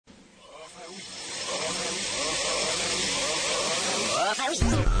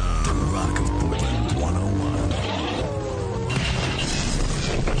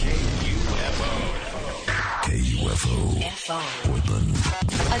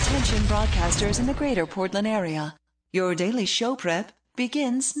Attention broadcasters in the greater Portland area. Your daily show prep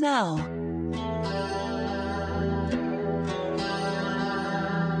begins now.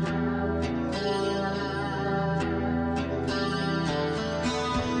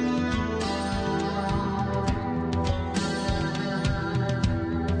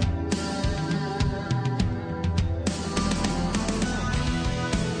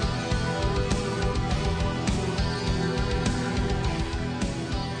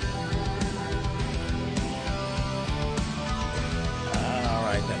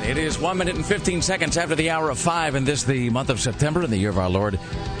 It is 1 minute and 15 seconds after the hour of 5, and this the month of September in the year of our Lord,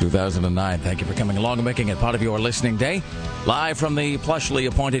 2009. Thank you for coming along and making it part of your listening day. Live from the plushly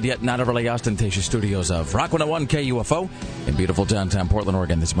appointed yet not overly ostentatious studios of Rock 101 KUFO in beautiful downtown Portland,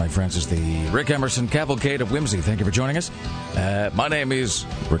 Oregon. This is my friends, is the Rick Emerson Cavalcade of Whimsy. Thank you for joining us. My name is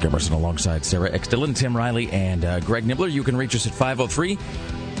Rick Emerson alongside Sarah X. Dillon, Tim Riley, and Greg Nibbler. You can reach us at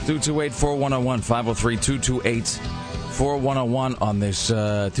 503-228-4101, 503-228-4101 on this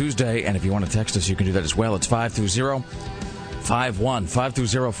Tuesday, and if you want to text us, you can do that as well. It's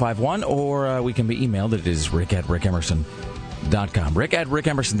 520-51, or we can be emailed. It is rick@rickemerson.com.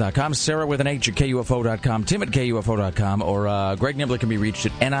 Rick@rickemerson.com. Sarah with an H at KUFO.com. Tim at KUFO.com. Or Greg Nibbler can be reached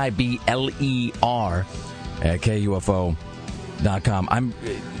at NIBLER at KUFO.com. I'm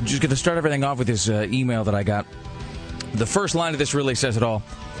just going to start everything off with this email that I got. The first line of this really says it all.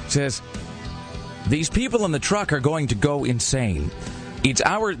 It says, "These people in the truck are going to go insane. It's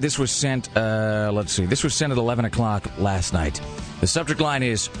our..." This was sent, This was sent at 11 o'clock last night. The subject line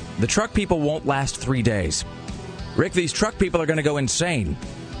is, "The truck people won't last 3 days. Rick, these truck people are going to go insane.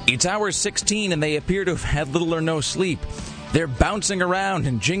 It's hour 16 and they appear to have had little or no sleep. They're bouncing around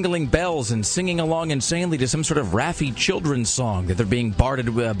and jingling bells and singing along insanely to some sort of Raffi children's song that they're being bombarded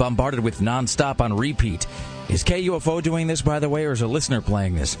with nonstop on repeat." Is KUFO doing this, by the way, or is a listener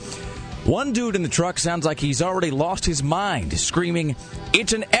playing this? "One dude in the truck sounds like he's already lost his mind, screaming,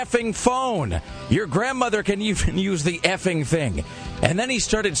 'It's an effing phone! Your grandmother can even use the effing thing.' And then he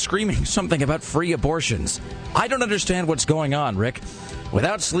started screaming something about free abortions. I don't understand what's going on, Rick.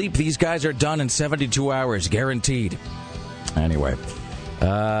 Without sleep, these guys are done in 72 hours, guaranteed." Anyway,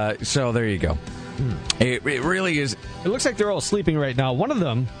 so there you go. It really is. It looks like they're all sleeping right now. One of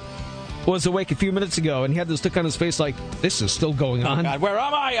them was awake a few minutes ago, and he had this look on his face like, this is still going on. Oh, God, where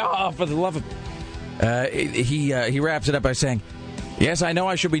am I? Oh, for the love of... He wraps it up by saying, "Yes, I know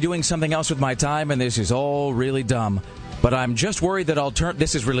I should be doing something else with my time, and this is all really dumb. But I'm just worried that I'll turn..."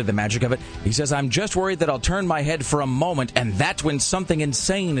 This is really the magic of it. He says, "I'm just worried that I'll turn my head for a moment, and that's when something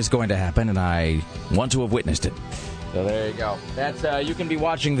insane is going to happen, and I want to have witnessed it." So there you go. That's you can be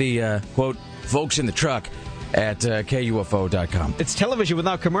watching the, quote, folks in the truck at KUFO.com. It's television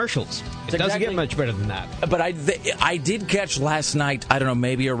without commercials. It doesn't get much better than that. But I did catch last night, I don't know,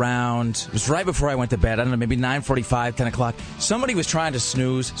 maybe around, it was right before I went to bed, I don't know, maybe 9:45, 10 o'clock. Somebody was trying to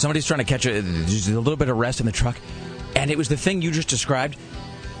snooze. Somebody's trying to catch just a little bit of rest in the truck. And it was the thing you just described,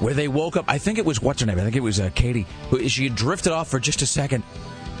 where they woke up. I think it was, what's her name? I think it was Katie. She had drifted off for just a second.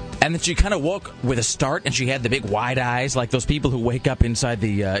 And then she kind of woke with a start, and she had the big wide eyes, like those people who wake up inside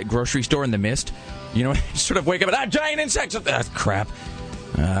the grocery store in the mist. You know, sort of wake up and, giant insects. Crap.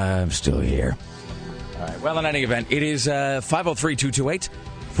 I'm still here. All right. Well, in any event, it is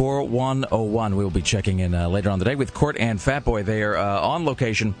 503-228-4101. We'll be checking in later on today with Court and Fatboy. They are on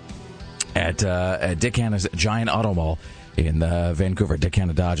location at Dick Hanna's Giant Auto Mall in Vancouver. Dick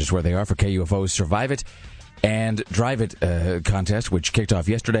Hanna Dodge is where they are for KUFO's Survive It and Drive It contest, which kicked off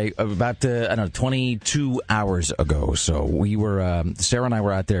yesterday about, 22 hours ago. So we were, Sarah and I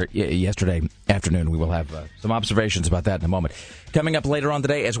were out there yesterday afternoon. We will have some observations about that in a moment. Coming up later on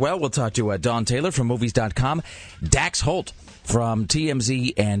today as well, we'll talk to Don Taylor from Movies.com, Dax Holt from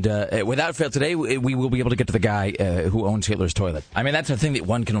TMZ, and without fail today, we will be able to get to the guy who owns Hitler's toilet. I mean, that's a thing that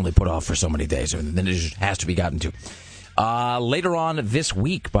one can only put off for so many days, and then it just has to be gotten to. Later on this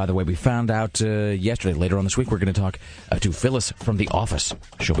week, by the way, we found out yesterday, later on this week, we're going to talk to Phyllis from The Office.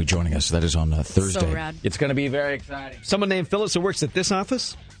 She'll be joining us. That is on Thursday. So rad. It's going to be very exciting. Someone named Phyllis who works at this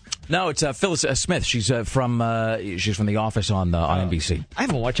office? No, it's Phyllis Smith. She's from The Office on NBC. I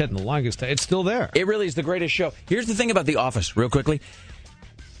haven't watched that in the longest time. It's still there. It really is the greatest show. Here's the thing about The Office, real quickly.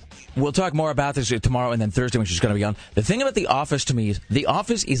 We'll talk more about this tomorrow and then Thursday when she's going to be on. The thing about The Office to me is The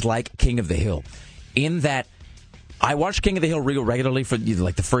Office is like King of the Hill in that I watched King of the Hill real regularly for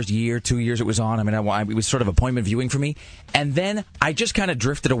like the first year, 2 years it was on. I mean, it was sort of appointment viewing for me. And then I just kind of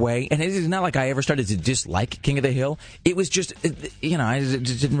drifted away. And it's not like I ever started to dislike King of the Hill. It was just, I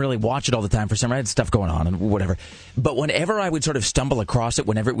just didn't really watch it all the time for some reason. I had stuff going on and whatever. But whenever I would sort of stumble across it,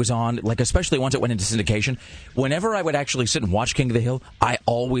 whenever it was on, like especially once it went into syndication, whenever I would actually sit and watch King of the Hill, I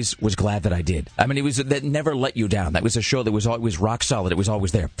always was glad that I did. I mean, that never let you down. That was a show that was always rock solid. It was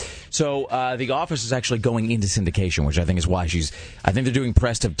always there. So The Office is actually going into syndication, which I think is why I think they're doing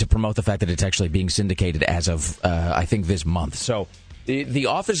press to promote the fact that it's actually being syndicated as of, I think, this month. So The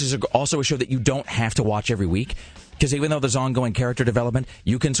Office is also a show that you don't have to watch every week, because even though there's ongoing character development,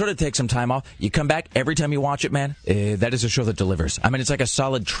 you can sort of take some time off. You come back every time you watch it, man. That is a show that delivers. I mean, it's like a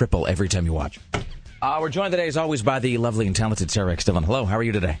solid triple every time you watch. We're joined today, as always, by the lovely and talented Sarah X. Dillon. Hello, how are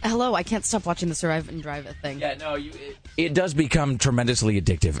you today? Hello, I can't stop watching the Survive and Drive It thing. Yeah, no, it does become tremendously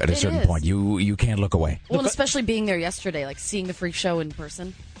addictive at a certain point. You can't look away. Well, and especially being there yesterday, like seeing the freak show in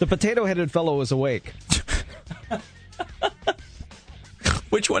person. The potato-headed fellow was awake.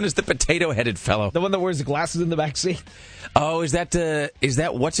 Which one is the potato-headed fellow? The one that wears the glasses in the back seat. Oh, is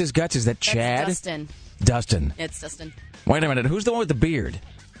that what's his guts? Is that Chad? That's Dustin. Dustin. It's Dustin. Wait a minute. Who's the one with the beard?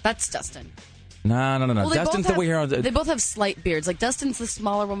 That's Dustin. No. Well, Dustin's the hero. They both have slight beards. Like Dustin's the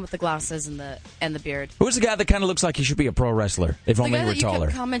smaller one with the glasses and the beard. Who's the guy that kind of looks like he should be a pro wrestler? If the only guy he were that you taller.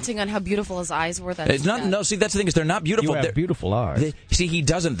 kept commenting on how beautiful his eyes were. It's not. No, see, that's the thing is they're not beautiful. You have beautiful eyes. See, he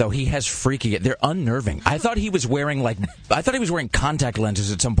doesn't though. He has freaky. They're unnerving. I thought he was wearing contact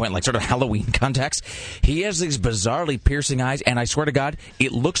lenses at some point, like sort of Halloween contacts. He has these bizarrely piercing eyes, and I swear to God,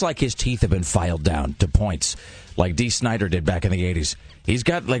 it looks like his teeth have been filed down to points, like Dee Snider did back in the 80s. He's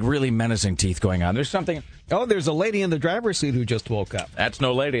got like really menacing teeth going on. There's something. Oh, there's a lady in the driver's seat who just woke up. That's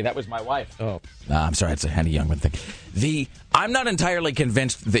no lady. That was my wife. Oh. I'm sorry. It's a Henny Youngman thing. I'm not entirely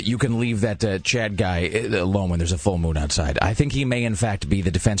convinced that you can leave that Chad guy alone when there's a full moon outside. I think he may, in fact, be the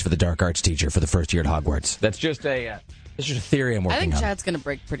Defense for the Dark Arts teacher for the first year at Hogwarts. That's just a theory I'm working on. I think Chad's going to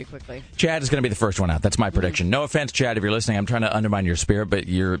break pretty quickly. Chad is going to be the first one out. That's my prediction. No offense, Chad, if you're listening. I'm trying to undermine your spirit, but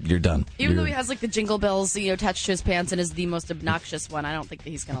you're done. Even though he has like the jingle bells, attached to his pants and is the most obnoxious one, I don't think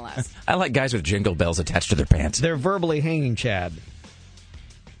that he's going to last. I like guys with jingle bells attached to their pants. They're verbally hanging Chad.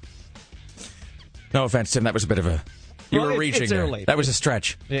 No offense, Tim. That was a bit of a. You were reaching it's there. Early. That was a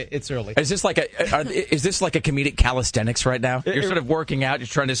stretch. It's early. Is this like a comedic calisthenics right now? You're sort of working out. You're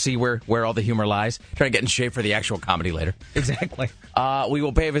trying to see where all the humor lies. Trying to get in shape for the actual comedy later. Exactly. We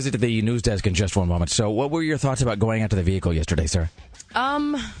will pay a visit to the news desk in just one moment. So, what were your thoughts about going out to the vehicle yesterday, Sarah?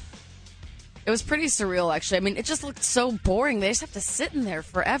 It was pretty surreal, actually. I mean, it just looked so boring. They just have to sit in there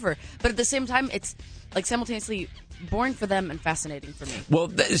forever. But at the same time, it's like simultaneously boring for them and fascinating for me. Well,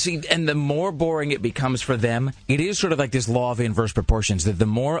 see, and the more boring it becomes for them, it is sort of like this law of inverse proportions, that the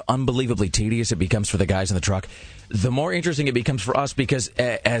more unbelievably tedious it becomes for the guys in the truck, the more interesting it becomes for us because,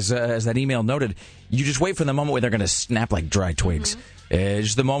 as that email noted, you just wait for the moment where they're going to snap like dry twigs.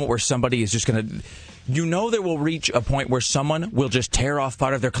 Just the moment where somebody is just going to... there will reach a point where someone will just tear off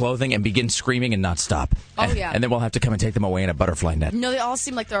part of their clothing and begin screaming and not stop. Oh, yeah. And then we'll have to come and take them away in a butterfly net. No, they all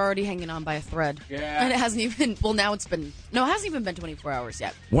seem like they're already hanging on by a thread. Yeah. And it hasn't even... Well, now it's been... No, it hasn't even been 24 hours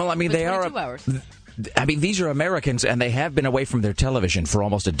yet. Well, I mean, they are... 22 hours. I mean, these are Americans, and they have been away from their television for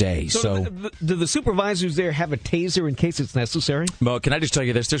almost a day. So, do the supervisors there have a taser in case it's necessary? Well, can I just tell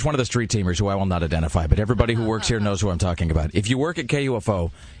you this? There's one of the street teamers who I will not identify, but everybody who works here knows who I'm talking about. If you work at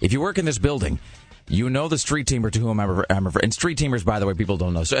KUFO, if you work in this building, you know the street teamer to whom I'm referring. And street teamers, by the way, people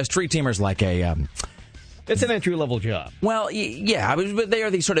don't know. So a street teamer is like a... It's an entry-level job. Well, yeah, but they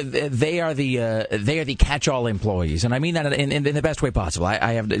are the sort of they are the catch-all employees, and I mean that in the best way possible.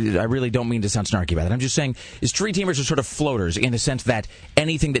 I really don't mean to sound snarky about it. I'm just saying, street teamers are sort of floaters in the sense that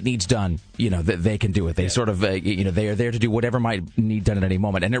anything that needs done, they can do it. They sort of, they are there to do whatever might need done at any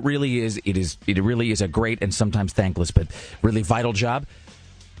moment, and it really is a great and sometimes thankless but really vital job.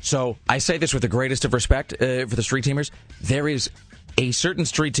 So I say this with the greatest of respect for the street teamers. There is a certain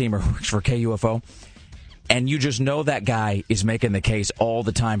street teamer who works for KUFO. And you just know that guy is making the case all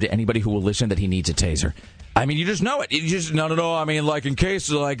the time to anybody who will listen that he needs a taser. I mean, you just know it. You just, no. I mean, like, in case,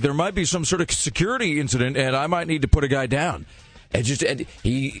 like, there might be some sort of security incident and I might need to put a guy down. And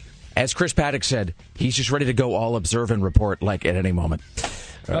he, as Chris Paddock said, he's just ready to go all observe and report, like, at any moment.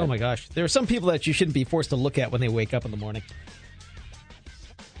 Right. Oh, my gosh. There are some people that you shouldn't be forced to look at when they wake up in the morning.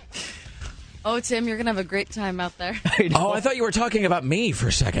 Oh, Tim, you're going to have a great time out there. I thought you were talking about me for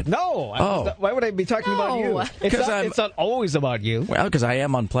a second. No. Why would I be talking about you? It's not always about you. Well, because I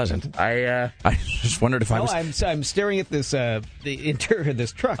am unpleasant. I just wondered if I was... I'm staring at this the interior of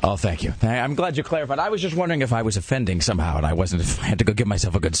this truck. Oh, thank you. I'm glad you clarified. I was just wondering if I was offending somehow, and I wasn't. If I had to go give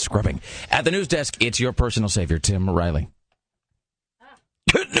myself a good scrubbing. At the news desk, it's your personal savior, Tim Riley.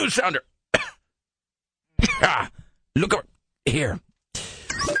 Good news sounder. Look over here.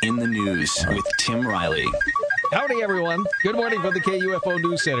 In the news with Tim Riley. Howdy, everyone. Good morning from the KUFO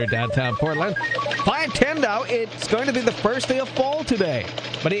News Center, downtown Portland. 5:10 now. It's going to be the first day of fall today,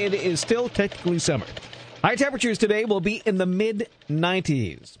 but it is still technically summer. High temperatures today will be in the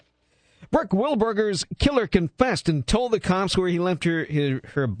mid-90s. Brooke Wilberger's killer confessed and told the cops where he left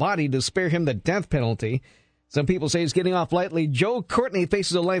her body to spare him the death penalty. Some people say he's getting off lightly. Joe Courtney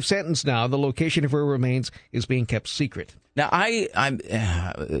faces a life sentence now. The location of her remains is being kept secret. Now, I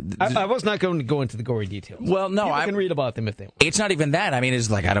was not going to go into the gory details. Well, no, I can read about them if they want. It's not even that. I mean, it's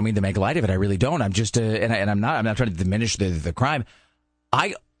like, I don't mean to make light of it. I really don't. I'm just, I'm not trying to diminish the crime.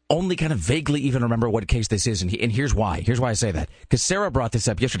 I only kind of vaguely even remember what case this is, and here's why. Here's why I say that. Because Sarah brought this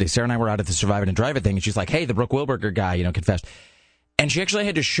up yesterday. Sarah and I were out at the Survive It and Drive It thing, and she's like, hey, the Brooke Wilberger guy, confessed. And she actually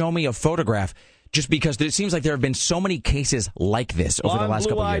had to show me a photograph just because it seems like there have been so many cases like this over the last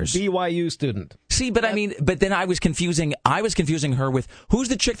couple of years. BYU student. See, but but then I was confusing her with who's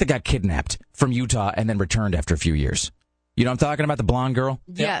the chick that got kidnapped from Utah and then returned after a few years. You know what I'm talking about, the blonde girl?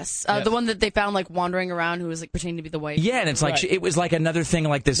 Yes. The one that they found wandering around who was pretending to be the wife. Yeah, and it's like it was like another thing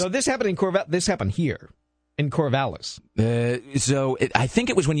like this. No, this happened in Corvallis. This happened here. In Corvallis. I think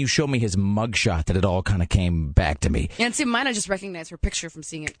it was when you showed me his mugshot that it all kind of came back to me. Yeah, and see, mine, I just recognized her picture from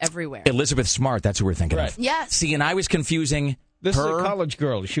seeing it everywhere. Elizabeth Smart, that's who we're thinking of. Yes. See, and I was confusing This her. is a college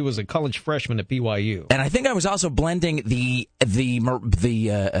girl. She was a college freshman at BYU. And I think I was also blending the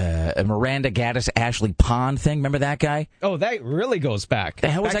Miranda Gaddis Ashley Pond thing. Remember that guy? Oh, that really goes back. The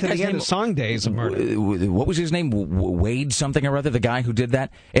hell was back that to guy's the end name? of Song Days of Murder. What was his name? Wade something or other, the guy who did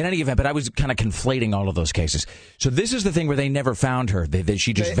that? In any event, but I was kind of conflating all of those cases. So this is the thing where they never found her.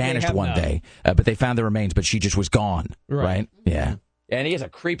 She just vanished one day, but they found the remains, but she just was gone. Right? Yeah. And he has a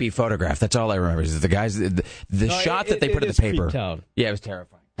creepy photograph. That's all I remember. Is the guys, the shot that they put in the paper. Yeah, it was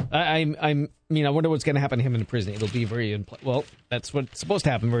terrifying. I wonder what's going to happen to him in prison. It'll be very that's what's supposed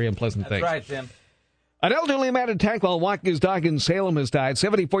to happen. Very unpleasant thing. That's right, Tim. An elderly man attacked while walking his dog in Salem has died.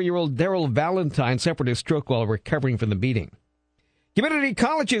 74-year-old Daryl Valentine suffered a stroke while recovering from the beating. Community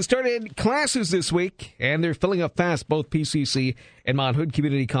colleges started classes this week, and they're filling up fast. Both PCC and Mount Hood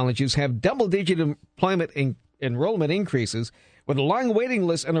community colleges have double-digit employment enrollment increases, with a long waiting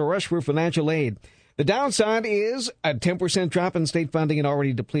list and a rush for financial aid. The downside is a 10% drop in state funding and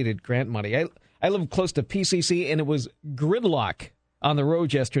already depleted grant money. I live close to PCC, and it was gridlock on the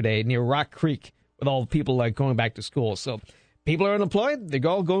road yesterday near Rock Creek with all the people going back to school. So people are unemployed. They're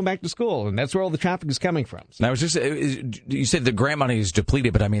all going back to school, and that's where all the traffic is coming from. So, now, you said the grant money is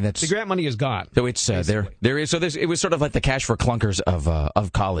depleted, but I mean that's the grant money is gone. So it's there is. So it was sort of like the cash for clunkers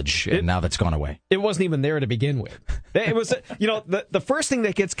of college, and now that's gone away. It wasn't even there to begin with. It was the first thing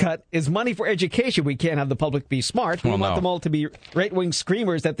that gets cut is money for education. We can't have the public be smart. We want them all to be right-wing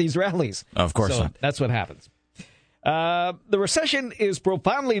screamers at these rallies. Of course not. That's what happens. The recession is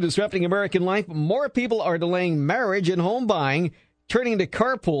profoundly disrupting American life. More people are delaying marriage and home buying, turning to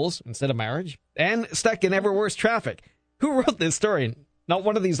carpools instead of marriage, and stuck in ever worse traffic. Who wrote this story? Not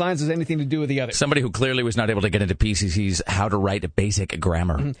one of these lines has anything to do with the other. Somebody who clearly was not able to get into PCC's How to Write Basic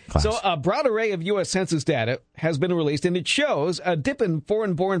Grammar class. So a broad array of U.S. Census data has been released, and it shows a dip in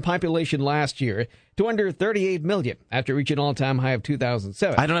foreign-born population last year to under 38 million after reaching an all-time high of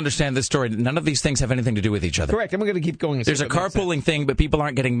 2007. I don't understand this story. None of these things have anything to do with each other. Correct. I'm going to keep going. There's a carpooling thing, but people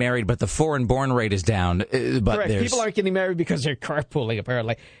aren't getting married, but the foreign-born rate is down. Correct. People aren't getting married because they're carpooling,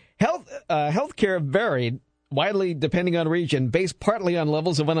 apparently. Healthcare varied widely depending on region, based partly on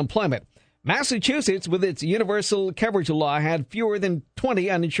levels of unemployment. Massachusetts, with its universal coverage law, had fewer than 20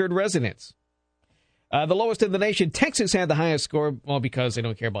 uninsured residents. The lowest in the nation, Texas had the highest score, because they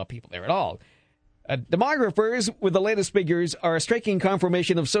don't care about people there at all. Demographers, with the latest figures, are a striking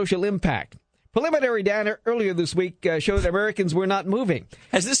confirmation of social impact. Preliminary data earlier this week showed Americans were not moving.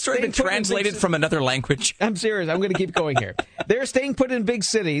 Has this story been translated from another language? I'm serious. I'm going to keep going here. They're staying put in big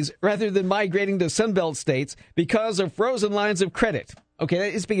cities rather than migrating to Sunbelt states because of frozen lines of credit.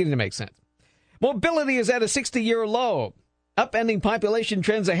 Okay, it's beginning to make sense. Mobility is at a 60-year low, upending population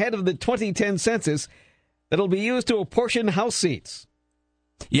trends ahead of the 2010 census that'll be used to apportion House seats.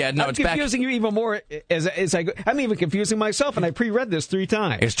 Yeah, no, I'm confusing you even more as I go. I'm even confusing myself, and I pre-read this 3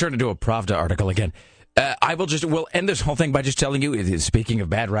 times. It's turned into a Pravda article again. We'll end this whole thing by just telling you, speaking of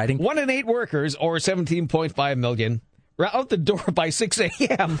bad writing. 1 in 8 workers, or 17.5 million, were out the door by 6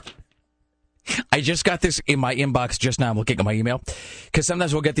 a.m. I just got this in my inbox just now. I'm looking at my email. Because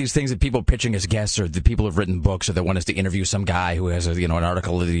sometimes we'll get these things that people pitching as guests, or the people who've written books, or that want us to interview some guy who has an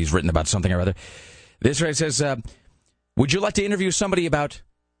article that he's written about something or other. This right says, would you like to interview somebody about,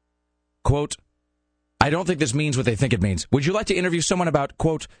 quote, I don't think this means what they think it means. Would you like to interview someone about,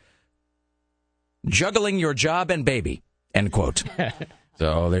 quote, juggling your job and baby, end quote.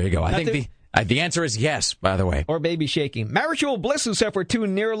 So there you go. I think the answer is yes, by the way. Or baby shaking. Marital bliss is suffered to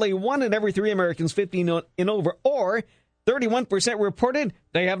nearly 1 in every 3 Americans 15 and over, or 31% reported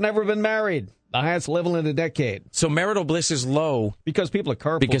they have never been married. The highest level in a decade. So marital bliss is low. Because people are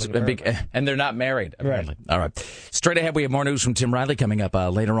carpooling. And they're not married, apparently. Right. All right. Straight ahead, we have more news from Tim Riley coming up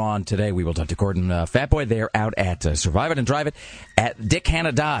later on today. We will talk to Gordon Fatboy. They're out at Survive It and Drive It at Dick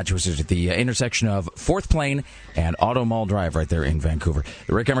Hanna Dodge, which is at the intersection of 4th Plain and Auto Mall Drive right there in Vancouver.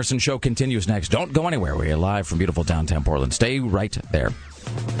 The Rick Emerson Show continues next. Don't go anywhere. We're live from beautiful downtown Portland. Stay right there.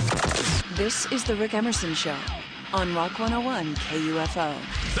 This is the Rick Emerson Show on Rock 101 KUFO.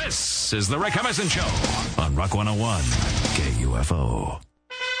 This is the Rick Emerson Show on Rock 101 KUFO.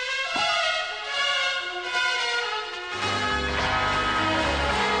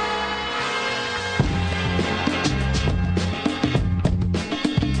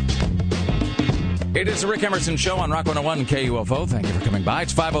 It is the Rick Emerson Show on Rock 101 KUFO. Thank you for coming by.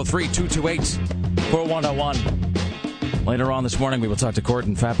 It's 503-228-4101. Later on this morning, we will talk to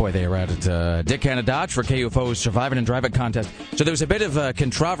Gordon Fatboy. They are out at Dick Hanna Dodge for KUFO's Survive It and Drive It contest. So there was a bit of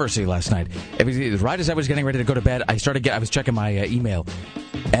controversy last night. Right as I was getting ready to go to bed, I was checking my email.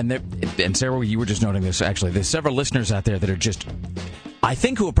 And Sarah, you were just noting this, actually. There's several listeners out there that are just, I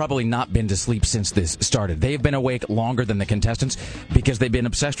think, who have probably not been to sleep since this started. They have been awake longer than the contestants because they've been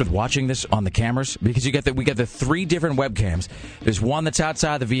obsessed with watching this on the cameras. Because we get the 3 different webcams. There's one that's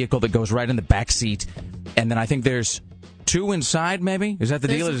outside the vehicle that goes right in the back seat. And then I think there's 2 inside, maybe? Is that the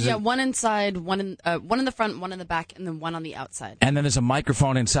deal? Yeah, one inside, one in the front, one in the back, and then one on the outside. And then there's a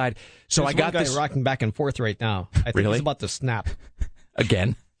microphone inside. So there's I got one guy this rocking back and forth right now. I think he's about to snap.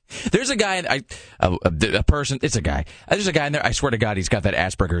 Again. There's a guy, a person, it's a guy. There's a guy in there, I swear to God, he's got that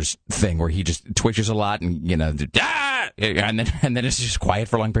Asperger's thing where he just twitches a lot and, and then it's just quiet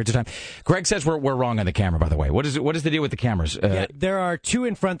for long periods of time. Greg says we're wrong on the camera, by the way. What is the deal with the cameras? There are 2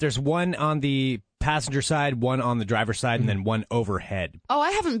 in front. There's one on the passenger side, one on the driver's side, and then one overhead. Oh, I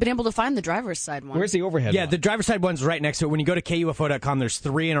haven't been able to find the driver's side one. Where's the overhead Yeah, one? the driver's side one's right next to it. When you go to KUFO.com, there's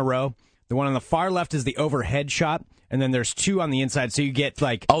 3 in a row. The one on the far left is the overhead shot, and then there's 2 on the inside, so you get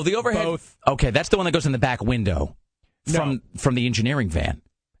the overhead. both. Okay, that's the one that goes in the back window from the engineering van.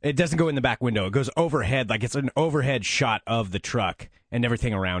 It doesn't go in the back window. It goes overhead, like it's an overhead shot of the truck and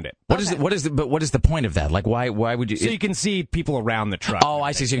everything around it. What is the point of that? Like, why would you? So you can see people around the truck. Oh,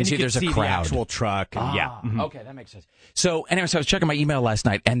 I see. So you can see there's a crowd. The actual truck. Yeah. Mm-hmm. Okay, that makes sense. So, anyway, I was checking my email last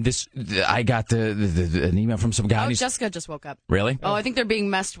night, and I got an email from some guy. Oh, Jessica just woke up. Really? Oh, I think they're being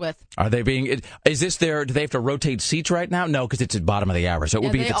messed with. Are they being? Is this their? Do they have to rotate seats right now? No, because it's at the bottom of the hour, so it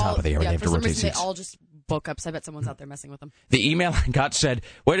would be at the top of the hour. Yeah, they have for to some rotate reason seats. they all just woke up, so I bet someone's out there messing with them. The email I got said,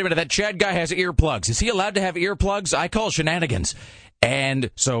 "Wait a minute, that Chad guy has earplugs. Is he allowed to have earplugs? I call shenanigans." And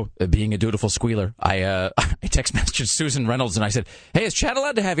so, being a dutiful squealer, I text messaged Susan Reynolds and I said, "Hey, is Chad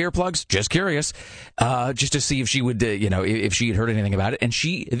allowed to have earplugs? Just curious, just to see if she would, if she had heard anything about it." And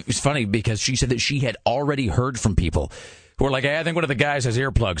it was funny because she said that she had already heard from people who were like, "Hey, I think one of the guys has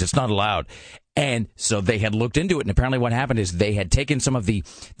earplugs. It's not allowed." And so they had looked into it, and apparently what happened is they had taken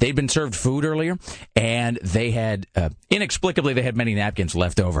they'd been served food earlier, and they had, inexplicably, they had many napkins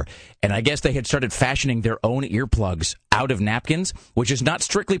left over. And I guess they had started fashioning their own earplugs out of napkins, which is not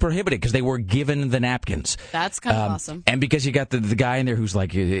strictly prohibited because they were given the napkins. That's kind of awesome. And because you got the guy in there who's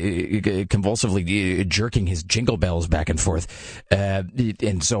like convulsively jerking his jingle bells back and forth.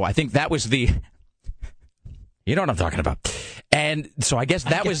 And so I think that was you know what I'm talking about. And so I guess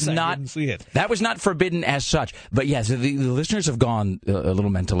that was not forbidden as such. But yes, the listeners have gone a little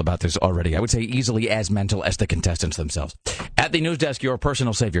mental about this already. I would say easily as mental as the contestants themselves. At the news desk, your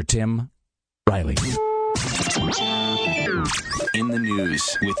personal savior, Tim Riley. In the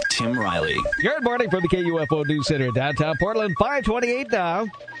news with Tim Riley. Good morning from the KUFO News Center, downtown Portland. 5:28 now.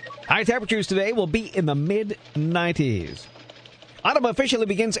 High temperatures today will be in the mid-90s. Autumn officially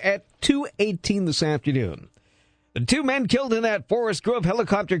begins at 2:18 this afternoon. The 2 men killed in that Forest Grove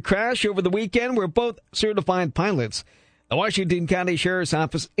helicopter crash over the weekend were both certified pilots. The Washington County Sheriff's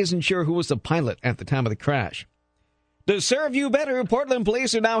Office isn't sure who was the pilot at the time of the crash. To serve you better, Portland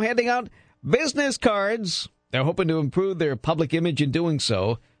police are now handing out business cards. They're hoping to improve their public image in doing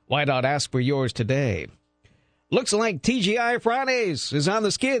so. Why not ask for yours today? Looks like TGI Fridays is on the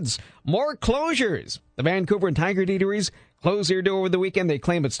skids. More closures. The Vancouver and Tiger Eateries closed their door over the weekend. They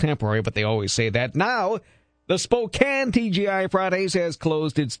claim it's temporary, but they always say that. Now, the Spokane TGI Fridays has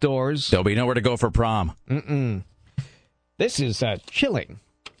closed its doors. There'll be nowhere to go for prom. This is chilling.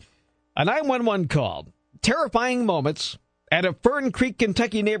 A 911 call. Terrifying moments at a Fern Creek,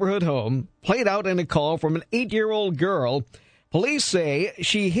 Kentucky neighborhood home played out in a call from an 8-year-old girl. Police say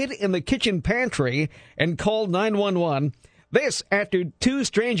she hid in the kitchen pantry and called 911. This after two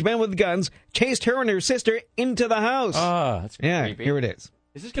strange men with guns chased her and her sister into the house. Oh, that's creepy. Here it is.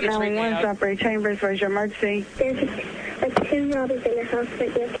 Is this going to freak me out? 911 operator Chambers, where's your emergency? There's like 2 robbers in the house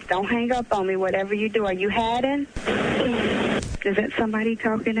right now. Don't hang up on me, whatever you do. Are you hiding? Is that somebody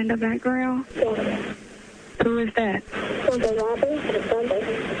talking in the background? Yeah. Who is that? So the robbers, the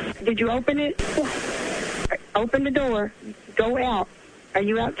brothers. Did you open it? Open the door. Go out. Are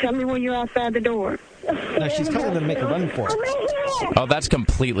you out? Tell me when you're outside the door. Now, she's telling them to make a run for it. I'm right here. Oh, that's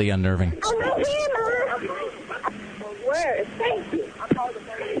completely unnerving. I'm right here, Mom. Where? Thank you.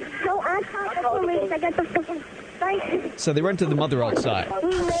 So I called the police. I got the fucking... So they run to the mother outside.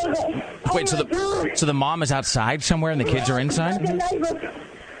 Wait, so the mom is outside somewhere and the kids are inside?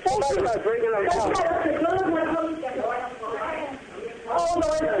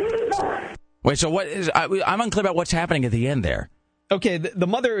 Wait, so what is... I'm unclear about what's happening at the end there. Okay, the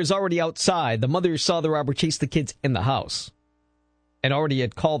mother is already outside. The mother saw the robber chase the kids in the house and already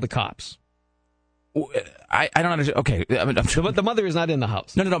had called the cops. I don't understand. Okay. But the mother is not in the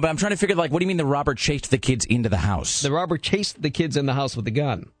house. No, but I'm trying to figure, like, what do you mean the robber chased the kids into the house? The robber chased the kids in the house with a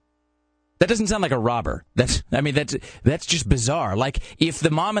gun. That doesn't sound like a robber. That's just bizarre. Like, if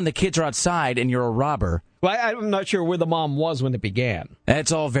the mom and the kids are outside and you're a robber... Well, I'm not sure where the mom was when it began.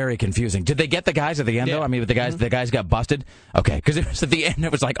 It's all very confusing. Did they get the guys at the end, though? I mean, the guys got busted? Okay, because at the end,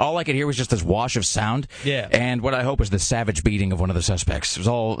 it was like, all I could hear was just this wash of sound. Yeah. And what I hope was the savage beating of one of the suspects. It was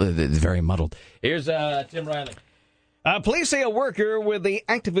all very muddled. Here's Tim Riley. Police say a worker with the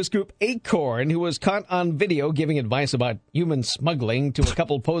activist group Acorn, who was caught on video giving advice about human smuggling to a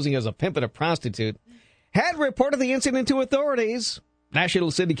couple posing as a pimp and a prostitute, had reported the incident to authorities.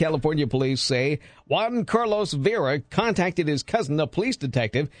 National City, California police say Juan Carlos Vera contacted his cousin, a police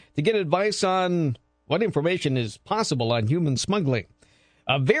detective, to get advice on what information is possible on human smuggling.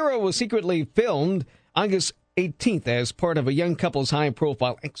 Vera was secretly filmed August 18th as part of a young couple's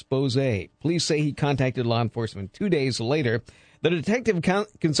high-profile expose. Police say he contacted law enforcement 2 days later. The detective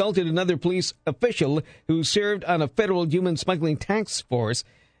consulted another police official who served on a federal human smuggling task force,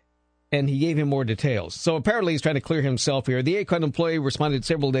 and he gave him more details. So apparently he's trying to clear himself here. The Acorn employee responded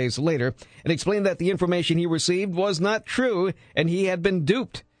several days later and explained that the information he received was not true and he had been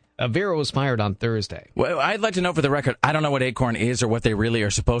duped. Vera was fired on Thursday. Well, I'd like to know for the record, I don't know what Acorn is or what they really are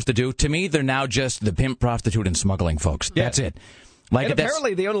supposed to do. To me, they're now just the pimp, prostitute, and smuggling folks. Yeah. That's it. Like, and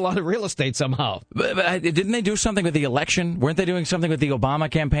apparently they own a lot of real estate somehow. But didn't they do something with the election? Weren't they doing something with the Obama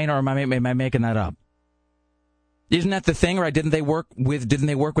campaign, or am I making that up? Isn't that the thing, right? Didn't they work with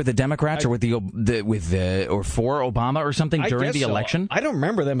the Democrats or for Obama or something during the election? I don't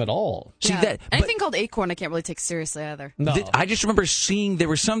remember them at all. See that anything called Acorn, I can't really take seriously either. No. I just remember seeing there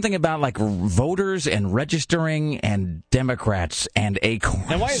was something about like voters and registering and Democrats and Acorn.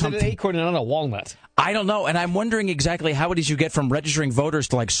 And why is it an acorn and not a walnut? I don't know, and I'm wondering exactly how it is you get from registering voters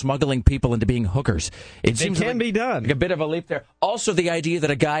to like smuggling people into being hookers. It seems can be done. Like a bit of a leap there. Also, the idea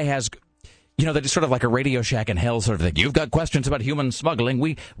that a guy has. You know, that it's sort of like a Radio Shack in hell sort of thing. You've got questions about human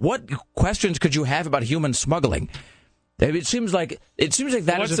smuggling. What questions could you have about human smuggling? It seems like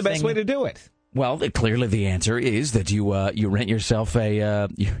that What's is the best way to do it? Well, clearly the answer is that you rent yourself a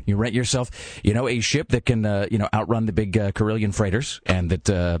ship that can outrun the big Carillion freighters and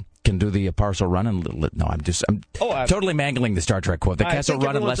that can do the parcel run. And no, I'm totally mangling the Star Trek quote. The Castle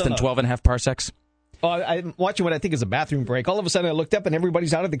run in less than 12.5 parsecs. Oh, I'm watching what I think is a bathroom break. All of a sudden, I looked up and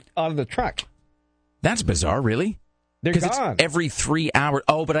everybody's out of the truck. That's bizarre, really. They're Because gone. it's every 3 hours.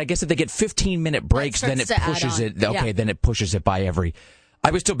 Oh, but I guess if they get 15-minute breaks, then it pushes it. Okay, yeah. Then it pushes it by every.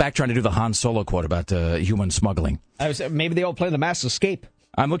 I was still back trying to do the Han Solo quote about human smuggling. Maybe they all play the mass escape.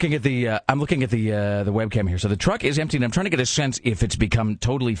 I'm looking at the webcam here. So the truck is empty, and I'm trying to get a sense if it's become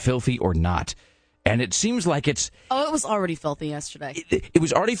totally filthy or not. And it seems like it's... Oh, it was already filthy yesterday. It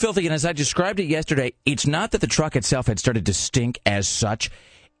was already filthy, and as I described it yesterday, it's not that the truck itself had started to stink as such.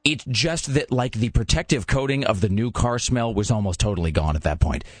 It's just that, like, the protective coating of the new car smell was almost totally gone at that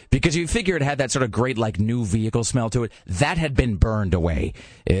point. Because you figure it had that sort of great, like, new vehicle smell to it. That had been burned away.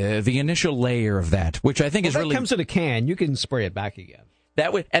 The initial layer of that, which I think is really... That comes in a can. You can spray it back again.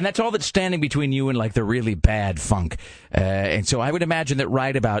 And that's all that's standing between you and like the really bad funk. And so I would imagine that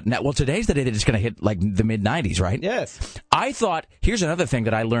right about now, well, today's the day that it's going to hit like the mid 90s, right? Yes. I thought, here's another thing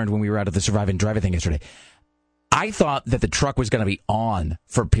that I learned when we were out at the Survive and Drive thing yesterday. I thought that the truck was going to be on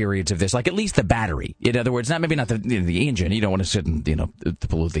for periods of this, like at least the battery. In other words, maybe not the engine. You don't want to sit and, to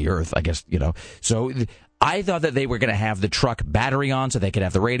pollute the earth, I guess, So I thought that they were going to have the truck battery on so they could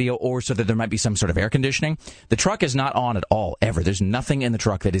have the radio or so that there might be some sort of air conditioning. The truck is not on at all, ever. There's nothing in the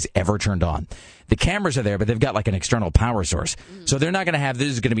truck that is ever turned on. The cameras are there, but they've got like an external power source. So they're not going to have,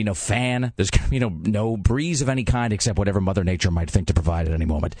 there's going to be no fan. There's going to be no breeze of any kind except whatever Mother Nature might think to provide at any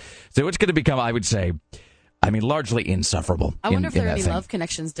moment. So it's going to become, I would say, largely insufferable. I wonder if there are any love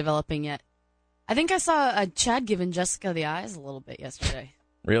connections developing yet. I think I saw Chad giving Jessica the eyes a little bit yesterday.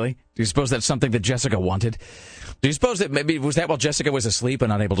 Really? Do you suppose that's something that Jessica wanted? Do you suppose that maybe was that while Jessica was asleep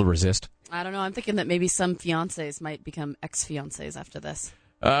and unable to resist? I don't know. I'm thinking that maybe some fiancés might become ex-fiancés after this.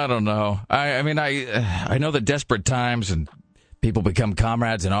 I don't know. I know that desperate times and people become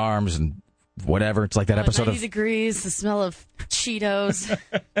comrades in arms and whatever. It's like that episode 90 degrees, the smell of Cheetos.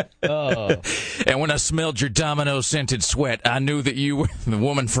 And when I smelled your Domino-scented sweat, I knew that you were the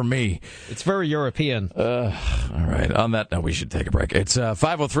woman for me. It's very European. All right. On that note, we should take a break. It's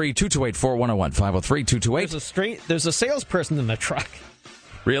 503-228-4101. 503-228. There's a salesperson in the truck.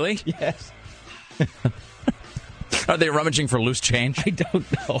 Really? Yes. Are they rummaging for loose change? I don't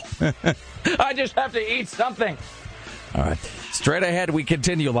know. I just have to eat something. All right. Straight ahead, we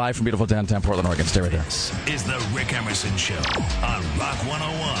continue live from beautiful downtown Portland, Oregon. Stay right there. This is the Rick Emerson Show on Rock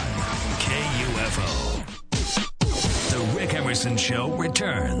 101 KUFO. The Rick Emerson Show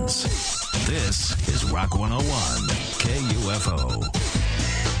returns. This is Rock 101 KUFO.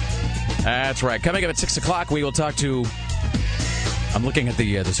 That's right. Coming up at 6 o'clock, we will talk to... I'm looking at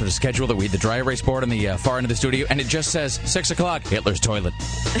the sort of schedule that the dry erase board on the far end of the studio, and it just says 6 o'clock, Hitler's toilet.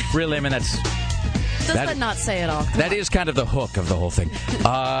 Really, that's... Does that not say it all? That is kind of the hook of the whole thing.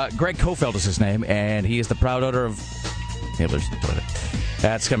 Greg Kofeld is his name, and he is the proud owner of Hitler's toilet.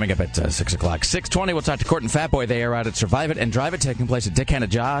 That's coming up at 6 o'clock. 6:20, we'll talk to Court and Fatboy. They are out at Survive It and Drive It, taking place at Dick Hannah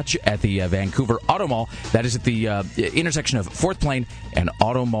Dodge at the Vancouver Auto Mall. That is at the intersection of 4th Plain and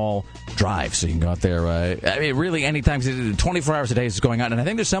Auto Mall Drive. So you can go out there, really anytime, 24 hours a day is going on. And I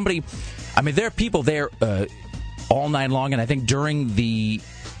think there's somebody, there are people there all night long, and I think during the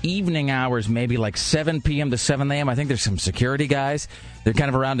evening hours, maybe like 7 p.m. to 7 a.m. I think there's some security guys. They're kind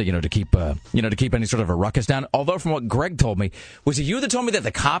of around to keep any sort of a ruckus down. Although from what Greg told me, was it you that told me that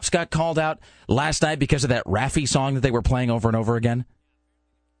the cops got called out last night because of that Raffi song that they were playing over and over again?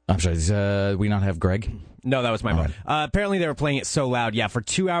 I'm sorry, we not have Greg? No, that was my phone. Right. Apparently they were playing it so loud. Yeah, for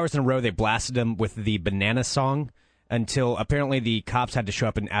 2 hours in a row they blasted them with the Banana song until apparently the cops had to show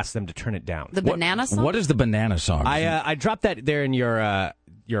up and ask them to turn it down. The Banana song? What is the Banana song? I dropped that there in your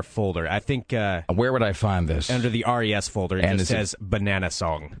folder. I think... where would I find this? Under the RES folder. It just says Banana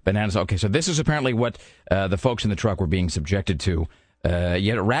Song. Banana Song. Okay, so this is apparently what the folks in the truck were being subjected to.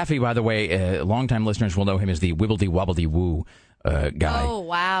 Yet Raffi, by the way, longtime listeners will know him as the Wibbledy Wobbledy Woo guy. Oh,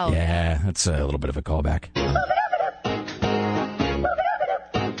 wow. Yeah, that's a little bit of a callback.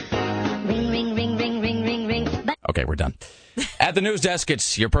 Ring, ring, ring, ring, ring, ring, ring. Okay, we're done. At the news desk,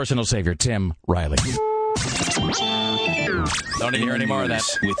 it's your personal savior, Tim Riley. Don't hear any more of that.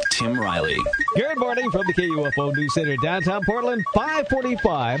 With Tim Riley. Good morning from the KUFO News Center, downtown Portland,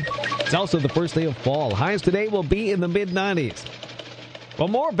 5:45. It's also the first day of fall. Highs today will be in the mid-90s. Well,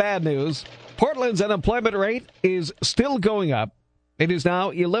 more bad news. Portland's unemployment rate is still going up. It is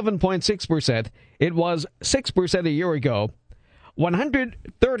now 11.6%. It was 6% a year ago.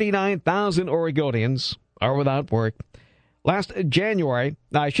 139,000 Oregonians are without work. Last January,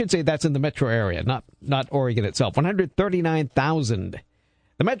 now I should say that's in the metro area, not Oregon itself, 139,000.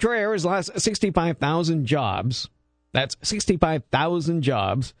 The metro area has lost 65,000 jobs. That's 65,000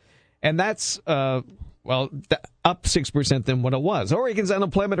 jobs. And that's, up 6% than what it was. Oregon's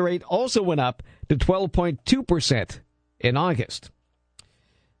unemployment rate also went up to 12.2% in August.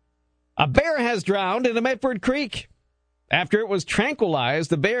 A bear has drowned in a Medford Creek. After it was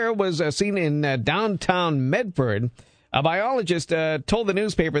tranquilized, the bear was seen in downtown Medford. A biologist told the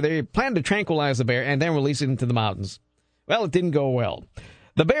newspaper they planned to tranquilize the bear and then release it into the mountains. Well, it didn't go well.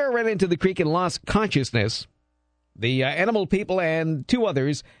 The bear ran into the creek and lost consciousness. The animal people and two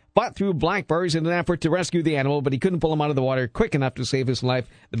others fought through blackberries in an effort to rescue the animal, but he couldn't pull him out of the water quick enough to save his life.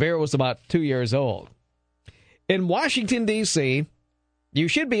 The bear was about 2 years old. In Washington, D.C., you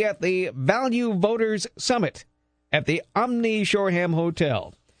should be at the Value Voters Summit at the Omni Shoreham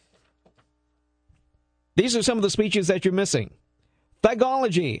Hotel. These are some of the speeches that you're missing.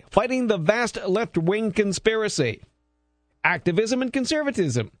 Thugology, fighting the vast left-wing conspiracy. activism and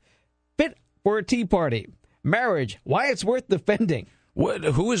conservatism. Fit for a tea party. Marriage, why it's worth defending.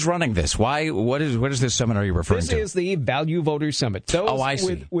 Who is running this? What is this seminar you're referring to? This is the Value Voters Summit. Those I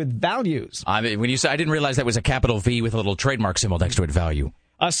see. With values. I mean, when you say, I didn't realize that was a capital V with a little trademark symbol next to it, value.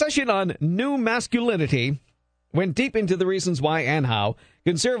 A session on new masculinity went deep into the reasons why and how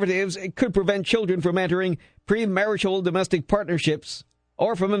conservatives could prevent children from entering premarital domestic partnerships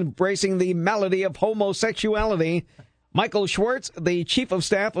or from embracing the malady of homosexuality. Michael Schwartz, the chief of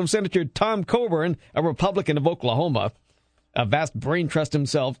staff of Senator Tom Coburn, a Republican of Oklahoma, a vast brain trust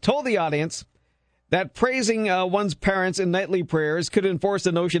himself, told the audience that praising one's parents in nightly prayers could enforce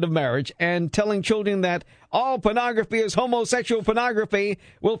the notion of marriage, and telling children that all pornography is homosexual pornography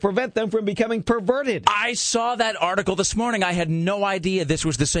will prevent them from becoming perverted. I saw that article this morning. I had no idea this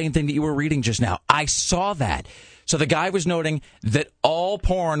was the same thing that you were reading just now. I saw that. So the guy was noting that all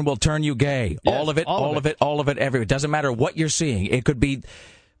porn will turn you gay. Yes, all of it, everywhere. It doesn't matter what you're seeing. It could be...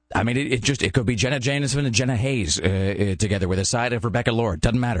 I mean, it could be Jenna Jameson and Jenna Hayes together with a side of Rebecca Lord.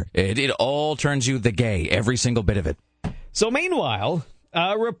 Doesn't matter. It all turns you the gay, every single bit of it. So meanwhile,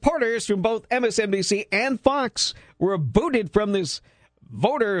 reporters from both MSNBC and Fox were booted from this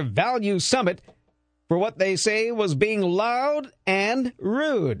voter value summit for what they say was being loud and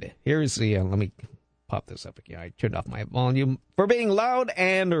rude. Here's the, let me pop this up again. I turned off my volume. For being loud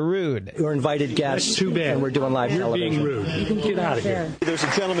and rude. You're invited guests. That's too bad. And we're doing live television. Being rude. You can get out of here. There's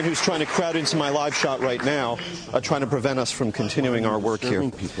a gentleman who's trying to crowd into my live shot right now, trying to prevent us from continuing our work here.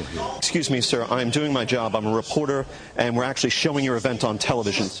 Excuse me, sir. I'm doing my job. I'm a reporter, and we're actually showing your event on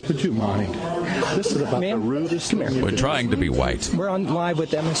television. Would you mind? This is about the rudest. We're trying to be white. We're on live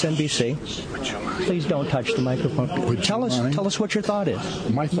with MSNBC. Please don't touch the microphone. Tell us what your thought is.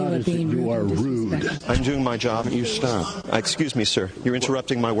 My thought is that you are rude. I'm doing my job. You stop. Excuse me, sir. You're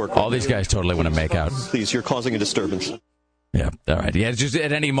interrupting my work. All these guys totally want to make out. Please, you're causing a disturbance. Yeah, all right. Yeah, it's just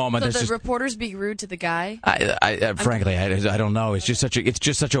at any moment. So the reporters being rude to the guy? Frankly, I don't know. It's just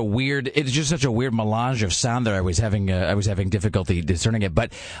such a weird melange of sound that I was having difficulty discerning it.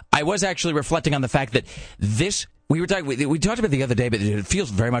 But I was actually reflecting on the fact that this. We talked about the other day, but it feels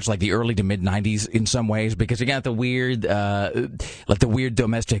very much like the early to mid '90s in some ways, because you got the weird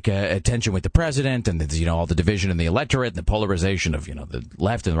domestic tension with the president, and all the division in the electorate, and the polarization of the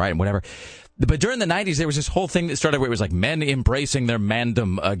left and the right and whatever. But during the '90s, there was this whole thing that started where it was like men embracing their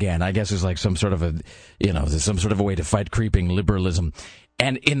mandom again. I guess it's like some sort of a way to fight creeping liberalism.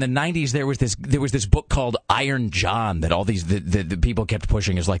 And in the '90s, there was this book called Iron John that all these the people kept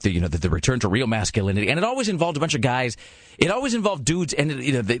pushing as like the return to real masculinity, and it always involved a bunch of guys. It always involved dudes,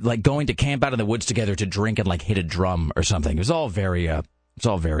 and like going to camp out in the woods together to drink and like hit a drum or something. It was all very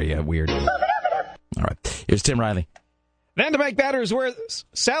weird. All right, here's Tim Riley. Then to make matters worse,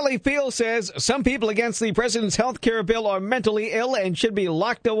 Sally Field says some people against the president's health care bill are mentally ill and should be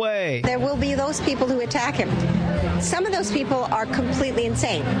locked away. There will be those people who attack him. Some of those people are completely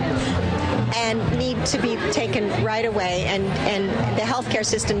insane and need to be taken right away, and the healthcare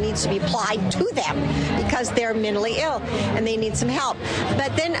system needs to be applied to them because they're mentally ill and they need some help.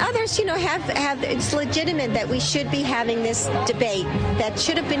 But then others, have it's legitimate that we should be having this debate that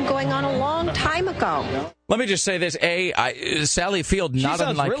should have been going on a long time ago. Let me just say this: Sally Field, not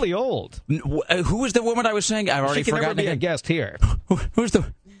unlike, sounds really old. Who was the woman I was saying? I've already forgotten. She can never be a guest here.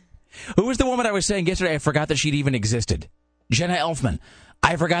 Who was the woman I was saying yesterday? I forgot that she'd even existed. Jenna Elfman.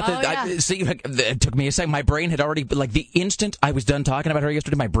 I forgot that. It took me a second. My brain had already, like the instant I was done talking about her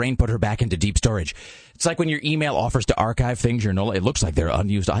yesterday, my brain put her back into deep storage. It's like when your email offers to archive things, it looks like they're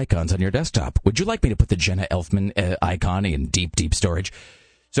unused icons on your desktop. Would you like me to put the Jenna Elfman icon in deep storage?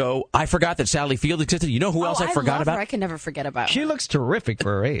 So I forgot that Sally Field existed. You know who else I forgot about? I can never forget about her. She looks terrific for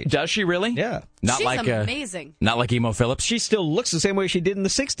her age. Does she really? Yeah. She's amazing. Not like Emo Phillips? She still looks the same way she did in the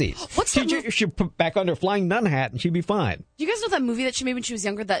 60s. She'd put back on her flying nun hat and she'd be fine. Do you guys know that movie that she made when she was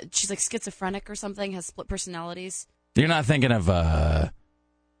younger, that she's like schizophrenic or something, has split personalities? You're not thinking of...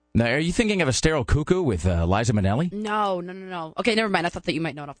 Now, are you thinking of A Sterile Cuckoo with Liza Minnelli? No. Okay, never mind. I thought that you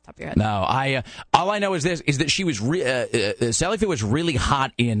might know it off the top of your head. No, all I know is that she was Sally Field was really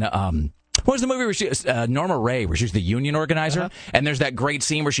hot in what was the movie where she Norma Ray, where she's the union organizer, and there's that great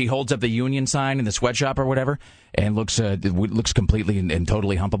scene where she holds up the union sign in the sweatshop or whatever, and looks completely and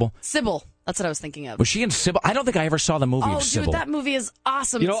totally humpable. Sybil. That's what I was thinking of. Was she in Sybil? I don't think I ever saw the movie of Oh, Sybil. dude, that movie is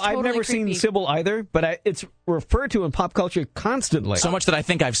awesome. You know, It's I've totally never creepy. seen Sybil either, but it's referred to in pop culture constantly. So much that I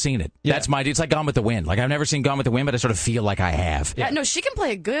think I've seen it. Yeah. It's like Gone with the Wind. Like, I've never seen Gone with the Wind, but I sort of feel like I have. No, she can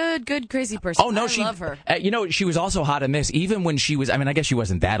play a good crazy person. Oh, no, I love her. She was also hot in this, even when she was, I guess she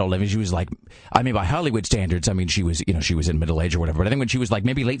wasn't that old. I mean, she was like, by Hollywood standards, she was, she was in middle age or whatever. But I think when she was like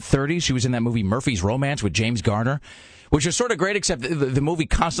maybe late 30s, she was in that movie Murphy's Romance with James Garner, which was sort of great, except the movie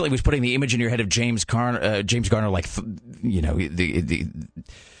constantly was putting the image in your head of James Garner, like,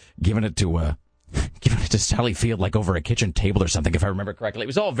 giving it to Sally Field, like over a kitchen table or something, if I remember correctly. It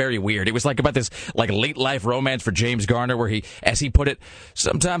was all very weird. It was like about this like late life romance for James Garner, where he, as he put it,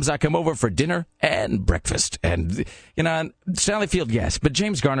 sometimes I come over for dinner and breakfast, and Sally Field, yes, but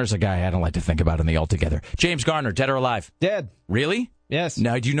James Garner's a guy I don't like to think about in the altogether. James Garner, dead or alive? Dead. Really? Yes.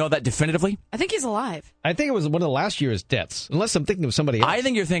 Now, do you know that definitively? I think he's alive. I think it was one of last year's deaths, unless I'm thinking of somebody else. I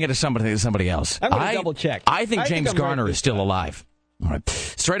think you're thinking of somebody else. I'm going to double check. I think James Garner is still alive. All right.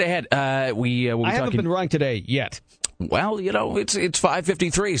 Straight ahead, we'll be talking. I haven't been wrong today yet. Well, it's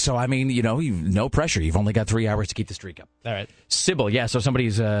 5:53, so no pressure. You've only got 3 hours to keep the streak up. All right. Sybil, yeah. So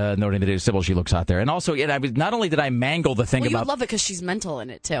somebody's noting that it's Sybil. She looks hot there, and also, not only did I mangle the thing Well, you about. would love it because she's mental in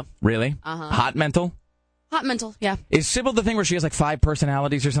it too. Really? Uh-huh. Hot mental. Hot mental, yeah. Is Sybil the thing where she has like 5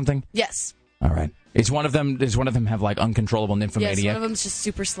 personalities or something? Yes. All right. Does one of them have like uncontrollable nymphomania? Yes, one of them's just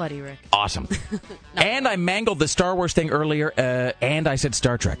super slutty, Rick. Awesome. No. And I mangled the Star Wars thing earlier, and I said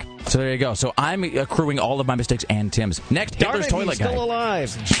Star Trek. So there you go. So I'm accruing all of my mistakes and Tim's. Next, Hitler's Toilet Guy. Still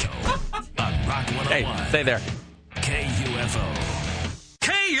alive. On Rock 101. Hey, stay there. KUFO.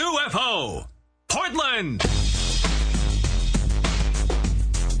 KUFO. Portland.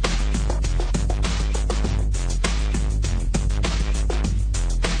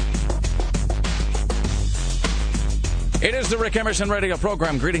 It is the Rick Emerson radio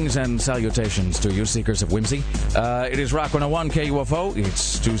program. Greetings and salutations to you, seekers of whimsy. It is Rock 101 KUFO.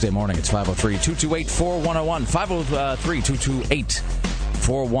 It's Tuesday morning. It's 503-228-4101.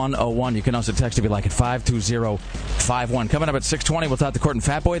 503-228-4101. You can also text if you like at 52051. Coming up at 6:20, we'll talk to Court and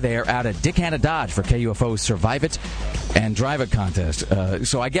Fatboy. They are out at Dick Hanna Dodge for KUFO's Survive It and Drive It contest.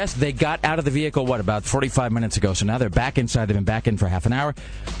 So I guess they got out of the vehicle, about 45 minutes ago. So now they're back inside. They've been back in for half an hour.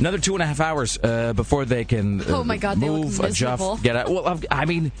 Another 2.5 hours before they can oh my God, move, they look miserable. get out. Well, I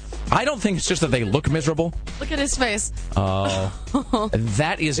don't think it's just that they look miserable. Look at his face.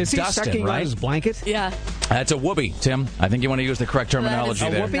 That is he Dustin, sucking right? on his blanket? Yeah. That's a whoopee, Tim. I think you want to use the correct terminology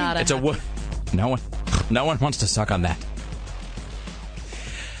there. It's a whoopee. No one wants to suck on that.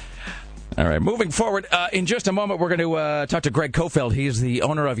 All right, moving forward, in just a moment, we're going to talk to Greg Kofeld. He is the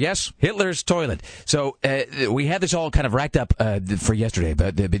owner of, yes, Hitler's Toilet. So we had this all kind of racked up for yesterday,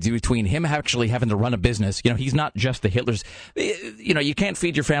 but between him actually having to run a business, he's not just the Hitler's, you can't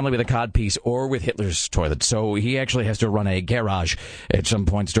feed your family with a codpiece or with Hitler's Toilet. So he actually has to run a garage at some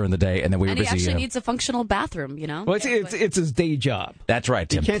points during the day, and then we were busy. And he actually needs a functional bathroom, Well, it's his day job. That's right,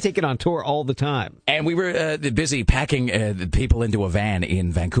 Tim. You can't take it on tour all the time. And we were busy packing people into a van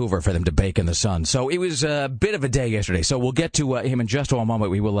in Vancouver for them to bake in the sun. So it was a bit of a day yesterday. So we'll get to him in just a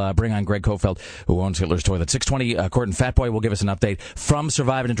moment. We will bring on Greg Kofeld, who owns Hitler's Toilet. 6:20, Court and Fatboy will give us an update from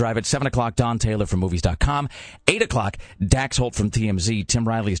Survive It and Drive It. 7 o'clock, Don Taylor from Movies.com. 8 o'clock, Dax Holt from TMZ. Tim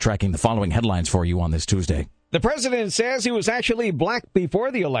Riley is tracking the following headlines for you on this Tuesday. The president says he was actually black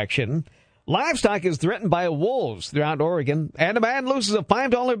before the election. Livestock is threatened by wolves throughout Oregon, and a man loses a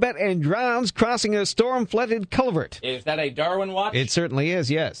 $5 bet and drowns crossing a storm-flooded culvert. Is that a Darwin watch? It certainly is,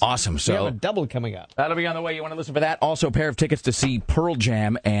 yes. Awesome. So we have a double coming up. That'll be on the way. You want to listen for that? Also, a pair of tickets to see Pearl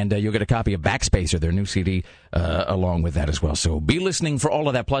Jam, and you'll get a copy of Backspacer, their new CD, along with that as well. So be listening for all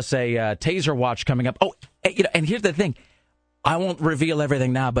of that, plus a taser watch coming up. Oh, and here's the thing. I won't reveal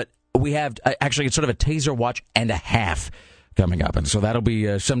everything now, but we have actually it's sort of a taser watch and a half coming up. And so that'll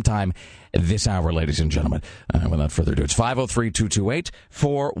be sometime this hour, ladies and gentlemen. Without further ado, it's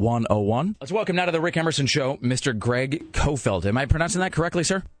 503-228-4101. Let's welcome now to the Rick Emerson Show, Mr. Greg Kofeld. Am I pronouncing that correctly,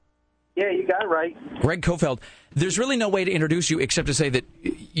 sir? Yeah, you got it right. Greg Kofeld. There's really no way to introduce you except to say that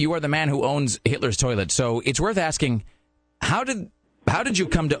you are the man who owns Hitler's Toilet. So it's worth asking, how did you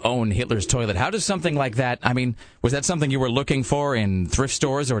come to own Hitler's Toilet? How does something like that, was that something you were looking for in thrift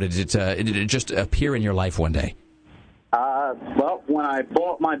stores, or did it just appear in your life one day? Well, when I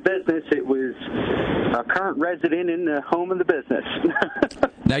bought my business, it was a current resident in the home of the business.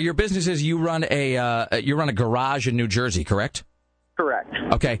 Now, your business is you run a garage in New Jersey, correct? Correct.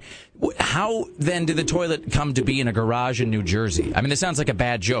 Okay. How then did the toilet come to be in a garage in New Jersey? This sounds like a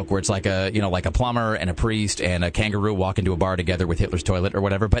bad joke where it's like a plumber and a priest and a kangaroo walk into a bar together with Hitler's Toilet or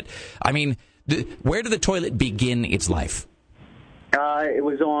whatever. But where did the toilet begin its life? It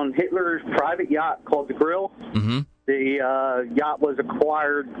was on Hitler's private yacht called the Grill. Mm-hmm. The yacht was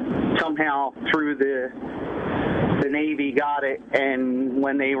acquired somehow through the Navy, got it, and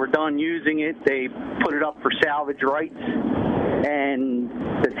when they were done using it, they put it up for salvage rights. And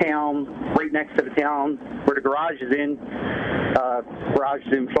the town, right next to the town where the garage is in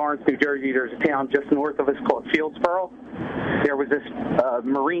Florence, New Jersey. There's a town just north of us called Fieldsboro. There was this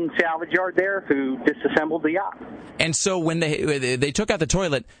marine salvage yard there who disassembled the yacht. And so when they took out the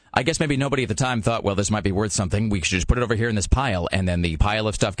toilet, I guess maybe nobody at the time thought, well, this might be worth something. We should just put it over here in this pile, and then the pile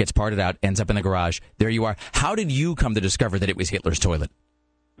of stuff gets parted out, ends up in the garage. There you are. How did you come to discover that it was Hitler's toilet?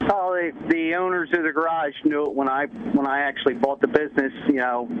 Oh, the owners of the garage knew it when I actually bought the business. You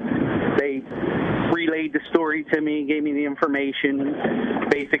know, they relayed the story to me, gave me the information,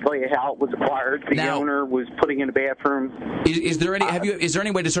 basically how it was acquired. The owner was putting in a bathroom. Is there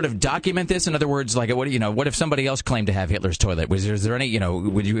any way to sort of document this? In other words, like what if somebody else claimed to have Hitler's toilet? Is there any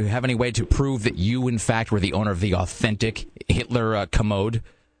would you have any way to prove that you in fact were the owner of the authentic Hitler commode?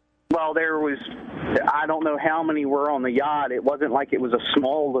 Well, I don't know how many were on the yacht. It wasn't like it was a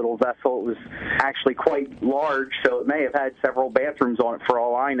small little vessel. It was actually quite large, so it may have had several bathrooms on it for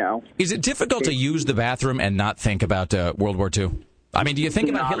all I know. Is it difficult to use the bathroom and not think about World War II? I mean, do you think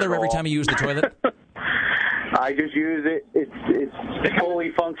about Hitler every time you use the toilet? I just use it. It's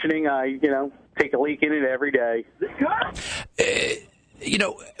fully functioning. I, take a leak in it every day.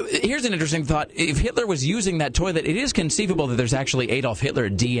 Here's an interesting thought. If Hitler was using that toilet, it is conceivable that there's actually Adolf Hitler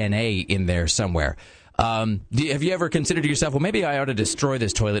DNA in there somewhere. Have you ever considered to yourself, well, maybe I ought to destroy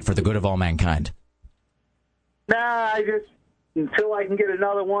this toilet for the good of all mankind? Nah, until I can get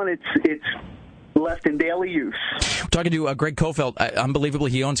another one, it's left in daily use. Talking to Greg Kofeld,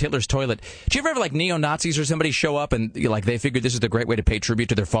 unbelievably, he owns Hitler's toilet. Do you ever have neo-Nazis or somebody show up and they figured this is the great way to pay tribute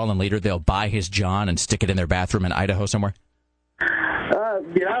to their fallen leader? They'll buy his John and stick it in their bathroom in Idaho somewhere?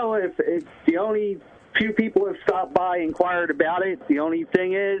 If the only few people have stopped by, inquired about it. The only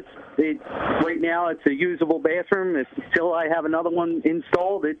thing is, right now it's a usable bathroom. Until I have another one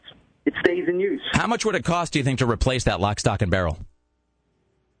installed, it stays in use. How much would it cost, do you think, to replace that lock, stock, and barrel?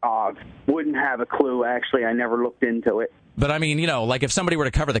 Wouldn't have a clue, actually. I never looked into it. But I mean, if somebody were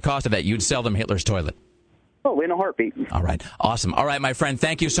to cover the cost of that, you'd sell them Hitler's toilet. Oh, in a heartbeat. All right. Awesome. All right, my friend,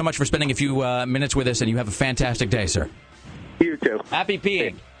 thank you so much for spending a few minutes with us, and you have a fantastic day, sir. You too. Happy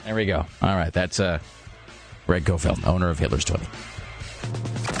peeing. There we go. All right, that's Greg Kofeld, owner of Hitler's Toilet.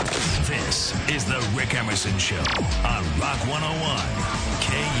 This is the Rick Emerson Show on Rock 101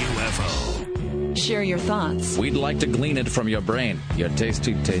 KUFO. Share your thoughts. We'd like to glean it from your brain, your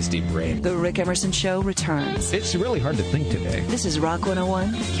tasty, tasty brain. The Rick Emerson Show returns. It's really hard to think today. This is Rock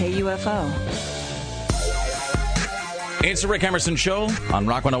 101 KUFO. It's the Rick Emerson Show on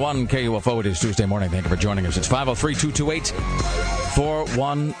Rock 101 KUFO. It is Tuesday morning. Thank you for joining us. It's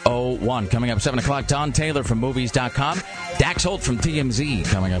 503-228-4101. Coming up at 7 o'clock, Don Taylor from Movies.com. Dax Holt from TMZ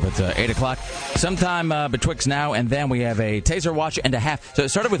coming up at 8 o'clock. Sometime betwixt now and then, we have a Taser Watch and a half. So it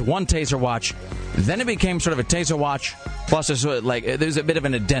started with one Taser Watch. Then it became sort of a Taser Watch. Plus, there's a bit of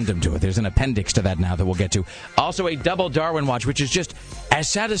an addendum to it. There's an appendix to that now that we'll get to. Also, a double Darwin Watch, which is just as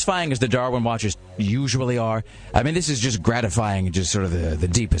satisfying as the Darwin Watches usually are. I mean, this is just gratifying, just sort of the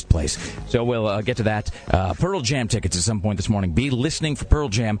deepest place. So we'll get to that. Pearl Jam tickets at some point this morning. Be listening for Pearl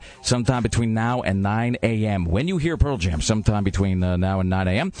Jam sometime between now and 9 a.m. When you hear Pearl Jam sometime between now and 9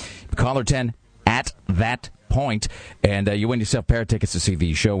 a.m., caller 10 at that point, and you win yourself a pair of tickets to see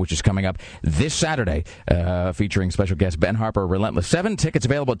the show, which is coming up this Saturday, featuring special guest Ben Harper, Relentless 7. Tickets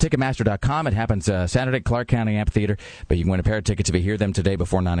available at Ticketmaster.com. It happens Saturday, Clark County Amphitheater, but you can win a pair of tickets if you hear them today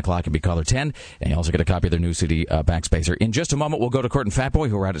before 9 o'clock and be caller 10, and you also get a copy of their new CD, Backspacer. In just a moment, we'll go to Court and Fatboy,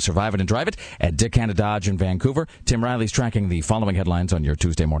 who are out at Survive It and Drive It at Dick Hanna Dodge in Vancouver. Tim Riley's tracking the following headlines on your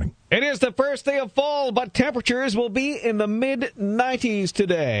Tuesday morning. It is the first day of fall, but temperatures will be in the mid-90s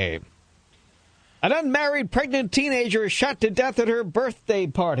today. An unmarried pregnant teenager shot to death at her birthday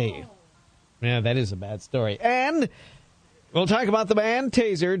party. Yeah, that is a bad story. And we'll talk about the man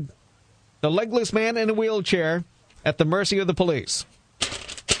tasered, the legless man in a wheelchair, at the mercy of the police.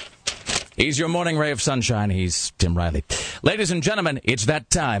 He's your morning ray of sunshine. He's Tim Riley. Ladies and gentlemen, it's that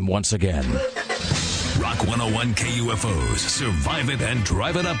time once again. Rock 101 KUFO's Survive It and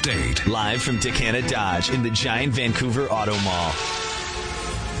Drive It Update. Live from Dick Hanna Dodge in the giant Vancouver Auto Mall.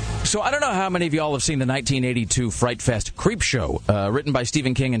 So I don't know how many of y'all have seen the 1982 Fright Fest Creep Show, written by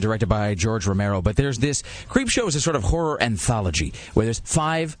Stephen King and directed by George Romero. But there's this Creep Show is a sort of horror anthology where there's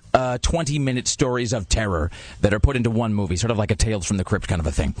 5 20-minute stories of terror that are put into one movie, sort of like a Tales from the Crypt kind of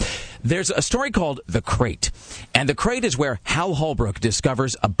a thing. There's a story called The Crate, and The Crate is where Hal Holbrook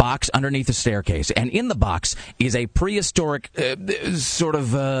discovers a box underneath a staircase, and in the box is a prehistoric it's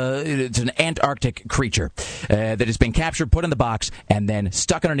an Antarctic creature that has been captured, put in the box, and then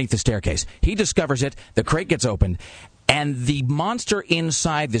stuck underneath the staircase. He discovers it, the crate gets opened, and the monster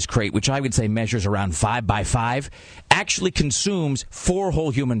inside this crate, which I would say measures around 5 by 5, actually consumes 4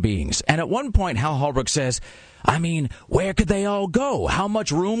 whole human beings. And at one point, Hal Holbrook says, I mean, where could they all go? How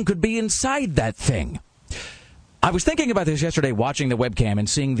much room could be inside that thing? I was thinking about this yesterday watching the webcam and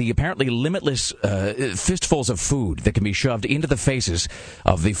seeing the apparently limitless fistfuls of food that can be shoved into the faces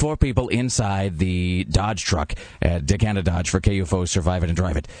of the 4 people inside the Dodge truck at Dick Hanna Dodge for KUFO's Survive It and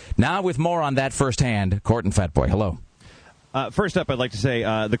Drive It. Now with more on that firsthand, Court and Fatboy, hello. First up, I'd like to say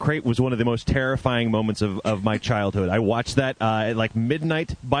The Crate was one of the most terrifying moments of my childhood. I watched that at like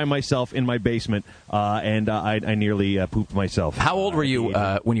midnight by myself in my basement, and I nearly pooped myself. How old were you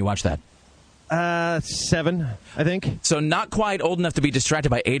when you watched that? 7, I think. So not quite old enough to be distracted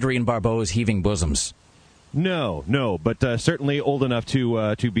by Adrienne Barbeau's heaving bosoms. No, but certainly old enough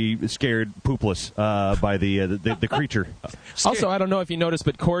to be scared poopless by the creature. Also, I don't know if you noticed,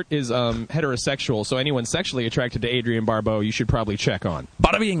 but Court is heterosexual, so anyone sexually attracted to Adrienne Barbeau, you should probably check on.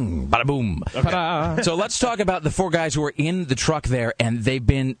 Bada bing, bada boom. Okay. So let's talk about the 4 guys who are in the truck there, and they've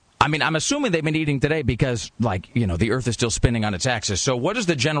been... I mean, I'm assuming they've been eating today because, the Earth is still spinning on its axis. So what is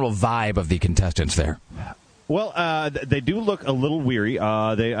the general vibe of the contestants there? Well, they do look a little weary.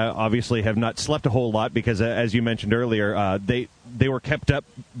 They obviously have not slept a whole lot because, as you mentioned earlier, they were kept up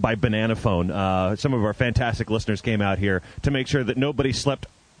by Banana Phone. Some of our fantastic listeners came out here to make sure that nobody slept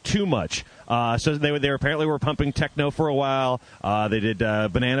too much. So they apparently were pumping techno for a while. They did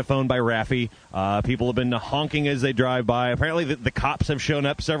Banana Phone by Raffi. People have been honking as they drive by. Apparently the cops have shown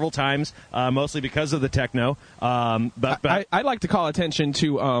up several times, mostly because of the techno. But I'd like to call attention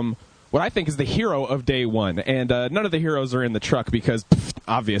to what I think is the hero of day one. And none of the heroes are in the truck because,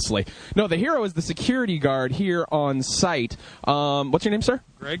 obviously. No, the hero is the security guard here on site. What's your name, sir?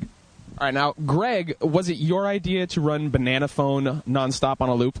 Greg. All right, now, Greg, was it your idea to run Banana Phone nonstop on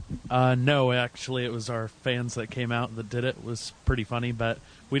a loop? No, actually, it was our fans that came out that did it. It was pretty funny, but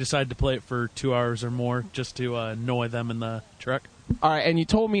we decided to play it for 2 hours or more just to annoy them in the truck. All right, and you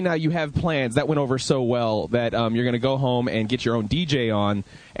told me now you have plans. That went over so well that you're going to go home and get your own DJ on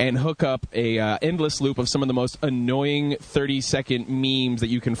and hook up a endless loop of some of the most annoying 30-second memes that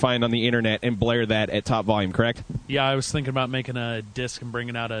you can find on the internet and blare that at top volume, correct? Yeah, I was thinking about making a disc and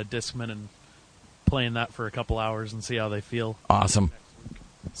bringing out a Discman and playing that for a couple hours and see how they feel. Awesome.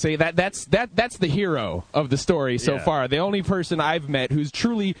 See, that's the hero of the story so far. The only person I've met who's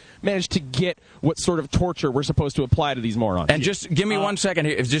truly managed to get what sort of torture we're supposed to apply to these morons. And just give me 1 second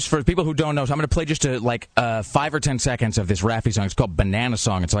here, just for people who don't know. So I'm going to play just 5 or 10 seconds of this Raffi song. It's called Banana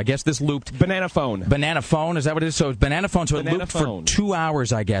Song. And so I guess this looped... Banana Phone. Banana Phone, is that what it is? So it's Banana Phone. So Banana it looped Phone. for 2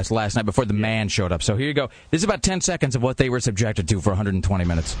 hours, I guess, last night before the man showed up. So here you go. This is about 10 seconds of what they were subjected to for 120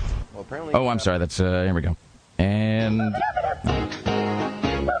 minutes. Well, apparently, I'm sorry. That's here we go. And...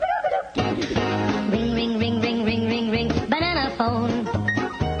 Ring, ring, ring, ring, ring, ring, ring, banana phone.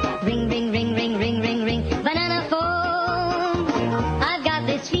 Ring, ring, ring, ring, ring, ring, ring, banana phone. I've got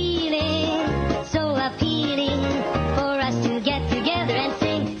this feeling so appealing for us to get together and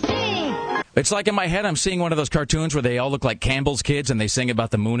sing, sing. It's like in my head I'm seeing one of those cartoons where they all look like Campbell's kids and they sing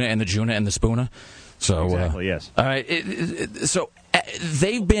about the Moona and the Juna and the Spoona. So, exactly, yes. All right.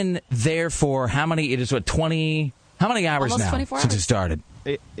 They've been there for how many? It is 20... How many hours Almost now 24 since hours. it started?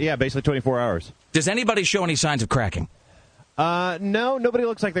 Yeah, basically 24 hours. Does anybody show any signs of cracking? No, nobody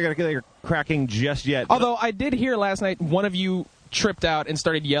looks like they're cracking just yet. Although I did hear last night one of you tripped out and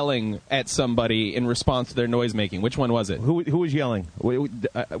started yelling at somebody in response to their noise making. Which one was it? Who was yelling?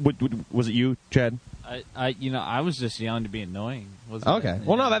 Was it you, Chad? I was just yelling to be annoying. Okay.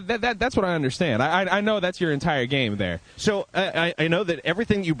 Well, no, that's what I understand. I know that's your entire game there. So I know that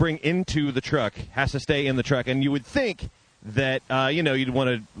everything you bring into the truck has to stay in the truck, and you would think that you'd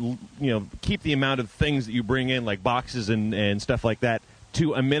want to keep the amount of things that you bring in, like boxes and stuff like that,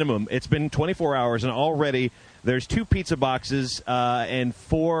 to a minimum. It's been 24 hours, and already there's 2 pizza boxes and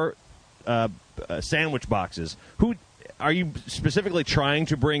 4 sandwich boxes. Are you specifically trying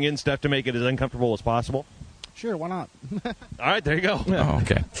to bring in stuff to make it as uncomfortable as possible? Sure, why not? All right, there you go. Oh,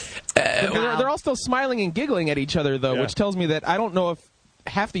 okay. They're all still smiling and giggling at each other, though, which tells me that I don't know if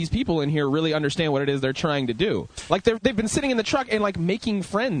half these people in here really understand what it is they're trying to do. Like they've been sitting in the truck and like making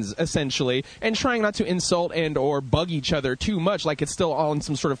friends essentially, and trying not to insult and or bug each other too much. Like it's still on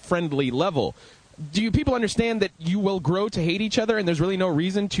some sort of friendly level. Do you people understand that you will grow to hate each other, and there's really no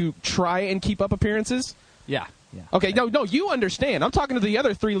reason to try and keep up appearances? Yeah. Okay, no, you understand. I'm talking to the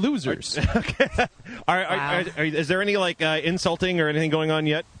other three losers. Okay. Is there any insulting or anything going on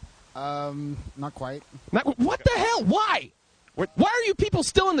yet? Not quite. What the hell? Why? Why are you people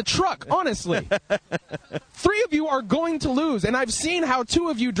still in the truck, honestly? 3 of you are going to lose, and I've seen how 2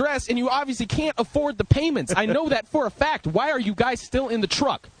 of you dress, and you obviously can't afford the payments. I know that for a fact. Why are you guys still in the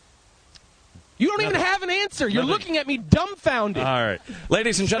truck? You don't even have an answer. You're looking at me dumbfounded. All right.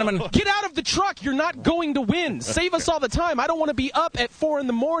 Ladies and gentlemen. Get out of the truck. You're not going to win. Save us all the time. I don't want to be up at 4 in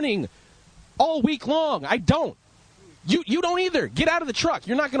the morning all week long. I don't. You don't either. Get out of the truck.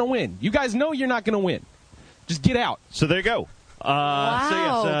 You're not going to win. You guys know you're not going to win. Just get out. So there you go.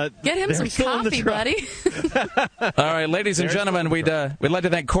 Wow. So yes, get him some coffee, buddy. All right, ladies and gentlemen, we'd like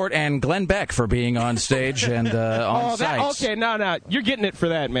to thank Court and Glenn Beck for being on stage and on site. Okay, no, you're getting it for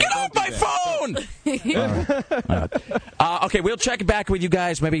that, man. Get off my phone! All right. Okay, we'll check back with you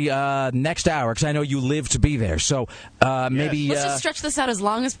guys maybe next hour, because I know you live to be there. So maybe let's just stretch this out as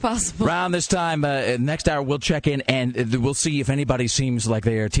long as possible. Around this time next hour, we'll check in and we'll see if anybody seems like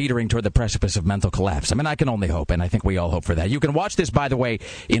they are teetering toward the precipice of mental collapse. I mean, I can only hope, and I think we all hope for that. You can watch this, by the way,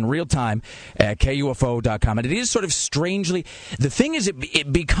 in real time at KUFO.com. And it is sort of strangely, the thing is,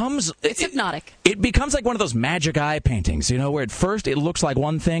 it becomes... It's hypnotic. It becomes like one of those magic eye paintings, where at first it looks like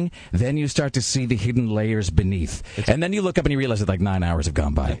one thing, then you start to see the hidden layers beneath. And then you look up and you realize that like 9 hours have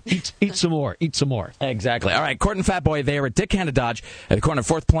gone by. Eat some more. Eat some more. Exactly. All right, Court and Fat Boy there at Dick Hanna Dodge at the corner of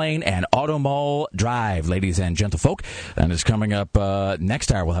 4th Plain and Auto Mall Drive, ladies and gentlefolk. And it's coming up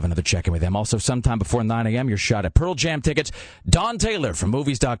next hour. We'll have another check-in with them. Also, sometime before 9 a.m., your shot at Pearl Jam tickets. Don Taylor from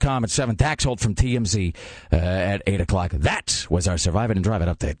Movies.com at 7. Dax Holt from TMZ at 8 o'clock. That was our Survive It and Drive It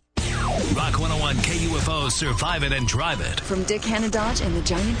update. Rock 101 KUFO Survive It and Drive It. From Dick Hanna Dodge and the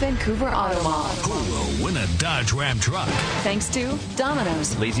giant Vancouver Auto Mall. Who will win a Dodge Ram truck? Thanks to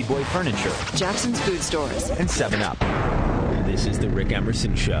Domino's, Lazy Boy Furniture, Jackson's Food Stores, and 7-Up. This is the Rick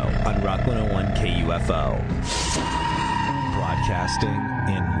Emerson Show on Rock 101 KUFO. Broadcasting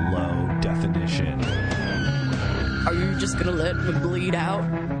in low definition. Are you just going to let me bleed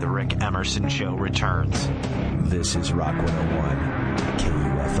out? The Rick Emerson Show returns. This is Rock 101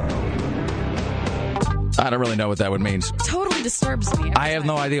 KUFO. I don't really know what that would mean. Totally disturbs me. I have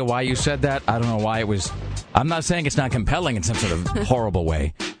no idea why you said that. I don't know why it was... I'm not saying it's not compelling in some sort of horrible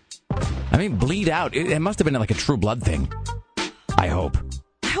way. I mean, bleed out. It must have been like a True Blood thing. I hope.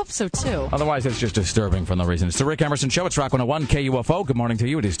 I hope so, too. Otherwise, it's just disturbing for no reason. It's the Rick Emerson Show. It's Rock 101 KUFO. Good morning to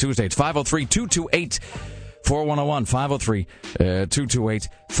you. It is Tuesday. It's 503-228... 4101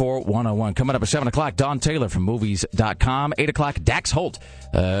 503-228-4101. Coming up at 7 o'clock, Don Taylor from Movies.com. 8 o'clock, Dax Holt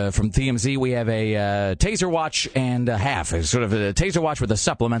from TMZ. We have a Taser Watch and a half. It's sort of a Taser Watch with a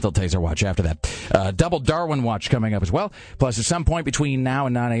supplemental Taser Watch after that. Double Darwin Watch coming up as well. Plus, at some point between now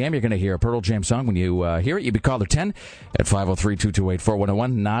and 9 a.m., you're going to hear a Pearl Jam song. When you hear it, you be caller 10 at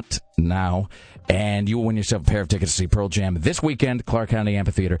 503-228-4101. Not now. And you will win yourself a pair of tickets to see Pearl Jam this weekend, Clark County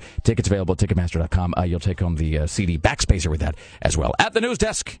Amphitheater. Tickets available at Ticketmaster.com. You'll take home the CD Backspacer with that as well. At the news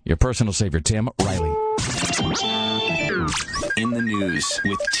desk, your personal savior, Tim Riley. In the news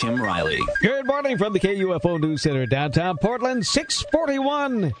with Tim Riley. Good morning from the KUFO News Center, downtown Portland,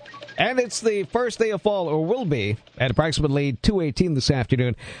 6:41. And it's the first day of fall, or will be, at approximately 2:18 this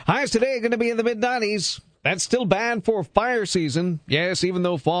afternoon. Highs today are going to be in the mid-90s. That's still bad for fire season. Yes, even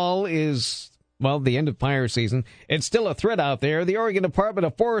though fall is... well, the end of fire season, it's still a threat out there. The Oregon Department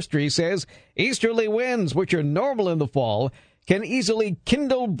of Forestry says easterly winds, which are normal in the fall, can easily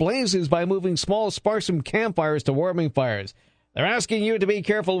kindle blazes by moving small, sparsome campfires to warming fires. They're asking you to be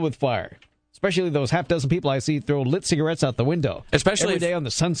careful with fire. Especially those half-dozen people I see throw lit cigarettes out the window. Especially every day on the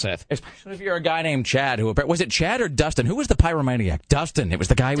sunset. Especially if you're a guy named Chad. Was it Chad or Dustin? Who was the pyromaniac? Dustin. It was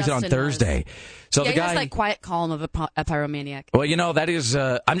the guy who was on Thursday. So the guy has that quiet column of a pyromaniac. Well, that is...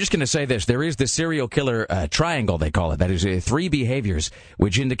 I'm just going to say this. There is the serial killer triangle, they call it. That is 3 behaviors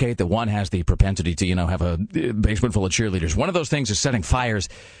which indicate that one has the propensity to, have a basement full of cheerleaders. One of those things is setting fires.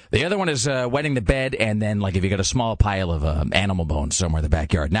 The other one is wetting the bed, and then, like, if you got a small pile of animal bones somewhere in the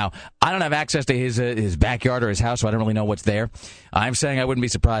backyard. Now, I don't have access to his backyard or his house, so I don't really know what's there. I'm saying I wouldn't be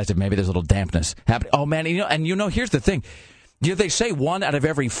surprised if maybe there's a little dampness happening. Oh, man, here's the thing. They say 1 out of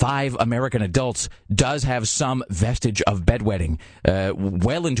every 5 American adults does have some vestige of bedwetting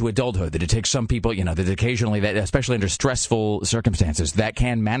well into adulthood. That it takes some people, that occasionally, that especially under stressful circumstances, that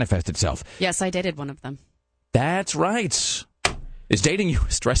can manifest itself. Yes, I dated one of them. That's right. Is dating you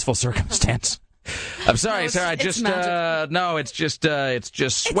a stressful circumstance? I'm sorry, Sarah. It's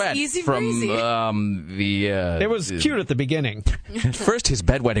just sweat easy from breezy. It was cute at the beginning. At first, his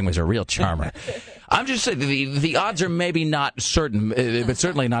bedwetting was a real charmer. I'm just saying the odds are maybe not certain, but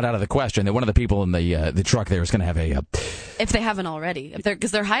certainly not out of the question that one of the people in the truck there is going to have a. If they haven't already,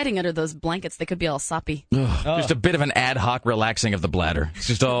 because they're hiding under those blankets, they could be all soppy. Just a bit of an ad hoc relaxing of the bladder. It's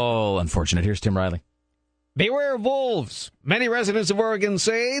just all unfortunate. Here's Tim Riley. Beware of wolves. Many residents of Oregon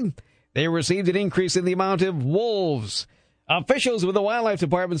say they received an increase in the amount of wolves. Officials with the Wildlife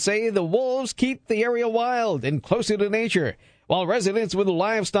Department say the wolves keep the area wild and closer to nature, while residents with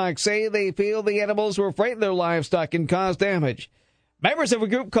livestock say they feel the animals will frighten their livestock and cause damage. Members of a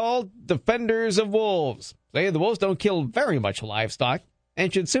group called Defenders of Wolves say the wolves don't kill very much livestock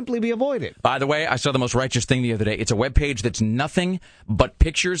and should simply be avoided. By the way, I saw the most righteous thing the other day. It's a webpage that's nothing but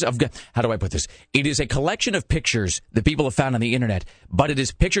pictures of... How do I put this? It is a collection of pictures that people have found on the internet, but it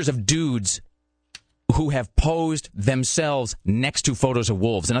is pictures of dudes who have posed themselves next to photos of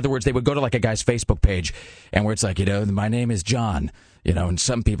wolves. In other words, they would go to like a guy's Facebook page and where it's like, my name is John. And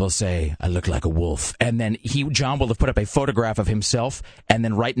some people say, I look like a wolf. And then John will have put up a photograph of himself, and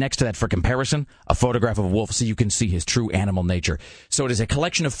then right next to that, for comparison, a photograph of a wolf so you can see his true animal nature. So it is a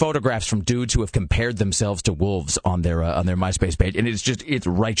collection of photographs from dudes who have compared themselves to wolves on their MySpace page. And it's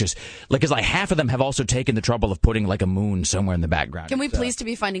righteous. Because half of them have also taken the trouble of putting like a moon somewhere in the background. Can we please to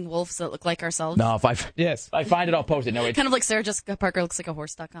be finding wolves that look like ourselves? No, if I find it, I'll post it. No, it's kind of like Sarah Jessica Parker looks like a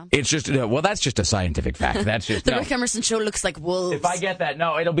horse.com. It's just, that's just a scientific fact. That's just the Rick Emerson Show looks like wolves. If I get that,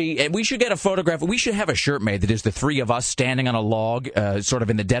 no, it'll be. We should get a photograph. We should have a shirt made that is the three of us standing on a log, sort of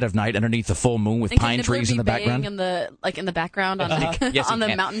in the dead of night, underneath the full moon with pine trees in the background. In the background on on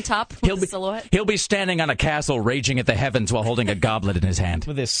the mountaintop with the silhouette. He'll be standing on a castle, raging at the heavens while holding a goblet in his hand,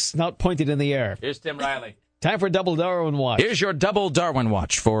 with his snout pointed in the air. Here's Tim Riley. Time for Double Darwin Watch. Here's your Double Darwin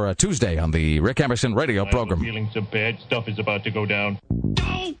Watch for Tuesday on the Rick Emerson radio program. I'm feeling so bad. Stuff is about to go down.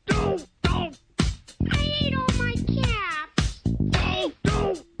 Don't. I ate all my caps.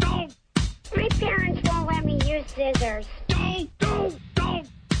 Don't. My parents won't let me use scissors. Don't.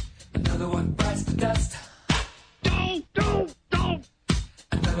 Another one bites the dust. Don't.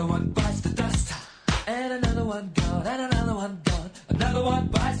 Another one bites the dust. And another one gone. And another one gone. Another one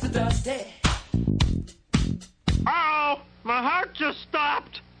bites the dust. Hey. Oh, my heart just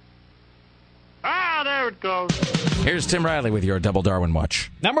stopped. There it goes. Here's Tim Riley with your Double Darwin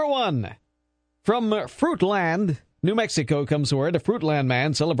Watch. Number 1. From Fruitland, New Mexico comes word a Fruitland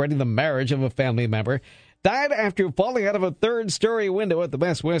man celebrating the marriage of a family member died after falling out of a third-story window at the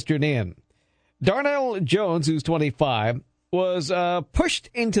Best Western Inn. Darnell Jones, who's 25, was pushed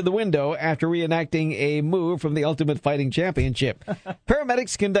into the window after reenacting a move from the Ultimate Fighting Championship.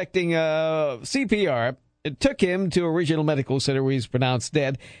 Paramedics conducting CPR. It took him to a regional medical center where he's pronounced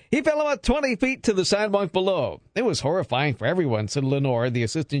dead. He fell about 20 feet to the sidewalk below. It was horrifying for everyone, said Lenore, the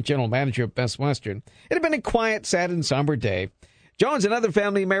assistant general manager of Best Western. It had been a quiet, sad, and somber day. Jones and other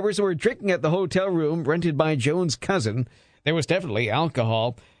family members were drinking at the hotel room rented by Jones' cousin. There was definitely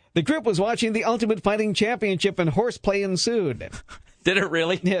alcohol. The group was watching the Ultimate Fighting Championship and horseplay ensued. Did it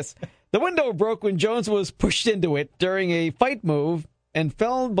really? Yes. The window broke when Jones was pushed into it during a fight move and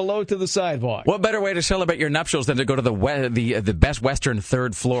fell below to the sidewalk. What better way to celebrate your nuptials than to go to the Best Western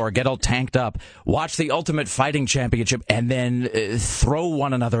third floor, get all tanked up, watch the Ultimate Fighting Championship, and then throw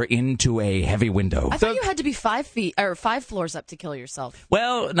one another into a heavy window? I thought you had to be 5 floors up to kill yourself.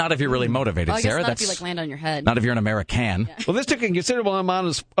 Well, not if you're really motivated, well, I guess Sarah. Not if you land on your head. Not if you're an American. Yeah. Well, this took a considerable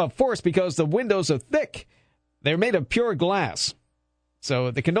amount of force because the windows are thick. They're made of pure glass.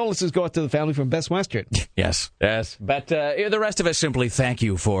 So the condolences go out to the family from Best Western. Yes. But the rest of us simply thank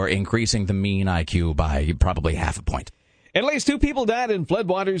you for increasing the mean IQ by probably half a point. At least 2 people died in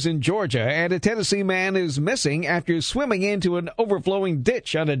floodwaters in Georgia, and a Tennessee man is missing after swimming into an overflowing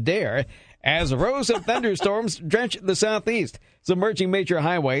ditch on a dare as rows of thunderstorms drench the southeast, submerging major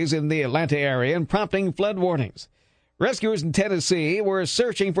highways in the Atlanta area and prompting flood warnings. Rescuers in Tennessee were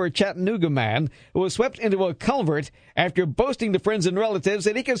searching for a Chattanooga man who was swept into a culvert after boasting to friends and relatives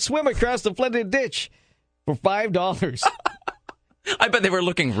that he could swim across the flooded ditch for $5. I bet they were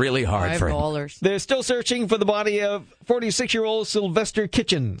looking really hard for him. They're still searching for the body of 46-year-old Sylvester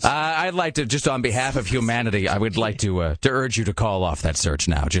Kitchens. I'd like to, just on behalf of humanity, I would like to urge you to call off that search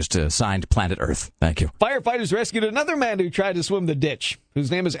now. Just signed Planet Earth. Thank you. Firefighters rescued another man who tried to swim the ditch, whose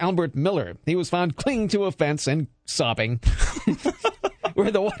name is Albert Miller. He was found clinging to a fence and sobbing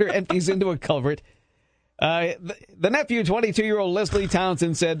where the water empties into a culvert. The nephew, 22-year-old Leslie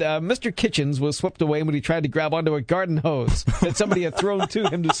Townsend, said Mr. Kitchens was swept away when he tried to grab onto a garden hose that somebody had thrown to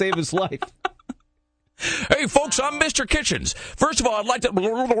him to save his life. Hey, folks, I'm Mr. Kitchens. First of all, I'd like to...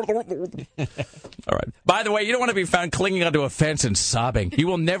 All right. By the way, you don't want to be found clinging onto a fence and sobbing. You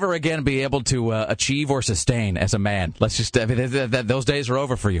will never again be able to achieve or sustain as a man. Let's just... those days are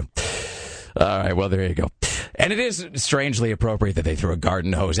over for you. All right, well, there you go. And it is strangely appropriate that they threw a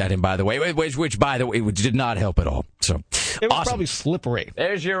garden hose at him, by the way, which by the way, did not help at all. So, it was awesome. Probably slippery.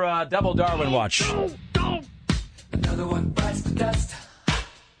 There's your double Darwin watch. Another one bites the dust.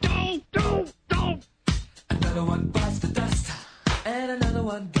 Another one bites the dust. And another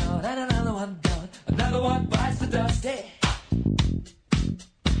one gone. And another one gone. Another one bites the dust. Hey.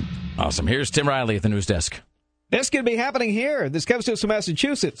 Awesome. Here's Tim Riley at the news desk. This could be happening here. This comes to us from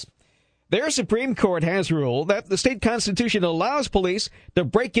Massachusetts. Their Supreme Court has ruled that the state constitution allows police to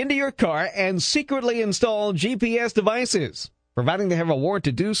break into your car and secretly install GPS devices, providing they have a warrant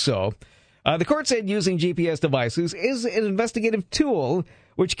to do so. The court said using GPS devices is an investigative tool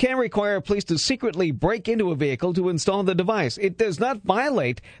which can require police to secretly break into a vehicle to install the device. It does not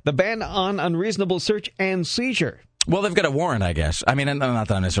violate the ban on unreasonable search and seizure. Well, they've got a warrant, I guess. I mean, not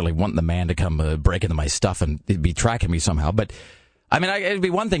that I necessarily want the man to come break into my stuff and be tracking me somehow, but I mean, it'd be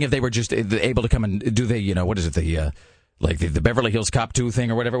one thing if they were just able to come and do the, what is it, the Beverly Hills Cop 2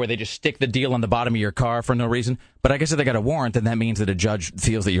 thing or whatever, where they just stick the deal on the bottom of your car for no reason. But I guess if they got a warrant, then that means that a judge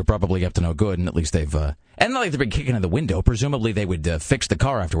feels that you're probably up to no good, and at least they've... and not like they've been kicking in the window. Presumably they would fix the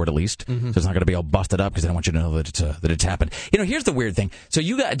car afterward, at least. Mm-hmm. So it's not going to be all busted up because they don't want you to know that it's happened. You know, here's the weird thing. So do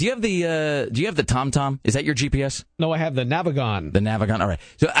you have the TomTom? Is that your GPS? No, I have the Navigon. The Navigon, all right.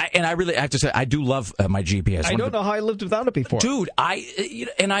 So I really have to say, I do love my GPS. I don't know how I lived without it before. Dude,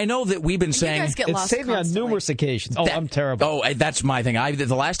 and I know that we've been saying... It's saved me on numerous occasions. Oh, I'm terrible. Oh, that's my thing.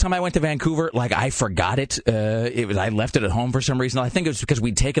 The last time I went to Vancouver, I forgot it. I left it at home for some reason. I think it was because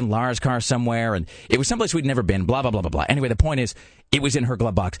we'd taken Lara's car somewhere, and it was someplace we'd never been, blah, blah, blah, blah, blah. Anyway, the point is, it was in her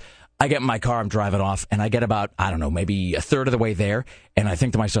glove box. I get in my car, I'm driving off, and I get about, I don't know, maybe a third of the way there, and I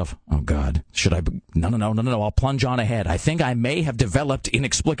think to myself, oh, God, should I... No, I'll plunge on ahead. I think I may have developed,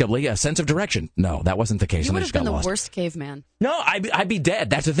 inexplicably, a sense of direction. No, that wasn't the case. You would have been the lost. worst caveman. No, I'd be dead.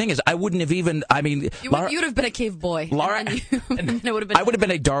 That's the thing is, I wouldn't have even, You would have been a cave boy. Laura, I would have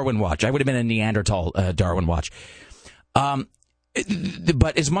been a Darwin watch. I would have been a Neanderthal Darwin watch.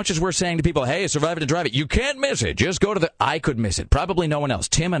 But as much as we're saying to people, hey, survive it to drive it, you can't miss it. Just go to I could miss it. Probably no one else.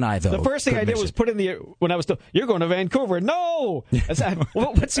 Tim and I, though. The first thing I did was put in when I was told, you're going to Vancouver. No! I said,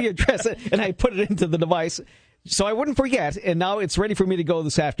 what's the address? And I put it into the device so I wouldn't forget, and now it's ready for me to go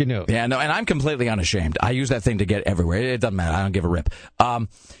this afternoon. Yeah, no, and I'm completely unashamed. I use that thing to get everywhere. It doesn't matter. I don't give a rip.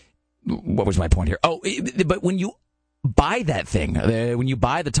 What was my point here? Oh, but when you buy that thing, when you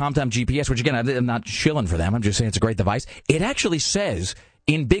buy the TomTom GPS, which again, I'm not shilling for them, I'm just saying it's a great device, it actually says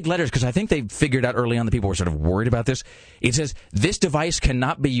in big letters, because I think they figured out early on that people were sort of worried about this, it says, this device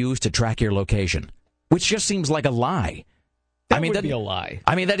cannot be used to track your location, which just seems like a lie. That would be a lie.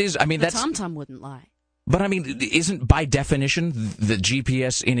 I mean, that's... TomTom wouldn't lie. But, I mean, isn't by definition the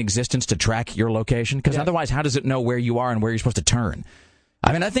GPS in existence to track your location? Because otherwise, how does it know where you are and where you're supposed to turn?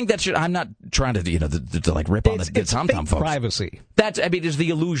 I mean, I think that should... I'm not trying to, to rip on the TomTom folks. Privacy. It's the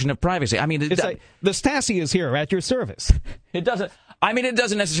illusion of privacy. I mean... It's like, the Stasi is here at your service. It doesn't... I mean, it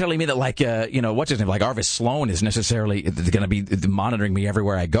doesn't necessarily mean that, what's his name? Like Arvis Sloan is necessarily going to be monitoring me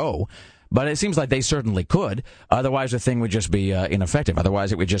everywhere I go. But it seems like they certainly could. Otherwise, the thing would just be ineffective.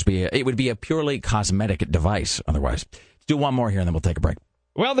 Otherwise, it would be a purely cosmetic device. Otherwise, let's do one more here, and then we'll take a break.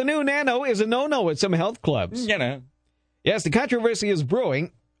 Well, the new Nano is a no-no at some health clubs. Yes, the controversy is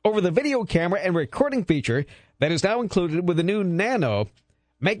brewing over the video camera and recording feature that is now included with the new Nano,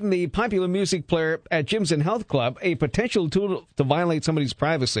 making the popular music player at gyms and health club a potential tool to violate somebody's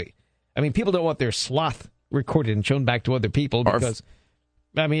privacy. I mean, people don't want their sloth recorded and shown back to other people because,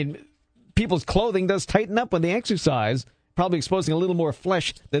 people's clothing does tighten up when they exercise, probably exposing a little more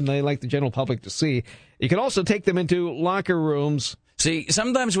flesh than they like the general public to see. You can also take them into locker rooms. See,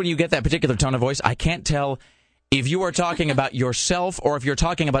 sometimes when you get that particular tone of voice, I can't tell if you are talking about yourself or if you're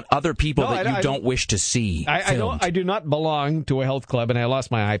talking about other people that you don't wish to see. I do not belong to a health club, and I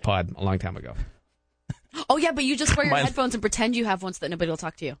lost my iPod a long time ago. Oh, yeah, but you just wear your headphones and pretend you have one so that nobody will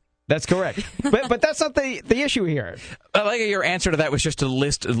talk to you. That's correct. But that's not the issue here. I like your answer to that was just to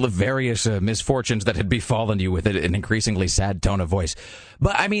list various misfortunes that had befallen you with an increasingly sad tone of voice.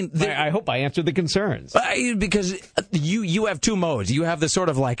 But, I mean... I hope I answered the concerns. Because you have two modes. You have the sort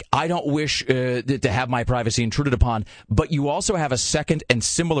of I don't wish to have my privacy intruded upon, but you also have a second and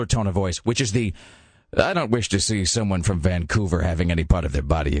similar tone of voice, which is I don't wish to see someone from Vancouver having any part of their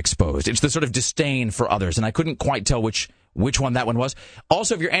body exposed. It's the sort of disdain for others, and I couldn't quite tell which one that one was.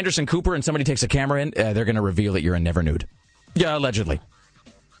 Also, if you're Anderson Cooper and somebody takes a camera in, they're going to reveal that you're a never nude. Yeah, allegedly.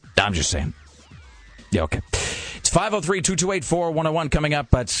 I'm just saying. Yeah, okay. It's 503-228-4101 coming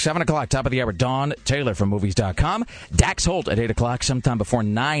up at 7 o'clock, top of the hour. Dawn Taylor from Movies.com. Dax Holt at 8 o'clock, sometime before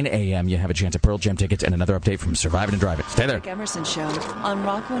 9 a.m. You have a chance at Pearl Jam tickets and another update from Survive It and Drive It. Stay there. Rick Emerson Show on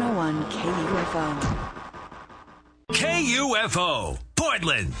Rock 101 KUFO. KUFO,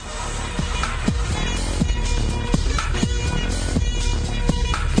 Portland.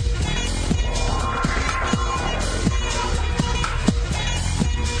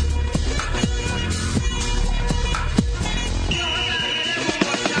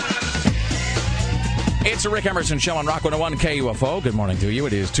 It's a Rick Emerson Show on Rock 101 KUFO. Good morning to you.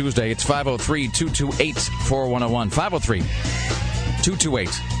 It is Tuesday. It's 503-228-4101.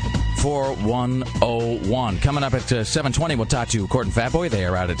 503-228-4101. Coming up at 7:20, we'll talk to Court and Fatboy. They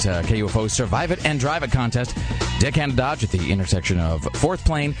are out at KUFO's Survive It and Drive It contest. Deckhand Dodge at the intersection of 4th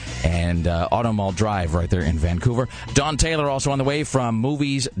Plain and Auto Mall Drive right there in Vancouver. Dawn Taylor also on the way from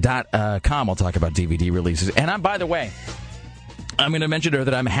Movies.com. We'll talk about DVD releases. And by the way, I'm going to mention to her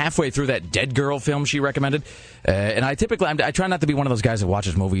that I'm halfway through that Dead Girl film she recommended. And I try not to be one of those guys that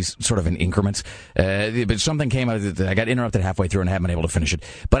watches movies sort of in increments. But something came out that I got interrupted halfway through and I haven't been able to finish it.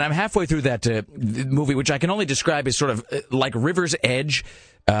 But I'm halfway through that movie, which I can only describe as sort of like River's Edge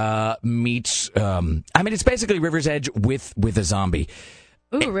meets... it's basically River's Edge with a zombie.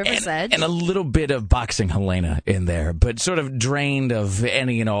 Ooh, River's Edge. And a little bit of Boxing Helena in there, but sort of drained of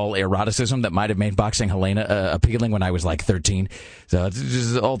any and all eroticism that might have made Boxing Helena appealing when I was like 13. So it's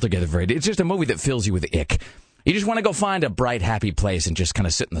just altogether it's just a movie that fills you with ick. You just want to go find a bright, happy place and just kind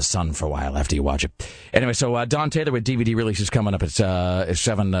of sit in the sun for a while after you watch it. Anyway, so Dawn Taylor with DVD releases coming up at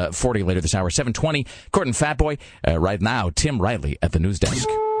 7:40 later this hour. 7:20, Court and Fatboy. Right now, Tim Riley at the news desk.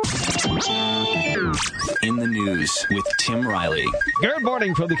 In the news with Tim Riley. Good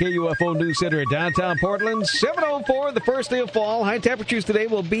morning from the KUFO News Center in downtown Portland. 7:04, the first day of fall. High temperatures today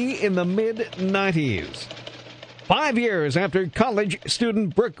will be in the mid-90s. 5 years after college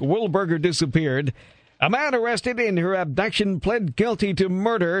student Brooke Wilberger disappeared, a man arrested in her abduction pled guilty to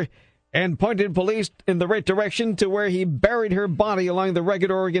murder and pointed police in the right direction to where he buried her body along the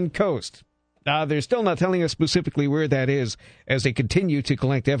rugged Oregon coast. They're still not telling us specifically where that is as they continue to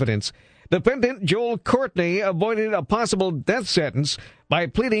collect evidence. Defendant Joel Courtney avoided a possible death sentence by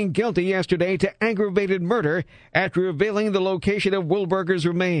pleading guilty yesterday to aggravated murder after revealing the location of Wilberger's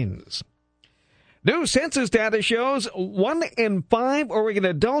remains. New census data shows 1 in 5 Oregon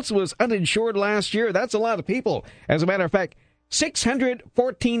adults was uninsured last year. That's a lot of people. As a matter of fact,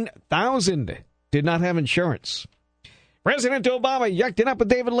 614,000 did not have insurance. President Obama yucked it up with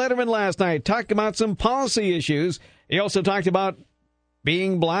David Letterman last night, talked about some policy issues. He also talked about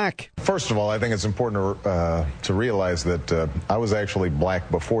being black. First of all, I think it's important to realize that I was actually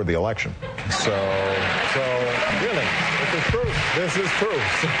black before the election. So really, this is true.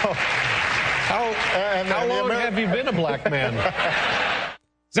 So, how long have you been a black man?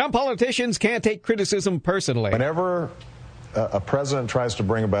 Some politicians can't take criticism personally. Whenever a president tries to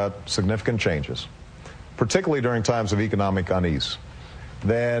bring about significant changes, particularly during times of economic unease,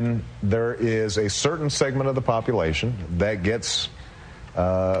 then there is a certain segment of the population that gets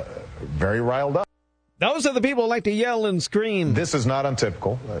very riled up. Those are the people who like to yell and scream. This is not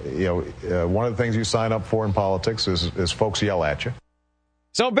untypical. One of the things you sign up for in politics is folks yell at you.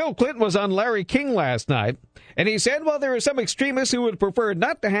 So Bill Clinton was on Larry King last night, and he said, well, there are some extremists who would prefer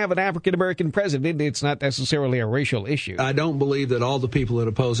not to have an African-American president. It's not necessarily a racial issue. I don't believe that all the people that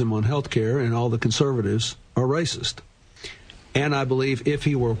oppose him on health care and all the conservatives are racist. And I believe if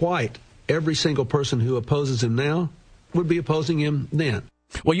he were white, every single person who opposes him now would be opposing him then.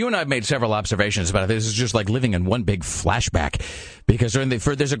 Well, you and I have made several observations about it. This is just like living in one big flashback. Because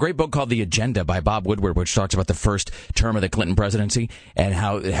there's a great book called The Agenda by Bob Woodward, which talks about the first term of the Clinton presidency and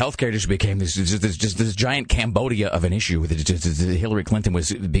how healthcare just became this giant Cambodia of an issue that Hillary Clinton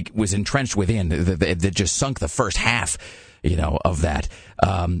was entrenched within that just sunk the first half, of that.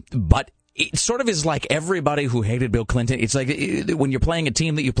 But it sort of is like everybody who hated Bill Clinton. It's like when you're playing a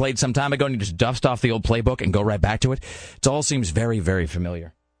team that you played some time ago and you just dust off the old playbook and go right back to it. It all seems very, very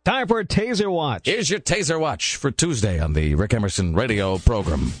familiar. Time for Taser Watch. Here's your Taser Watch for Tuesday on the Rick Emerson radio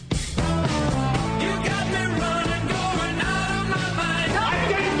program.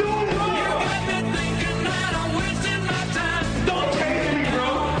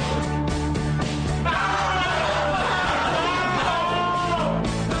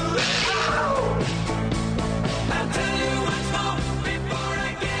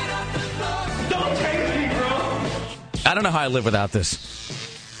 I don't know how I live without this.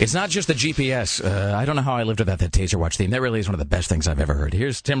 It's not just the GPS. I don't know how I lived without that Taser Watch theme. That really is one of the best things I've ever heard.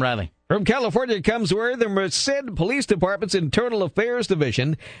 Here's Tim Riley. From California comes word the Merced Police Department's Internal Affairs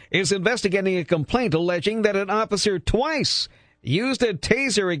Division is investigating a complaint alleging that an officer twice used a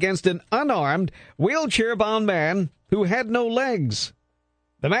taser against an unarmed, wheelchair-bound man who had no legs.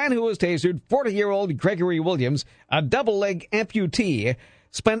 The man who was tasered, 40-year-old Gregory Williams, a double-leg amputee,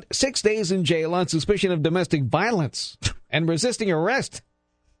 spent 6 days in jail on suspicion of domestic violence and resisting arrest.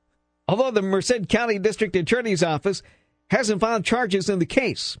 Although the Merced County District Attorney's Office hasn't filed charges in the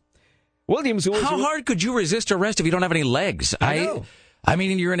case. Williams, who was... How hard could you resist arrest if you don't have any legs? I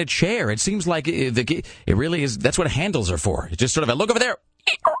mean, you're in a chair. It seems like it really is. That's what handles are for. It's just sort of a look over there,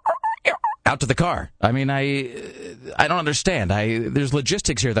 out to the car. I mean, I don't understand. There's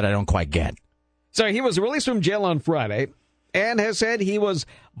logistics here that I don't quite get. So he was released from jail on Friday and has said he was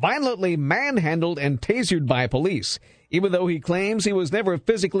violently manhandled and tasered by police, even though he claims he was never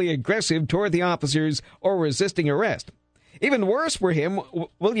physically aggressive toward the officers or resisting arrest. Even worse for him,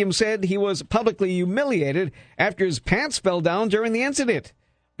 Williams said he was publicly humiliated after his pants fell down during the incident.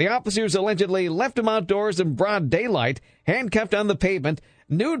 The officers allegedly left him outdoors in broad daylight, handcuffed on the pavement,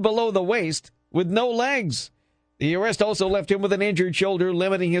 nude below the waist, with no legs. The arrest also left him with an injured shoulder,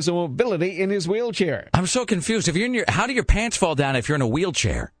 limiting his mobility in his wheelchair. I'm so confused. How do your pants fall down if you're in a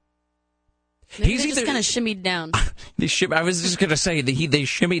wheelchair? Maybe they just kind of shimmied down. I was just going to say that they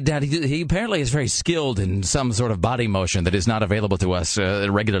shimmied down. He apparently is very skilled in some sort of body motion that is not available to us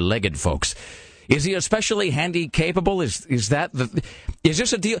regular legged folks. Is he especially handy capable? Is this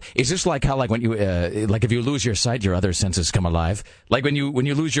a deal? Is this like how when you if you lose your sight, your other senses come alive? Like when you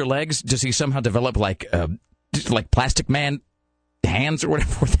lose your legs, does he somehow develop like Plastic Man hands or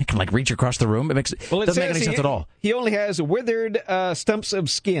whatever, where they can reach across the room? It doesn't make any sense at all. He only has withered stumps of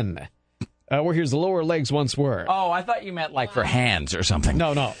skin. Where his lower legs once were. Oh, I thought you meant for hands or something.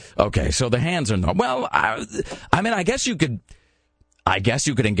 No. Okay, so the hands are not. Well, I mean, I guess you could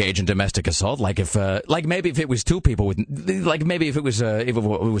engage in domestic assault, maybe if it was two people with, maybe if it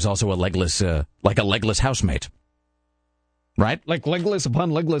was also a legless housemate. Right? Like legless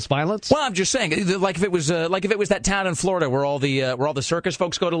upon legless violence? Well, I'm just saying, if it was that town in Florida where all the circus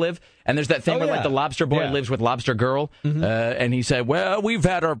folks go to live, and there's that thing where the lobster boy lives with lobster girl, and he said, well, we've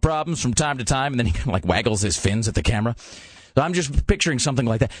had our problems from time to time, and then he kind of waggles his fins at the camera. So I'm just picturing something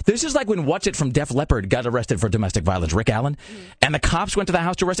like that. This is like when What's-It from Def Leppard got arrested for domestic violence, Rick Allen, and the cops went to the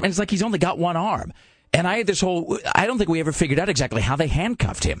house to arrest him, and it's like he's only got one arm. And I don't think we ever figured out exactly how they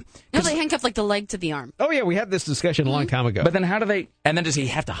handcuffed him. No, they handcuffed the leg to the arm. Oh, yeah, we had this discussion a long time ago. But then and then does he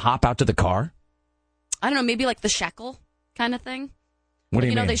have to hop out to the car? I don't know, maybe the shackle kind of thing. What do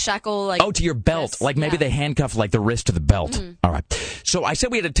you mean? They shackle to your belt. This. Maybe they handcuff the wrist to the belt. Mm-hmm. All right. So I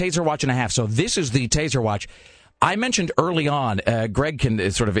said we had a Taser Watch and a half. So this is the Taser Watch. I mentioned early on, Greg can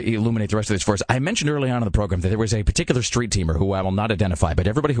sort of illuminate the rest of this for us. I mentioned early on in the program that there was a particular street teamer who I will not identify, but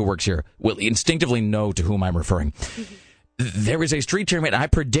everybody who works here will instinctively know to whom I'm referring. There was a street teamer, and I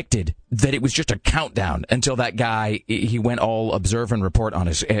predicted that it was just a countdown until that guy, he went all observe and report on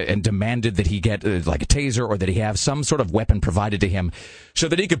us and demanded that he get a taser or that he have some sort of weapon provided to him so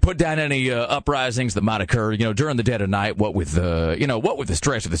that he could put down any uprisings that might occur, during the dead of night, what with the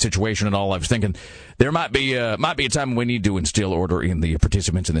stress of the situation and all. I was thinking there might be a time when we need to instill order in the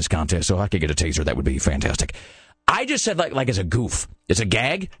participants in this contest, so I could get a taser. That would be fantastic. I just said as a goof. It's a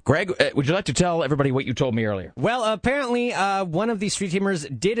gag. Greg, would you like to tell everybody what you told me earlier? Well, apparently one of these street teamers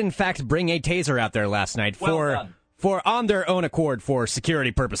did in fact bring a taser out there last night for on their own accord for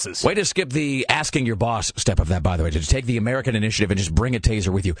security purposes. Way to skip the asking your boss step of that, by the way, to take the American initiative and just bring a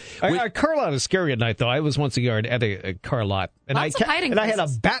taser with you. A car lot is scary at night, though. I was once a guard at a car lot, and I had a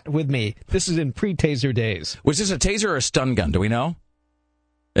bat with me. This is in pre-taser days. Was this a taser or a stun gun? Do we know?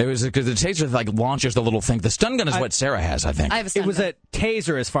 It was because the taser launches the little thing. The stun gun is what Sarah has, I think. I have a stun gun. It was a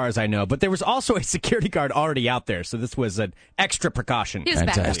taser, as far as I know, but there was also a security guard already out there, so this was an extra precaution.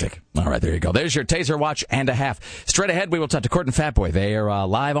 Fantastic. All right, there you go. There's your Taser Watch and a half. Straight ahead, we will talk to Court and Fatboy. They are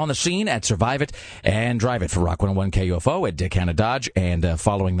live on the scene at Survive It and Drive It for Rock 101 KUFO at Dick Hanna Dodge, and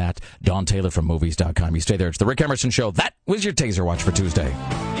following that, Dawn Taylor from Movies.com. You stay there. It's the Rick Emerson Show. That was your Taser Watch for Tuesday.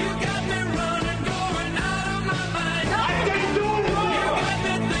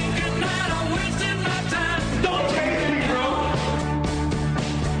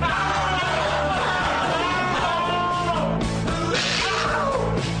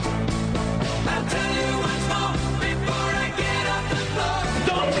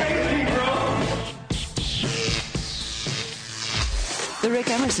 The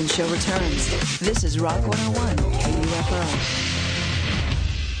Rick Emerson Show returns. This is Rock 101 KUFO.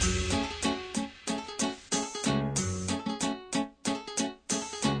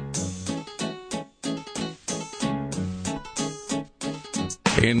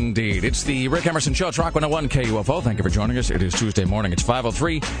 Indeed. It's the Rick Emerson Show. It's Rock 101 KUFO. Thank you for joining us. It is Tuesday morning. It's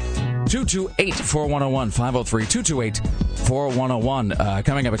 503-228-4101. 503-228-4101.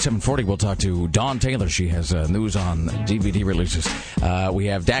 Coming up at 7:40, we'll talk to Dawn Taylor. She has news on DVD releases. We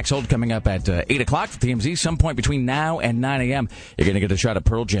have Dax Holt coming up at 8 o'clock for TMZ. Some point between now and 9 a.m., you're going to get a shot at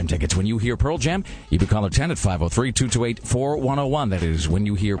Pearl Jam tickets. When you hear Pearl Jam, you can call 10 at 503-228-4101. That is when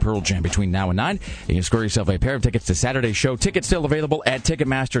you hear Pearl Jam between now and 9. You can score yourself a pair of tickets to Saturday's show. Tickets still available at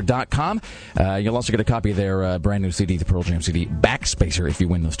Ticketmaster.com. You'll also get a copy of their brand new CD, the Pearl Jam CD, Backspacer, if you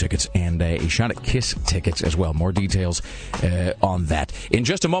win those tickets, and a shot at Kiss tickets as well. More details on that. In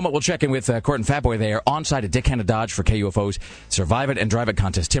just a moment, we'll check in with Court and Fatboy. They are on site at Dick Hanna Dodge for KUFO's Survive It and Drive It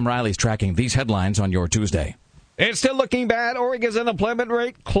contest. Tim Riley's tracking these headlines on your Tuesday. It's still looking bad. Oregon's unemployment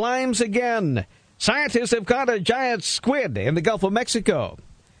rate climbs again. Scientists have caught a giant squid in the Gulf of Mexico.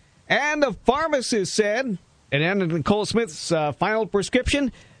 And the pharmacist said, and Nicole Smith's final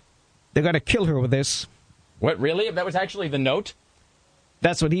prescription, they're going to kill her with this. What, really? That was actually the note?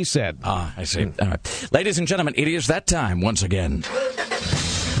 That's what he said. Ah, I see. All right. Ladies and gentlemen, it is that time once again.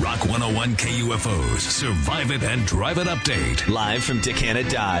 Rock 101 KUFO's Survive It and Drive It update. Live from Dick Hanna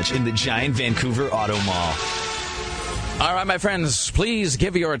Dodge in the giant Vancouver Auto Mall. All right, my friends, please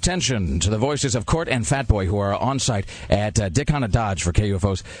give your attention to the voices of Court and Fatboy, who are on site at Dick Hanna Dodge for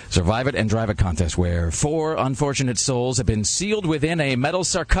KUFO's Survive It and Drive It contest, where 4 unfortunate souls have been sealed within a metal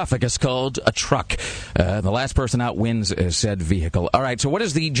sarcophagus called a truck. The last person out wins said vehicle. All right, so what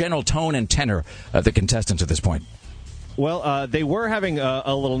is the general tone and tenor of the contestants at this point? Well, they were having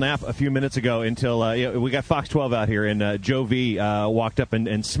a little nap a few minutes ago until we got Fox 12 out here, and Joe V walked up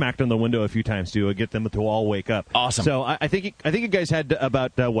and smacked on the window a few times to get them to all wake up. Awesome. So I think you guys had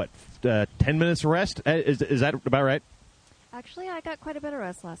about 10 minutes rest. Is that about right? Actually, I got quite a bit of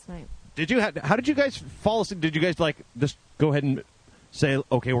rest last night. Did you? How did you guys fall asleep? Did you guys just go ahead and say,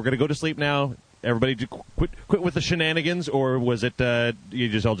 okay, we're going to go to sleep now? Everybody quit with the shenanigans, or was it you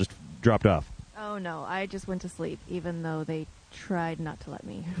just all just dropped off? Oh, no, I just went to sleep, even though they tried not to let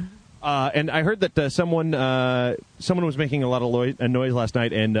me. And I heard that someone was making a lot of noise last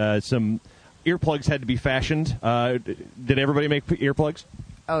night, and some earplugs had to be fashioned. Did everybody make earplugs?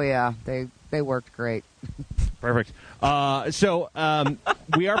 Oh, yeah. They worked great. Perfect. So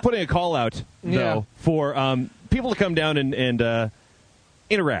we are putting a call out, though, for people to come down and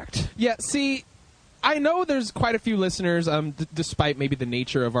interact. Yeah, see, I know there's quite a few listeners, despite maybe the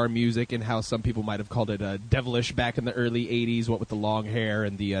nature of our music and how some people might have called it devilish back in the early 80s, what with the long hair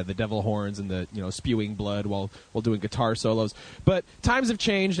and the devil horns and the spewing blood while doing guitar solos. But times have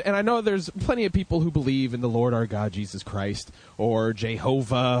changed, and I know there's plenty of people who believe in the Lord our God, Jesus Christ, or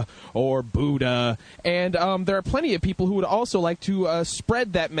Jehovah, or Buddha, and there are plenty of people who would also like to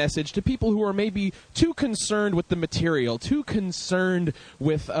spread that message to people who are maybe too concerned with the material, too concerned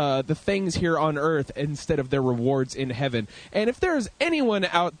with the things here on earth, instead of their rewards in heaven. And if there's anyone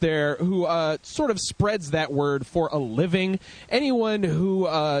out there who sort of spreads that word for a living, anyone who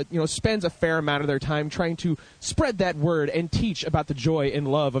spends a fair amount of their time trying to spread that word and teach about the joy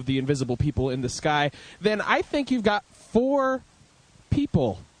and love of the invisible people in the sky, then I think you've got 4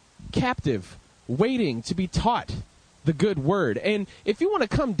 people captive, waiting to be taught the good word. And if you want to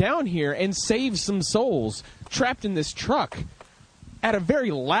come down here and save some souls trapped in this truck at a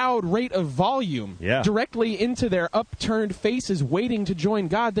very loud rate of volume, directly into their upturned faces waiting to join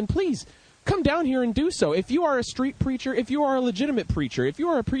God, then please come down here and do so. If you are a street preacher, if you are a legitimate preacher, if you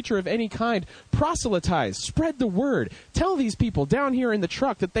are a preacher of any kind, proselytize, spread the word. Tell these people down here in the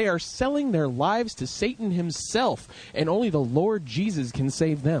truck that they are selling their lives to Satan himself, and only the Lord Jesus can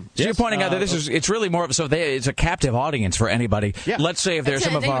save them. So you're pointing out that it's really more of it's a captive audience for anybody. Yeah. Let's say if there's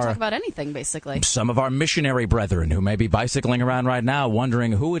some of they can our talk about anything basically. Some of our missionary brethren who may be bicycling around right now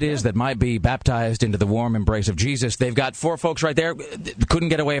wondering who it is that might be baptized into the warm embrace of Jesus. They've got 4 folks right there, couldn't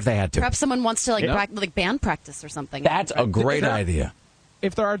get away if they had to. Perhaps someone wants to like band practice or something. That's a great idea.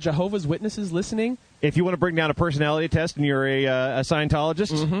 If there are Jehovah's Witnesses listening, if you want to bring down a personality test and you're a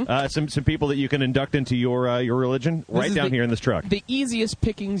Scientologist, some people that you can induct into your religion, right down here in this truck. The easiest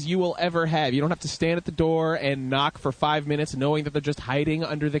pickings you will ever have. You don't have to stand at the door and knock for 5 minutes knowing that they're just hiding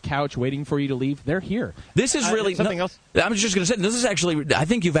under the couch waiting for you to leave. They're here. This is really something else. I was just going to say, this is actually, I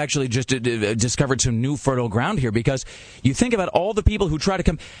think you've actually just discovered some new fertile ground here, because you think about all the people who try to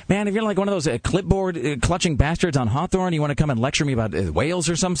come, man, if you're like one of those clipboard clutching bastards on Hawthorne, you want to come and lecture me about whales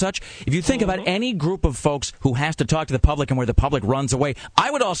or some such. If you think about any group of folks who has to talk to the public and where the public runs away,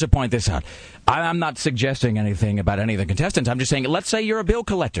 I would also point this out. I'm not suggesting anything about any of the contestants. I'm just saying, let's say you're a bill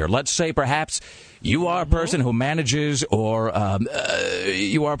collector. Let's say perhaps you are a person who manages or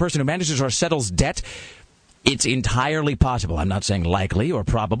settles debt. It's entirely possible. I'm not saying likely or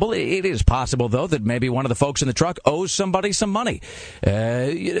probable. It is possible, though, that maybe one of the folks in the truck owes somebody some money.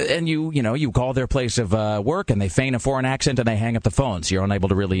 And you call their place of work and they feign a foreign accent and they hang up the phone. So you're unable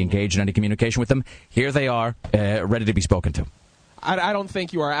to really engage in any communication with them. Here they are, ready to be spoken to. I don't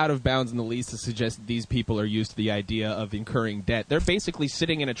think you are out of bounds in the least to suggest that these people are used to the idea of incurring debt. They're basically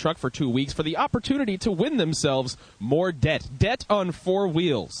sitting in a truck for 2 weeks for the opportunity to win themselves more debt. Debt on 4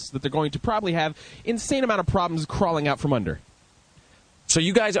 wheels that they're going to probably have insane amount of problems crawling out from under. So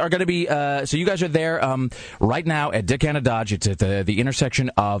you guys are going to be, you guys are there right now at Dick Anna Dodge. It's at the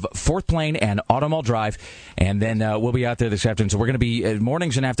intersection of 4th Plain and Automall Drive, and then we'll be out there this afternoon. So we're going to be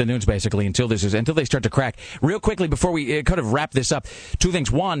mornings and afternoons basically until they start to crack. Real quickly before we kind of wrap this up, 2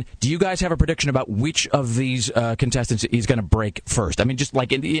 things. One, do you guys have a prediction about which of these contestants is going to break first? I mean, just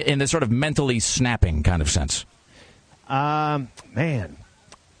like in the sort of mentally snapping kind of sense. Man.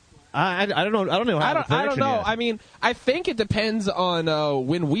 I don't know. I don't know. Yet. I mean, I think it depends on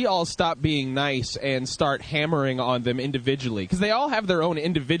when we all stop being nice and start hammering on them individually, because they all have their own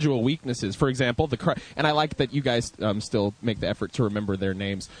individual weaknesses. For example, and I like that you guys still make the effort to remember their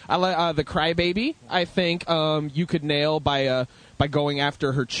names. I like the crybaby. I think you could nail by going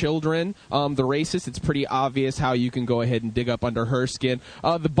after her children. The racist, it's pretty obvious how you can go ahead and dig up under her skin.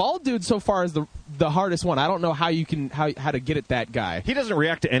 The bald dude so far is the hardest one. I don't know how to get at that guy. He doesn't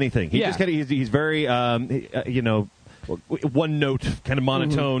react to anything. He's very one note, kind of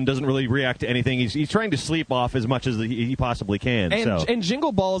monotone. Doesn't really react to anything. He's trying to sleep off as much as he possibly can. And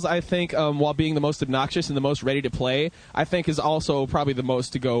Jingle Balls, I think, while being the most obnoxious and the most ready to play, I think is also probably the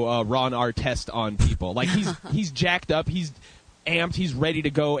most to go Ron Artest on people. Like he's jacked up. He's amped, he's ready to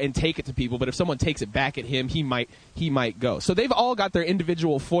go and take it to people, but if someone takes it back at him, he might go. So they've all got their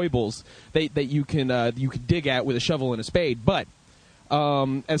individual foibles that you can dig at with a shovel and a spade. But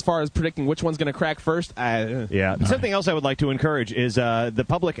as far as predicting which one's going to crack first, Something else I would like to encourage is the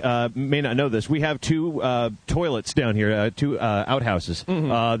public may not know this. We have 2 toilets down here, 2 outhouses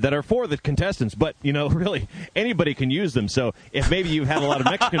that are for the contestants, but really anybody can use them. So if maybe you've had a lot of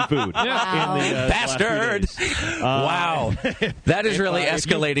Mexican food, in the bastard! Wow, that is really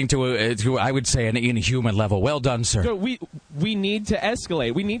escalating to I would say an inhuman level. Well done, sir. So we need to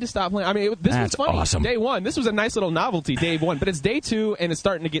escalate. We need to stop playing. I mean, this was funny. Awesome. Day 1, this was a nice little novelty. Day 1, but it's day 2. And it's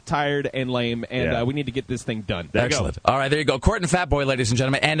starting to get tired and lame, and we need to get this thing done. Excellent. All right, there you go. Court and Fat Boy, ladies and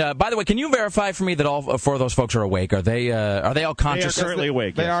gentlemen. And by the way, can you verify for me that all 4 of those folks are awake? Are they all conscious? They are currently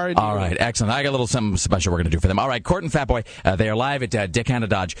awake. They are. All right, excellent. I got a little something special we're going to do for them. All right, Court and Fat Boy, they are live at Dick Anna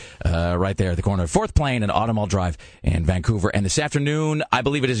Dodge, right there at the corner of 4th Plain and Automall Drive in Vancouver. And this afternoon, I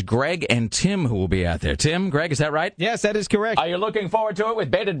believe it is Greg and Tim who will be out there. Tim, Greg, is that right? Yes, that is correct. Are you looking forward to it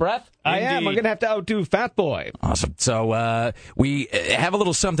with bated breath? I am. I'm going to have to outdo Fat Boy. Awesome. So we have a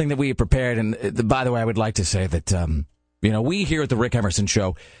little something that we have prepared, and by the way, I would like to say that we here at the Rick Emerson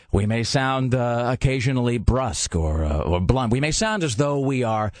Show, we may sound occasionally brusque or blunt. We may sound as though we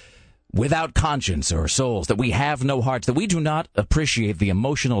are without conscience or souls, that we have no hearts, that we do not appreciate the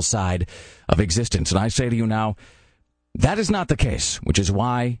emotional side of existence. And I say to you now, that is not the case, which is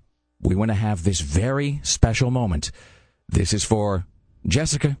why we want to have this very special moment. This is for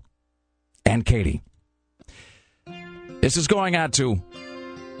Jessica and Katie. This is going out to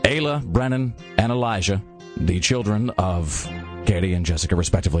Ayla, Brennan, and Elijah, the children of Katie and Jessica,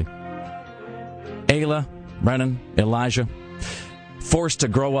 respectively. Ayla, Brennan, Elijah, forced to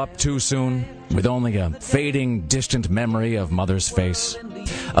grow up too soon with only a fading, distant memory of mother's face.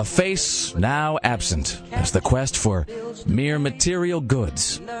 A face now absent as the quest for mere material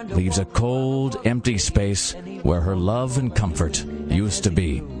goods leaves a cold, empty space where her love and comfort used to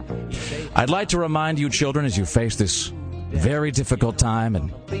be. I'd like to remind you, children, as you face this very difficult time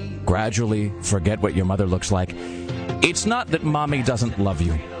and gradually forget what your mother looks like, it's not that mommy doesn't love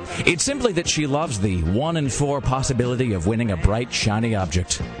you. It's simply that she loves the 1 in 4 possibility of winning a bright, shiny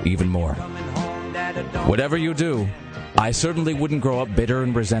object even more. Whatever you do, I certainly wouldn't grow up bitter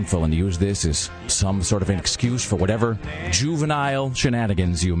and resentful and use this as some sort of an excuse for whatever juvenile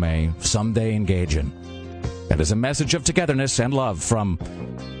shenanigans you may someday engage in. That is a message of togetherness and love from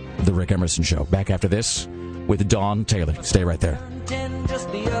The Rick Emerson Show. Back after this with Dawn Taylor. Stay right there. Just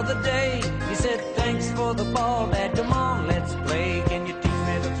the other day, he said, thanks for the ball, Dad, come on, let's play. Can you teach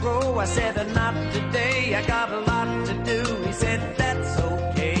me to throw? I said, not today, I got a lot to do. He said, that's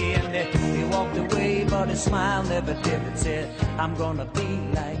okay, and then he walked away, but his smile never differed. Said, I'm gonna be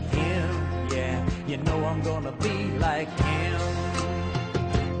like him, yeah, you know I'm gonna be like him.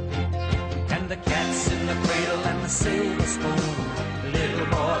 And the cat's in the cradle and the silver spoon, little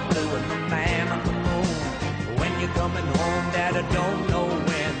boy blue and the man on the moon. When you're coming home, Dad, I don't know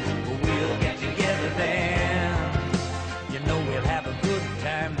when, but we'll get together then.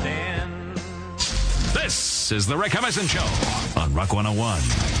 This is The Rick Emerson Show on Rock 101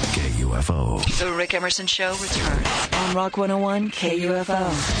 KUFO. The Rick Emerson Show returns on Rock 101 KUFO.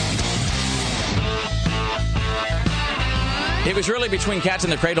 It was really between Cats in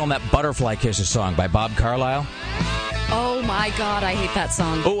the Cradle and that Butterfly Kisses song by Bob Carlyle. Oh, my God, I hate that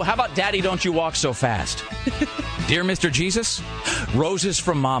song. Oh, how about Daddy, Don't You Walk So Fast? Dear Mr. Jesus, Roses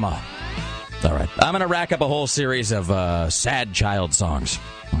from Mama. All right, I'm going to rack up a whole series of sad child songs.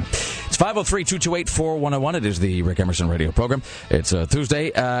 It's 503-228-4101. It is the Rick Emerson radio program. It's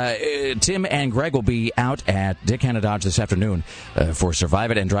Tuesday. Tim and Greg will be out at Dick Hannah Dodge this afternoon for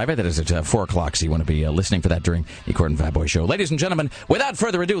Survive It and Drive It. That is at 4 o'clock, so you want to be listening for that during the Court and Fat Boy Show. Ladies and gentlemen, without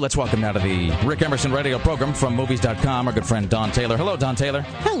further ado, let's welcome now to the Rick Emerson radio program from Movies.com, our good friend Don Taylor. Hello, Don Taylor.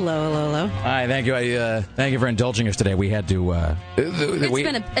 Hello. Hi, thank you. Thank you for indulging us today. We had to...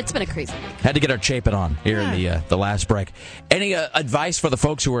 It's been a crazy week. Had to get our chapin on here in the last break. Any advice for the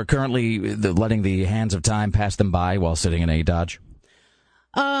folks who are currently letting the hands of time pass them by while sitting in a Dodge?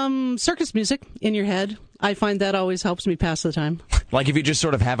 Circus music in your head. I find that always helps me pass the time. Like if you just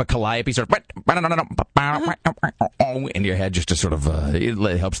sort of have a calliope sort of in your head just to sort of,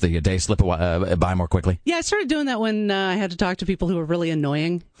 it helps the day slip by more quickly. Yeah, I started doing that when I had to talk to people who were really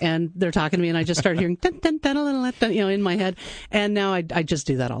annoying, and they're talking to me, and I just started hearing in my head, and now I just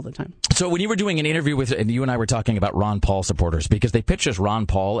do that all the time. So when you were doing an interview with, and you and I were talking about Ron Paul supporters, because they pitched us Ron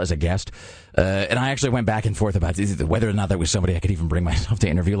Paul as a guest, and I actually went back and forth about whether or not that was somebody I could even bring myself to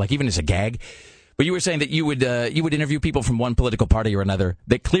interview, like even as a gag. But you were saying that you would interview people from one political party or another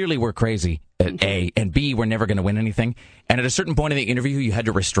that clearly were crazy, A, and B, were never going to win anything. And at a certain point in the interview, you had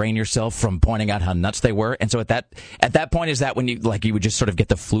to restrain yourself from pointing out how nuts they were. And so at that point, is that when you would just sort of get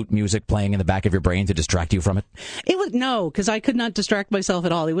the flute music playing in the back of your brain to distract you from it? No, because I could not distract myself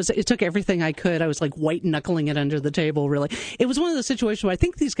at all. It took everything I could. I was like white knuckling it under the table, really. It was one of those situations where I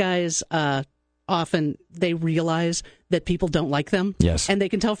think these guys, often they realize that people don't like them. Yes. And they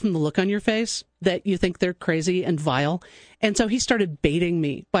can tell from the look on your face that you think they're crazy and vile. And so he started baiting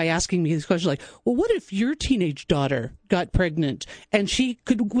me by asking me these questions like, well, what if your teenage daughter got pregnant and she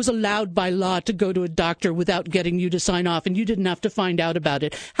was allowed by law to go to a doctor without getting you to sign off and you didn't have to find out about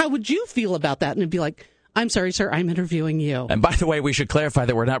it? How would you feel about that? And it'd be like, I'm sorry, sir, I'm interviewing you. And by the way, we should clarify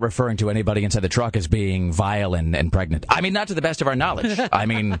that we're not referring to anybody inside the truck as being vile and pregnant. I mean, not to the best of our knowledge. I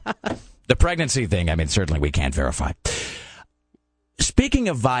mean, the pregnancy thing, I mean, certainly we can't verify. Speaking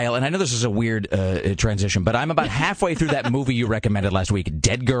of vile, and I know this is a weird transition, but I'm about halfway through that movie you recommended last week,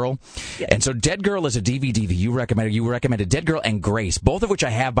 Dead Girl. Yes. And so Dead Girl is a DVD that you recommended. You recommended Dead Girl and Grace, both of which I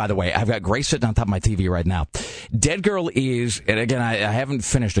have, by the way. I've got Grace sitting on top of my TV right now. Dead Girl is, and again, I haven't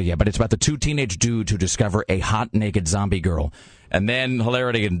finished it yet, but it's about the two teenage dudes who discover a hot, naked zombie girl. And then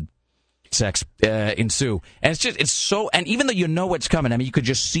hilarity and sex ensue. And it's so, and even though you know what's coming, I mean, you could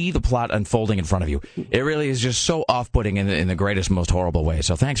just see the plot unfolding in front of you. It really is just so off-putting in the greatest, most horrible way.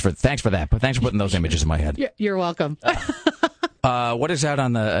 So thanks for that. But thanks for putting those images in my head. You're welcome. What is out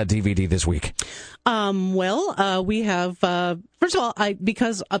on the DVD this week? We have, first of all,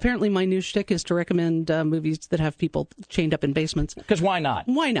 because apparently my new shtick is to recommend movies that have people chained up in basements. Because why not?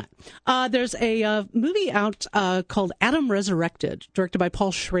 Why not? There's a movie out called Adam Resurrected, directed by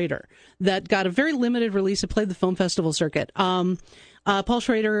Paul Schrader, that got a very limited release. It played the film festival circuit. Paul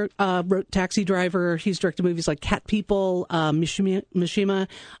Schrader wrote Taxi Driver. He's directed movies like Cat People, Mishima.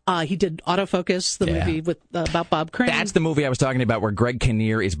 He did Autofocus, the movie about Bob Crane. That's the movie I was talking about where Greg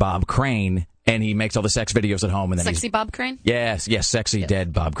Kinnear is Bob Crane, and he makes all the sex videos at home. And then Sexy Bob Crane? Yes, sexy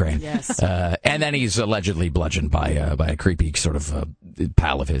dead Bob Crane. Yes. And then he's allegedly bludgeoned by a creepy sort of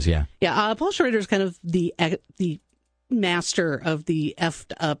pal of his, yeah. Yeah, Paul Schrader is kind of the master of the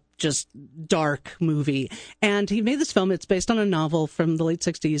effed up, just dark movie. And he made this film. It's based on a novel from the late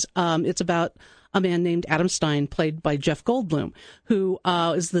 60s. It's about a man named Adam Stein, played by Jeff Goldblum, who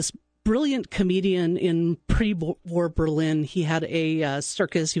is this brilliant comedian in pre-war Berlin. He had a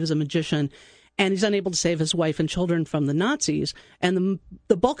circus. He was a magician. And he's unable to save his wife and children from the Nazis. And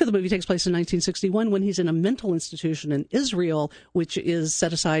the bulk of the movie takes place in 1961 when he's in a mental institution in Israel, which is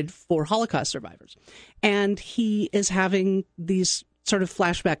set aside for Holocaust survivors. And he is having these sort of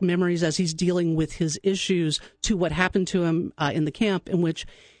flashback memories as he's dealing with his issues to what happened to him in the camp, in which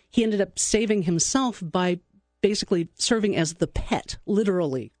he ended up saving himself by basically serving as the pet,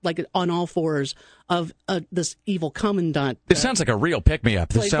 literally, like on all fours of this evil commandant. This sounds like a real pick-me-up.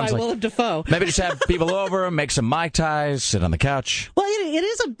 This played sounds by like Willem Dafoe. Maybe just have people over, make some Mai Tais, sit on the couch. Well,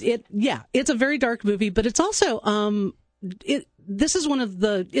 it's a very dark movie, but it's also this is one of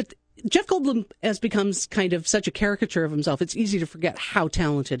the Jeff Goldblum has become kind of such a caricature of himself. It's easy to forget how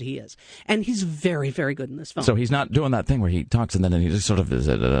talented he is. And he's very, very good in this film. So he's not doing that thing where he talks and then he just sort of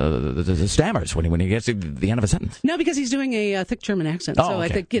stammers when he gets to the end of a sentence. No, because he's doing a thick German accent. Oh, so okay. I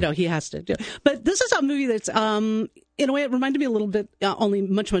think, he has to do it. But this is a movie that's, in a way, it reminded me a little bit, only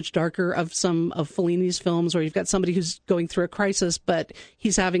much, much darker, of some of Fellini's films where you've got somebody who's going through a crisis, but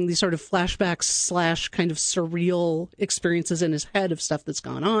he's having these sort of flashbacks / kind of surreal experiences in his head of stuff that's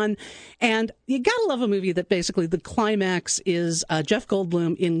gone on. And you gotta love a movie that basically the climax is Jeff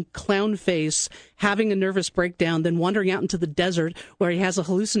Goldblum in clown face having a nervous breakdown, then wandering out into the desert where he has a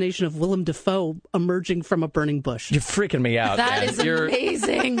hallucination of Willem Dafoe emerging from a burning bush. You're freaking me out. That is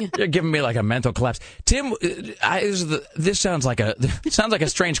amazing. You're giving me like a mental collapse. Tim, this sounds like a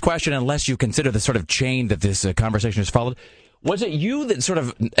strange question unless you consider the sort of chain that this conversation has followed. Was it you that sort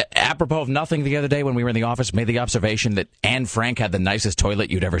of, apropos of nothing the other day when we were in the office, made the observation that Anne Frank had the nicest toilet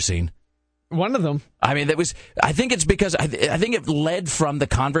you'd ever seen? One of them. I mean, I think it's because I think it led from the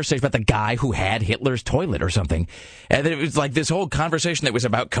conversation about the guy who had Hitler's toilet or something. And it was like this whole conversation that was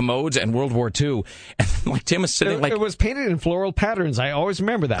about commodes and World War II. And like Tim was sitting It was painted in floral patterns. I always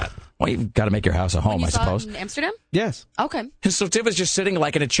remember that. Well, you've got to make your house a home, I suppose. In Amsterdam? Yes. Okay. So Tim was just sitting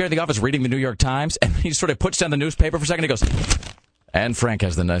like in a chair in the office reading the New York Times, and he sort of puts down the newspaper for a second and he goes, Anne Frank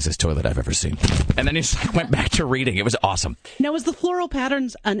has the nicest toilet I've ever seen. And then he just went back to reading. It was awesome. Now, was the floral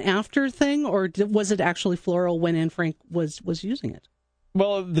patterns an after thing, or was it actually floral when Anne Frank was using it?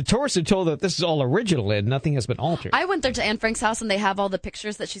 Well, the tourists are told that this is all original and nothing has been altered. I went there to Anne Frank's house, and they have all the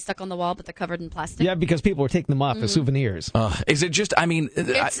pictures that she stuck on the wall, but they're covered in plastic. Yeah, because people are taking them off as souvenirs. Is it just, I mean...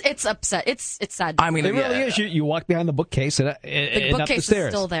 It's upset. It's sad. I mean, it really is. You walk behind the bookcase and up the stairs. Is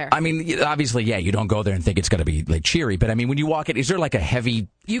still there. I mean, obviously, yeah, you don't go there and think it's going to be like cheery, but I mean, when you walk in, is there like a heavy...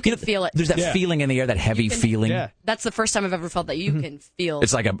 You can feel it. There's that feeling in the air, that heavy feeling. Yeah. That's the first time I've ever felt that you can feel.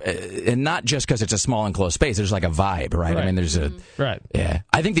 It's like and not just because it's a small enclosed space. There's like a vibe, right? I mean, there's right. Yeah,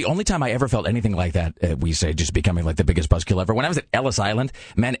 I think the only time I ever felt anything like that, we say, just becoming like the biggest buzzkill ever. When I was at Ellis Island,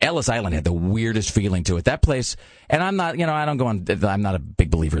 man, Ellis Island had the weirdest feeling to it. That place, and I'm not, I don't go on. I'm not a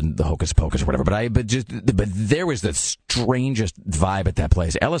big believer in the hocus pocus or whatever. But there was the strangest vibe at that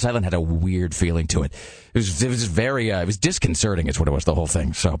place. Ellis Island had a weird feeling to it. It was very, it was disconcerting. Is what it was. The whole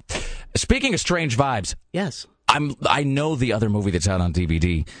thing. So, speaking of strange vibes, yes. I know the other movie that's out on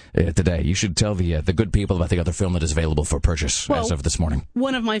DVD today. You should tell the good people about the other film that is available for purchase as of this morning.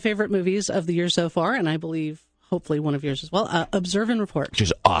 One of my favorite movies of the year so far, and I believe hopefully one of yours as well, Observe and Report. Which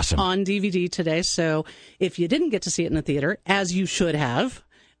is awesome. On DVD today. So if you didn't get to see it in the theater, as you should have,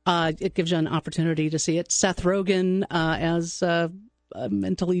 it gives you an opportunity to see it. Seth Rogen as a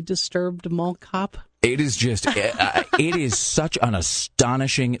mentally disturbed mall cop. It is just, it is such an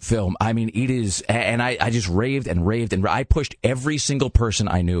astonishing film. I mean, it is, and I just raved and I pushed every single person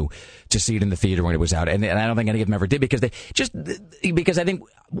I knew to see it in the theater when it was out. And I don't think any of them ever did because I think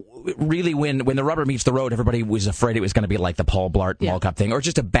really when the rubber meets the road, everybody was afraid it was going to be like the Paul Blart Mall Cop thing or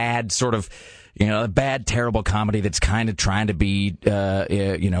just a bad sort of, a bad, terrible comedy that's kind of trying to be,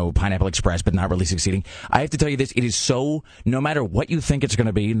 Pineapple Express, but not really succeeding. I have to tell you this, it is so, no matter what you think it's going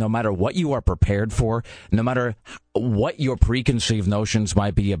to be, no matter what you are prepared for, no matter what your preconceived notions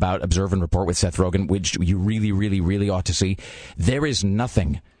might be about Observe and Report with Seth Rogen, which you really, really, really ought to see, there is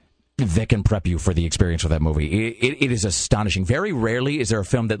nothing that can prep you for the experience of that movie. It is astonishing. Very rarely is there a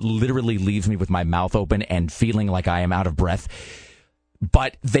film that literally leaves me with my mouth open and feeling like I am out of breath.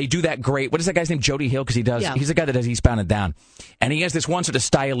 But they do that great. What is that guy's name? Jody Hill? Because he's the guy that does Eastbound and Down. And he has this one sort of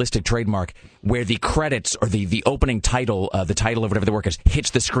stylistic trademark where the credits or the opening title, the title of whatever the work is,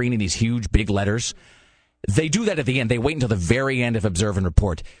 hits the screen in these huge big letters. They do that at the end. They wait until the very end of Observe and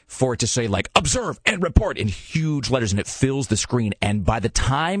Report for it to say like Observe and Report in huge letters, and it fills the screen. And by the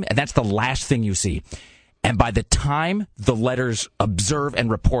time, and that's the last thing you see, and by the time the letters Observe and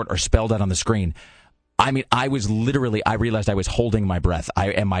Report are spelled out on the screen, I mean, I realized I was holding my breath,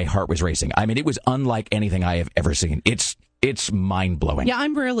 and my heart was racing. I mean, it was unlike anything I have ever seen. It's mind-blowing. Yeah,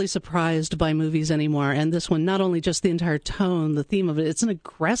 I'm rarely surprised by movies anymore, and this one, not only just the entire tone, the theme of it, it's an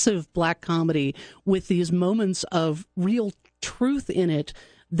aggressive black comedy with these moments of real truth in it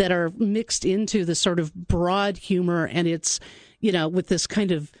that are mixed into this sort of broad humor, and it's, with this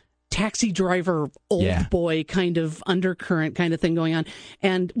kind of taxi driver, old boy kind of undercurrent kind of thing going on,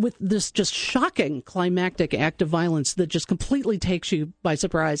 and with this just shocking climactic act of violence that just completely takes you by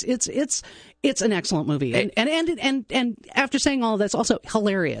surprise. It's an excellent movie, and after saying all of that's also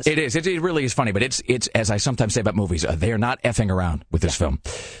hilarious. It is. It really is funny, but it's as I sometimes say about movies, they are not effing around with this film.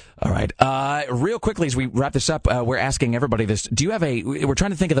 All right. Real quickly, as we wrap this up, we're asking everybody this. Do you have we're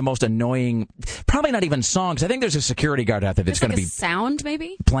trying to think of the most annoying, probably not even songs. I think there's a security guard out there that's going to be sound,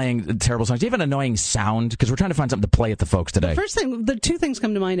 maybe? Playing terrible songs. Do you have an annoying sound? Because we're trying to find something to play at the folks today. The two things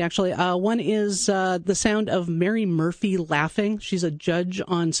come to mind, actually. One is the sound of Mary Murphy laughing. She's a judge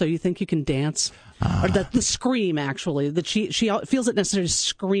on So You Think You Can Dance. Or the scream, actually. That she feels it necessary to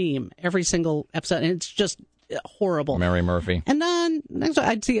scream every single episode, and it's just horrible. Mary Murphy. And then next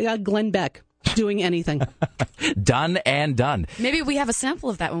I'd see Glenn Beck doing anything. Done and done. Maybe we have a sample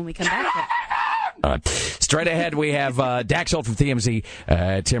of that when we come back. Straight ahead, we have Dax Holt from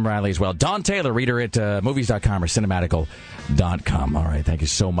TMZ, Tim Riley as well. Don Taylor, reader at movies.com or cinematical.com. All right, thank you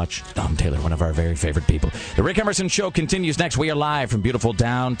so much, Don Taylor, one of our very favorite people. The Rick Emerson Show continues next. We are live from beautiful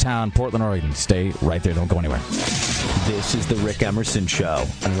downtown Portland, Oregon. Stay right there. Don't go anywhere. This is the Rick Emerson Show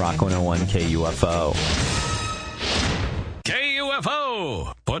on Rock 101 KUFO.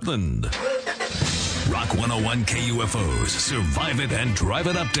 KUFO, Portland. Rock 101 KUFO's Survive It and Drive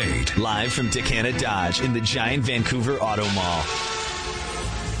It update. Live from Dick Hanna Dodge in the giant Vancouver Auto Mall.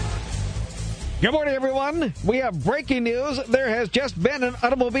 Good morning, everyone. We have breaking news. There has just been an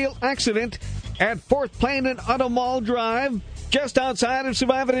automobile accident at 4th Plain and Auto Mall Drive, just outside of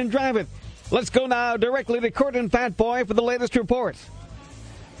Survive It and Drive It. Let's go now directly to Court and Fat Boy for the latest report.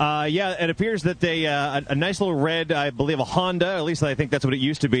 Yeah, it appears that a nice little red, I believe a Honda, at least I think that's what it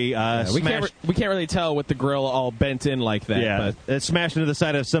used to be. We can't really tell with the grill all bent in like that. Yeah, but it smashed into the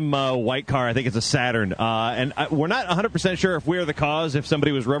side of some white car. I think it's a Saturn. And we're not 100% sure if we're the cause, if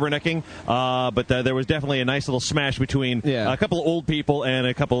somebody was rubbernecking. But there was definitely a nice little smash between a couple of old people and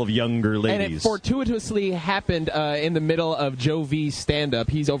a couple of younger ladies. And it fortuitously happened in the middle of Joe V's stand-up.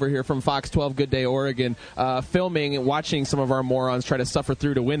 He's over here from Fox 12 Good Day, Oregon, filming and watching some of our morons try to suffer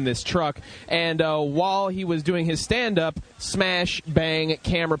through to win this truck. And while he was doing his stand-up, smash, bang,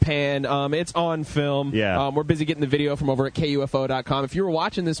 camera pan. It's on film. Yeah. We're busy getting the video from over at KUFO.com. If you were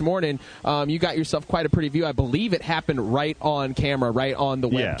watching this morning, you got yourself quite a pretty view. I believe it happened right on camera, right on the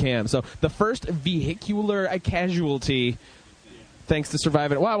webcam. So the first vehicular casualty, thanks to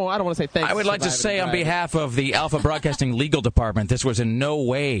Survive It. Well, I don't want to say thanks. I would like to say on behalf of the Alpha Broadcasting Legal Department, this was in no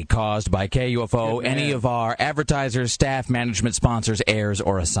way caused by KUFO, any of our advertisers, staff, management, sponsors, heirs,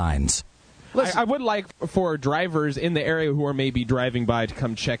 or assigns. I would like for drivers in the area who are maybe driving by to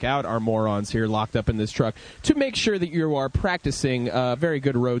come check out our morons here locked up in this truck to make sure that you are practicing very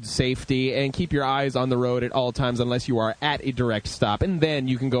good road safety and keep your eyes on the road at all times unless you are at a direct stop. And then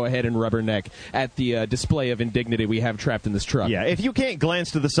you can go ahead and rubberneck at the display of indignity we have trapped in this truck. Yeah, if you can't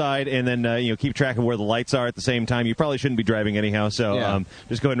glance to the side and then keep track of where the lights are at the same time, you probably shouldn't be driving anyhow. So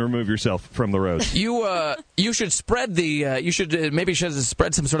just go ahead and remove yourself from the road. You should spread maybe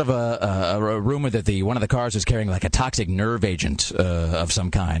spread some sort of a rumor that one of the cars is carrying like a toxic nerve agent of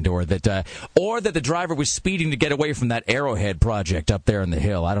some kind, or that the driver was speeding to get away from that Arrowhead project up there in the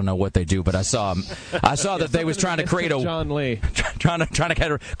hill. I don't know what they do, but I saw that they was trying to create John Lee trying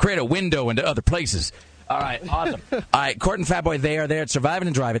to create a window into other places. All right, awesome. All right, Court and Fat Boy, they are there at Survive It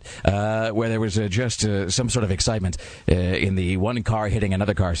and Drive It, where there was just some sort of excitement in the one car hitting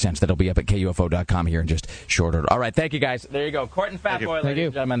another car sense. That'll be up at KUFO.com here in just short order. All right, thank you, guys. There you go. Court and Fat Boy, ladies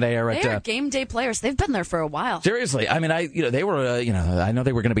and gentlemen, they are game day players. They've been there for a while. Seriously. I mean, they were, I know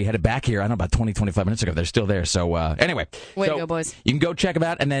they were going to be headed back here, I don't know, about 20, 25 minutes ago. They're still there. So, anyway. Way to go, boys. You can go check them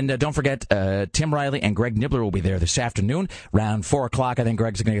out. And then don't forget, Tim Riley and Greg Nibbler will be there this afternoon around 4 o'clock. I think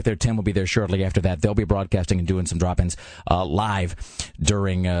Greg's going to get there. Tim will be there shortly after that. They'll be broadcasting and doing some drop-ins live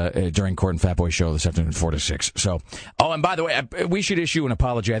during Court and Fat Boy show this afternoon, 4 to 6. So, and by the way, we should issue an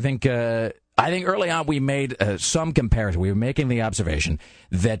apology. I think early on we made some comparison. We were making the observation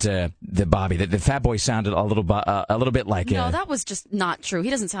that the Fat Boy sounded a little bit like. No, that was just not true.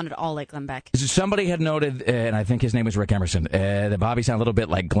 He doesn't sound at all like Glenn Beck. Somebody had noted, and I think his name was Rick Emerson, that Bobby sounded a little bit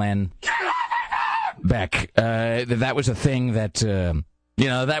like Glenn Beck. That was a thing that.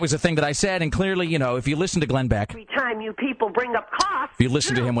 That was a thing that I said, and clearly, if you listen to Glenn Beck, every time you people bring up costs, if you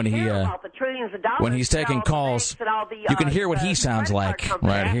listen to him when he's taking calls, you can hear what he sounds like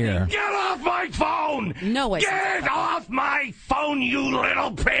right here. Get off my phone! No way. Get off my phone, you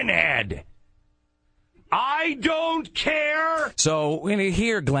little pinhead! I don't care! So when you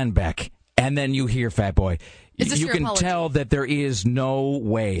hear Glenn Beck, and then you hear Fat Boy, you can tell that there is no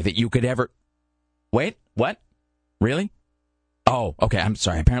way that you could ever... Wait, what? Really? Oh, okay. I'm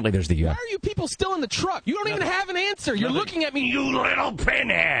sorry. Apparently there's the... Why are you people still in the truck? You don't even have an answer. You're looking at me. You little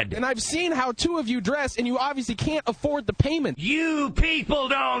pinhead. And I've seen how two of you dress, and you obviously can't afford the payment. You people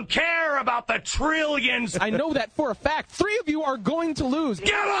don't care about the trillions. I know that for a fact. 3 of you are going to lose.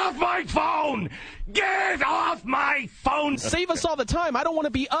 Get off my phone! Get off my phone! Save us all the time. I don't want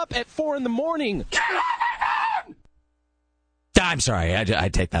to be up at 4 in the morning. Get off my phone! I'm sorry. I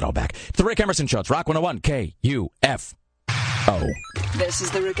take that all back. It's the Rick Emerson Show. It's Rock 101 KUF. Oh. This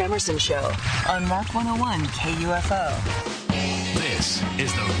is the Rick Emerson Show on Rock 101 KUFO. This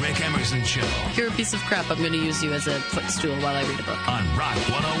is the Rick Emerson Show You're a piece of crap. I'm going to use you as a footstool while I read a book. on Rock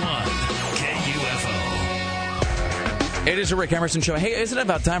 101 KUFO. It is a Rick Emerson Show. Hey, isn't it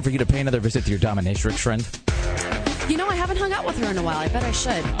about time for you to pay another visit to your dominatrix friend? You know, I haven't hung out with her in a while. I bet I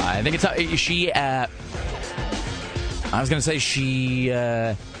should. I think it's... She... I was going to say she...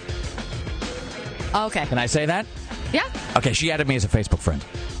 Okay. Can I say that? Yeah. Okay, she added me as a Facebook friend.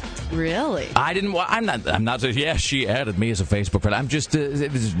 Really? I'm not. Yeah, she added me as a Facebook friend. I'm just.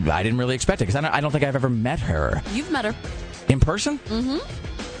 I didn't really expect it because I don't think I've ever met her. You've met her in person. Mm-hmm.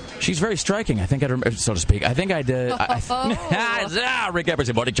 She's very striking. I think so to speak. I think I'd. Rick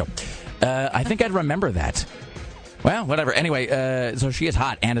Emerson Morning Show. I think I'd remember that. Well, whatever. Anyway, so she is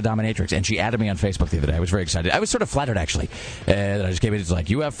hot and a dominatrix, and she added me on Facebook the other day. I was very excited. I was sort of flattered, actually, that I just came in. It's like,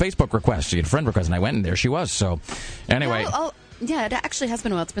 you have Facebook requests, you get friend requests, and I went, and there she was. So, anyway. Yeah, it actually has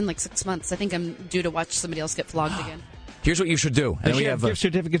been a while. It's been like 6 months. I think I'm due to watch somebody else get flogged again. Here's what you should do. And we have gift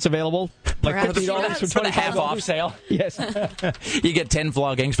certificates available? Like $50 for $25 half-off sale? Yes. You get 10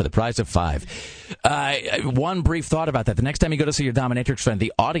 floggings for the price of 5. One brief thought about that. The next time you go to see your dominatrix friend,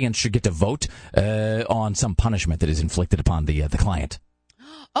 the audience should get to vote on some punishment that is inflicted upon the client.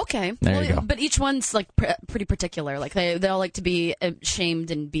 Okay. There you go. But each one's like pretty particular. Like they all like to be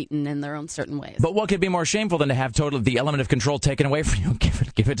shamed and beaten in their own certain ways. But what could be more shameful than to have the element of control taken away from you?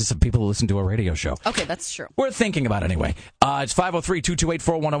 Give it to some people who listen to a radio show. Okay, that's true. We're thinking about it anyway. It's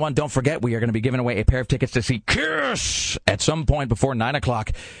 503-228-4101. Don't forget, we are going to be giving away a pair of tickets to see Kiss at some point before 9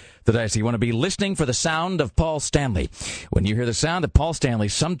 o'clock today. So you want to be listening for the sound of Paul Stanley. When you hear the sound of Paul Stanley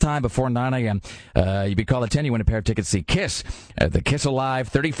sometime before 9 a.m., you be called at 10, you win a pair of tickets to see Kiss. The Kiss Alive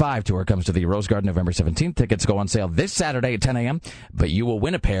 35 tour comes to the Rose Garden November 17th. Tickets go on sale this Saturday at 10 a.m., but you will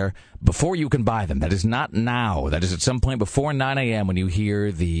win a pair before you can buy them. That is not now. That is at some point before 9 a.m. when you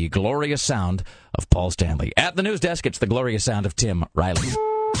hear the glorious sound of Paul Stanley. At the news desk, it's the glorious sound of Tim Riley.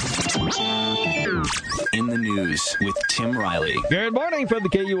 In the news with Tim Riley. Good morning from the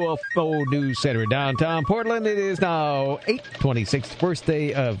KUFO News Center downtown Portland. It is now 8:26, first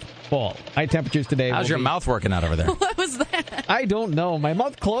day of fall. High temperatures today. How's your mouth working out over there? What was that? I don't know. My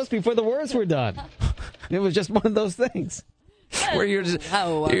mouth closed before the words were done. It was just one of those things. Where your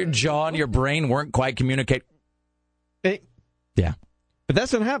jaw and your brain weren't quite communicating. Yeah. But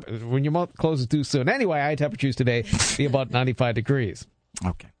that's what happens when your mouth closes too soon. Anyway, high temperatures today be about 95 degrees.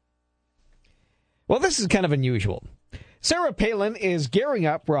 Okay. Well, this is kind of unusual. Sarah Palin is gearing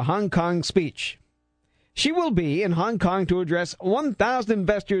up for a Hong Kong speech. She will be in Hong Kong to address 1,000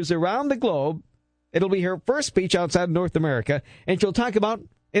 investors around the globe. It'll be her first speech outside North America, and she'll talk about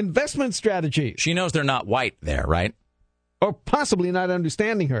investment strategies. She knows they're not white there, right? Or possibly not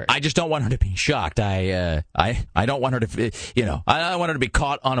understanding her. I just don't want her to be shocked. I don't want her to, I don't want her to be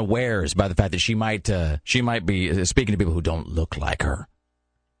caught unawares by the fact that she might be speaking to people who don't look like her.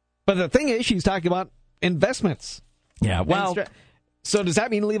 But the thing is, she's talking about investments. Yeah, well... So does that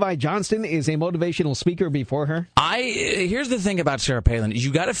mean Levi Johnston is a motivational speaker before her? Here's the thing about Sarah Palin.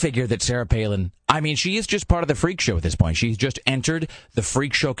 You got to figure that Sarah Palin, she is just part of the freak show at this point. She's just entered the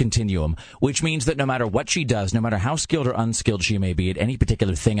freak show continuum, which means that no matter what she does, no matter how skilled or unskilled she may be at any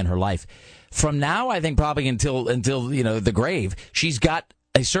particular thing in her life, from now, I think probably until the grave, she's got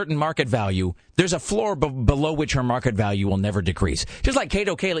a certain market value. There's a floor below which her market value will never decrease. Just like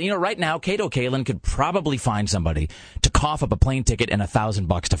Kato Kaelin. Right now, Kato Kaelin could probably find somebody to cough up a plane ticket and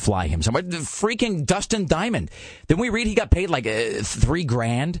 $1,000 to fly him somewhere. The freaking Dustin Diamond. Didn't we read he got paid like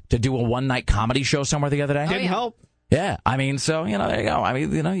 $3,000 to do a one-night comedy show somewhere the other day? Didn't help. Yeah. So, there you go.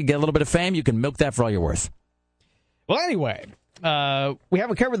 You get a little bit of fame, you can milk that for all you're worth. Well, anyway, we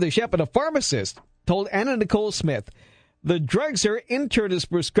haven't covered this yet, but a pharmacist told Anna Nicole Smith the drugs her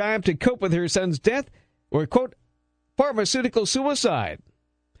internist prescribed to cope with her son's death were, quote, pharmaceutical suicide.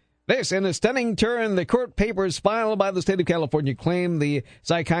 This, in a stunning turn, the court papers filed by the state of California claim the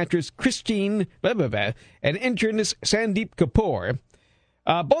psychiatrist Christine and internist Sandeep Kapoor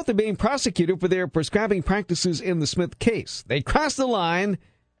both are being prosecuted for their prescribing practices in the Smith case. They crossed the line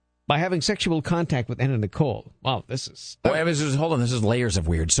by having sexual contact with Anna Nicole. Wow, this is... Hold on, this is layers of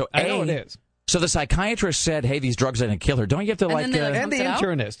weird. So I know it is. So the psychiatrist said, "Hey, these drugs are going to kill her." Don't you have to And then they, And the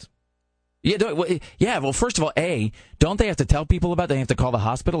internist. Yeah, well, first of all, don't they have to tell people about it? They have to call the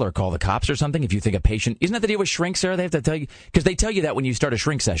hospital or call the cops or something if you think a patient... Isn't that the deal with shrink, Sarah? They have to tell you... Because they tell you that when you start a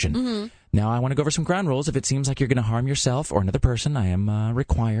shrink session. Mm-hmm. Now, I want to go over some ground rules. If it seems like you're going to harm yourself or another person, I am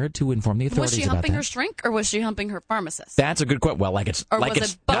required to inform the authorities Was she about humping that. her shrink, or was she humping her pharmacist? That's a good question. Well, it's Or like was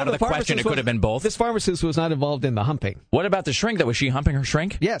it's it both? out of the question. It could have been both. This pharmacist was not involved in the humping. What about the shrink, though? Was she humping her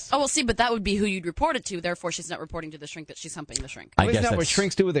shrink? Yes. Oh, well, see, but that would be who you'd report it to. Therefore, she's not reporting to the shrink that she's humping the shrink. I Isn't guess that what that's-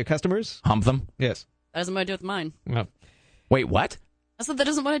 shrinks do with their customers? Hump them? Yes. That doesn't what I do with mine. No. Wait, what? I said that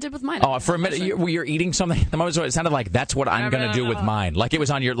isn't what I did with mine. Oh, for a minute, you're eating something. The moment it sounded like that's what I'm going to do with mine. Like it was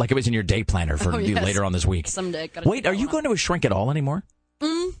on like it was in your day planner for later on this week. Someday. Wait, are you going to a shrink at all anymore?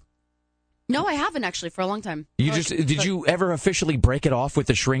 No, I haven't actually for a long time. Did you ever officially break it off with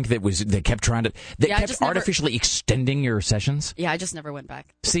the shrink that kept trying to kept artificially extending your sessions? Yeah, I just never went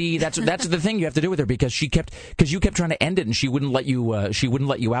back. See, that's the thing you have to do with her because you kept trying to end it and she wouldn't let you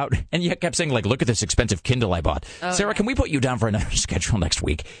out and you kept saying like, look at this expensive Kindle I bought. Oh, Sarah, can we put you down for another schedule next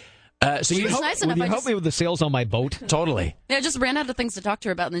week? So She you was nice enough. Would you I help just- me with the sales on my boat? Totally. Yeah, I just ran out of things to talk to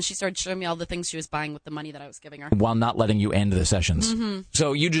her about, and then she started showing me all the things she was buying with the money that I was giving her. While not letting you end the sessions. Mm-hmm.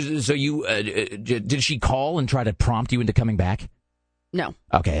 So did she call and try to prompt you into coming back? No.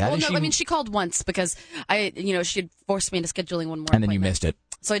 Okay. Well, no, I mean, she called once because she had forced me into scheduling one more and then you appointment. missed it.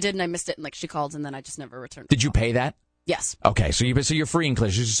 So I did, and I missed it, and she called, and then I just never returned. Did you pay that? Yes. Okay, so you're free and clear.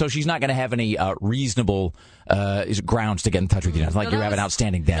 So she's not going to have any reasonable grounds to get in touch with you. It's like you have an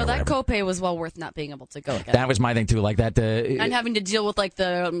outstanding debt. No, or that whatever. copay was well worth not being able to go again. That was my thing too. Like that. And having to deal with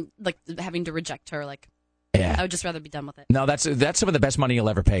having to reject her. Yeah. I would just rather be done with it. No, that's some of the best money you'll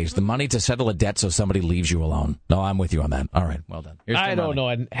ever pay. Is the money to settle a debt so somebody leaves you alone. No, I'm with you on that. All right, well done. I don't know.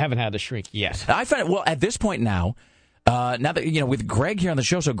 I haven't had a shrink yet. I find well at this point now. Now that with Greg here on the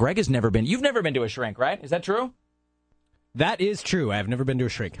show, so Greg has never been. You've never been to a shrink, right? Is that true? That is true. I have never been to a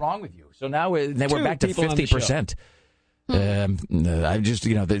shrink. What's wrong with you? So now we're back to 50%. I just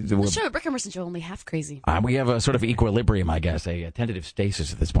The show at Rick Emerson Show only half crazy. We have a sort of equilibrium, I guess, a tentative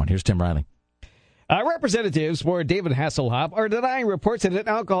stasis at this point. Here's Tim Riley. Representatives for David Hasselhoff are denying reports that an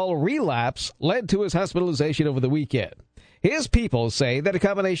alcohol relapse led to his hospitalization over the weekend. His people say that a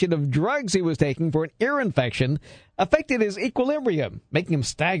combination of drugs he was taking for an ear infection affected his equilibrium, making him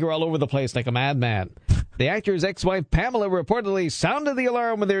stagger all over the place like a madman. The actor's ex-wife Pamela reportedly sounded the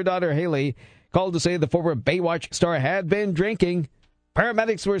alarm when their daughter Haley called to say the former Baywatch star had been drinking.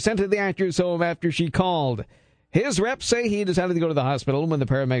 Paramedics were sent to the actor's home after she called. His reps say he decided to go to the hospital when the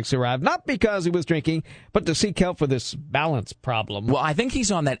paramedics arrived, not because he was drinking, but to seek help for this balance problem. Well, I think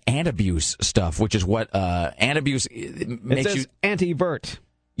he's on that antabuse stuff, which is what antabuse makes you antivert.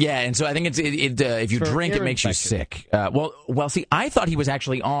 Yeah, and so I think if you drink, it makes you sick. Well, see, I thought he was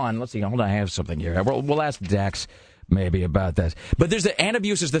actually on. Let's see, hold on, I have something here. We'll ask Dax maybe about this. But there's the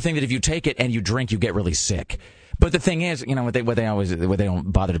antabuse is the thing that if you take it and you drink, you get really sick. But the thing is, what they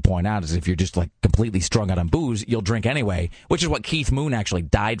don't bother to point out is if you're just like completely strung out on booze, you'll drink anyway, which is what Keith Moon actually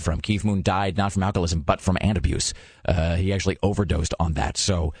died from. Keith Moon died not from alcoholism, but from antabuse. He actually overdosed on that.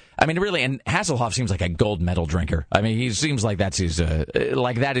 So, I mean, really, and Hasselhoff seems like a gold medal drinker. I mean, he seems like that's his,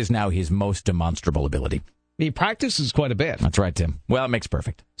 that is now his most demonstrable ability. He practices quite a bit. That's right, Tim. Well, it makes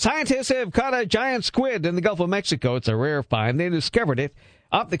perfect. Scientists have caught a giant squid in the Gulf of Mexico. It's a rare find. They discovered it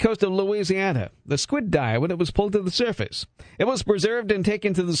off the coast of Louisiana. The squid died when it was pulled to the surface. It was preserved and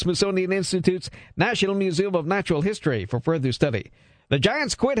taken to the Smithsonian Institute's National Museum of Natural History for further study. The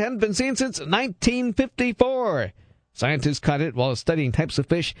giant squid hadn't been seen since 1954. Scientists caught it while studying types of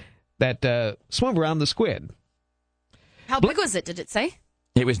fish that swim around the squid. How big was it, did it say?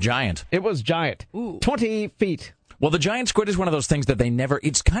 It was giant. It was giant. Ooh. 20 feet. Well, the giant squid is one of those things that they never...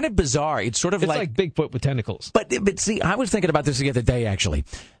 It's kind of bizarre. It's sort of like Bigfoot with tentacles. But see, I was thinking about this the other day, actually.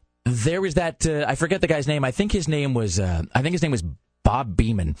 There was that... I forget the guy's name. I think his name was Bob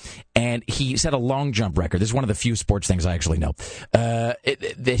Beeman, and he set a long jump record. This is one of the few sports things I actually know.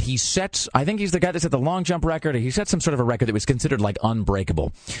 That he sets... I think he's the guy that set the long jump record. He set some sort of a record that was considered like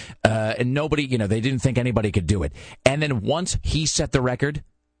unbreakable. And nobody... they didn't think anybody could do it. And then once he set the record...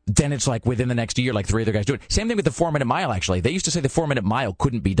 Then it's like within the next year, like 3 other guys do it. Same thing with the 4-minute mile, actually. They used to say the 4-minute mile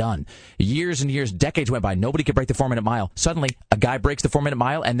couldn't be done. Years and years, decades went by. Nobody could break the 4-minute mile. Suddenly, a guy breaks the 4-minute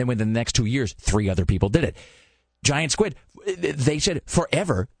mile, and then within the next 2 years, 3 other people did it. Giant squid, they said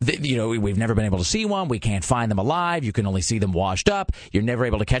forever, we've never been able to see one. We can't find them alive. You can only see them washed up. You're never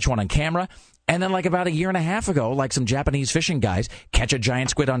able to catch one on camera. And then like about a year and a half ago, like some Japanese fishing guys catch a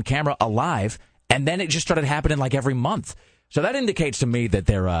giant squid on camera alive, and then it just started happening like every month. So that indicates to me that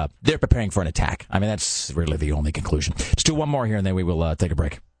they're preparing for an attack. I mean, that's really the only conclusion. Let's do one more here, and then we will take a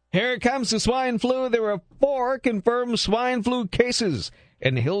break. Here comes the swine flu. There are 4 confirmed swine flu cases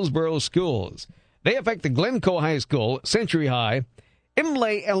in Hillsborough schools. They affect the Glencoe High School, Century High,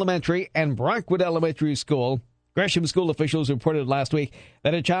 Imlay Elementary, and Brockwood Elementary School. Gresham School officials reported last week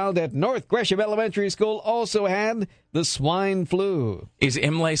that a child at North Gresham Elementary School also had the swine flu. Is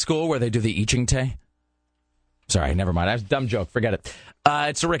Imlay School where they do the Iching-Tay? Sorry, never mind. That's a dumb joke. Forget it.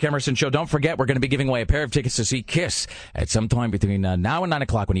 It's the Rick Emerson Show. Don't forget, we're going to be giving away a pair of tickets to see Kiss at some time between now and 9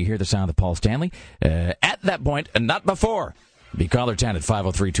 o'clock when you hear the sound of Paul Stanley. At that point, and not before, be caller 10 at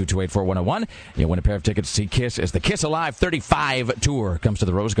 503-228-4101. You'll win a pair of tickets to see Kiss as the Kiss Alive 35 tour comes to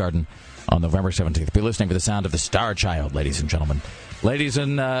the Rose Garden on November 17th. Be listening for the sound of the Star Child, ladies and gentlemen. Ladies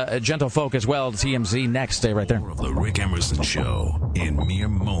and gentlefolk as well, TMZ next. Stay right there. More of the Rick Emerson Show in mere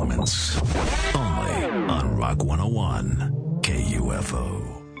moments. Only on Rock 101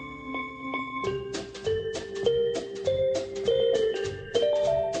 KUFO.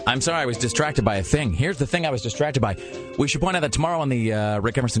 I'm sorry, I was distracted by a thing. Here's the thing I was distracted by. We should point out that tomorrow on the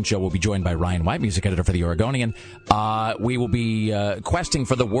Rick Emerson Show, we'll be joined by Ryan White, music editor for The Oregonian. We will be questing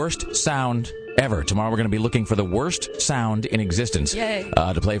for the worst sound ever. Tomorrow we're going to be looking for the worst sound in existence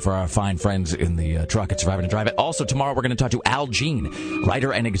to play for our fine friends in the truck at Surviving to Drive It. Also, tomorrow we're going to talk to Al Jean,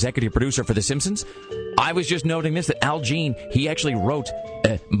 writer and executive producer for The Simpsons. I was just noting this, that Al Jean, he actually wrote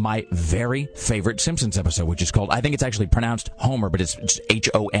my very favorite Simpsons episode, which is called, I think it's actually pronounced Homer, but it's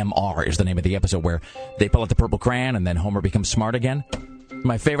H-O-M-R is the name of the episode, where they pull out the purple crayon and then Homer becomes smart again.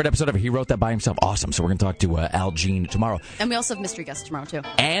 My favorite episode ever. He wrote that by himself. Awesome. So we're going to talk to Al Jean tomorrow. And we also have mystery guests tomorrow, too.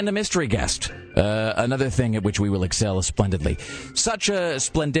 And a mystery guest. Another thing at which we will excel splendidly. Such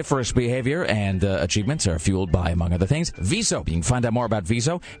splendiferous behavior and achievements are fueled by, among other things, Viso. You can find out more about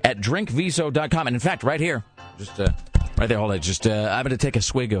Viso at drinkviso.com. And in fact, right here, just right there, hold on. Just I'm going to take a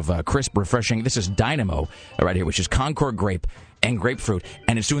swig of crisp, refreshing. This is Dynamo right here, which is Concord grape and grapefruit,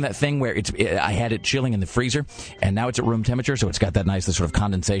 and it's doing that thing where I had it chilling in the freezer, and now it's at room temperature, so it's got that nice sort of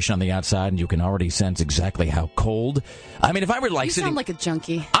condensation on the outside, and you can already sense exactly how cold. I mean, if I were You sound like a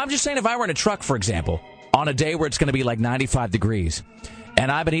junkie. I'm just saying, if I were in a truck, for example, on a day where it's going to be like 95 degrees,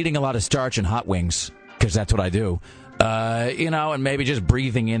 and I've been eating a lot of starch and hot wings, because that's what I do, and maybe just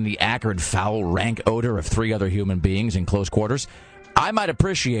breathing in the acrid, foul, rank odor of 3 other human beings in close quarters, I might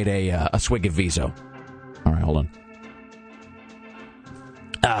appreciate a swig of Viso. All right, hold on.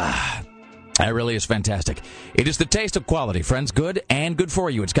 That really is fantastic. It is the taste of quality, friends. Good and good for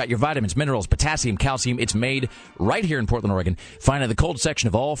you. It's got your vitamins, minerals, potassium, calcium. It's made right here in Portland, Oregon. Find it in the cold section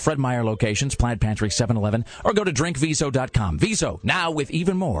of all Fred Meyer locations, Plant Pantry, 7-Eleven, or go to drinkviso.com. Viso, now with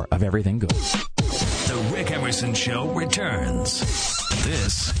even more of everything good. The Rick Emerson Show returns.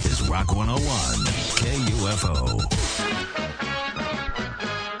 This is Rock 101 KUFO.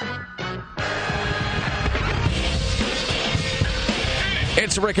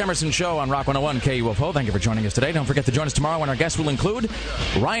 It's the Rick Emerson Show on Rock 101 KUFO. Thank you for joining us today. Don't forget to join us tomorrow when our guests will include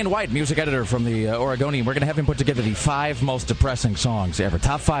Ryan White, music editor from the Oregonian. We're going to have him put together the 5 most depressing songs ever.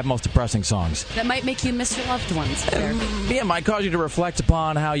 Top 5 most depressing songs. That might make you miss your loved ones. Yeah, might cause you to reflect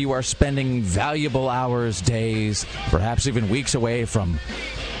upon how you are spending valuable hours, days, perhaps even weeks away from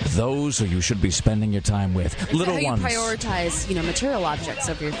those who you should be spending your time with. Little how ones. You prioritize, material objects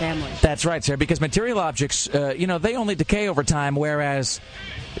over your family. That's right, Sarah, because material objects, they only decay over time, whereas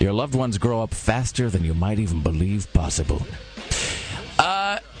your loved ones grow up faster than you might even believe possible.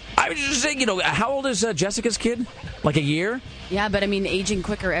 I was just saying, how old is Jessica's kid? Like a year? Yeah, but aging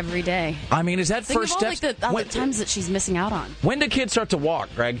quicker every day. Is that Think first step? step? All the times that she's missing out on. When do kids start to walk,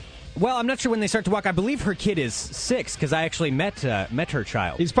 Greg? Well, I'm not sure when they start to walk. I believe her kid is 6 because I actually met her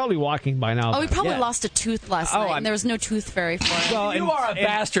child. He's probably walking by now. Oh, he probably lost a tooth last night, and there was no tooth fairy for him. Well, you are a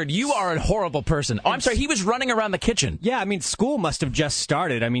bastard. You are a horrible person. Oh, I'm sorry. He was running around the kitchen. Yeah, school must have just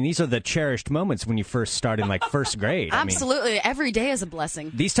started. These are the cherished moments when you first start in first grade. Absolutely. Every day is a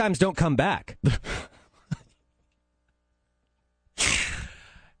blessing. These times don't come back.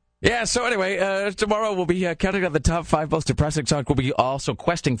 Yeah, so anyway, tomorrow we'll be counting on the top 5 most depressing songs. We'll be also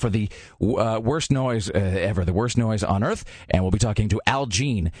questing for the worst noise ever, the worst noise on Earth. And we'll be talking to Al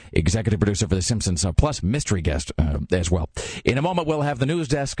Jean, executive producer for The Simpsons, plus mystery guest as well. In a moment, we'll have the news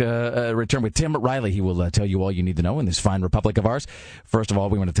desk return with Tim Riley. He will tell you all you need to know in this fine republic of ours. First of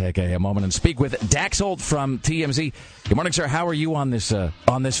all, we want to take a moment and speak with Dax Holt from TMZ. Good morning, sir. How are you on this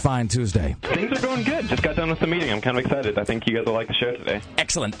fine Tuesday? Things are going good. Just got done with the meeting. I'm kind of excited. I think you guys will like the show today.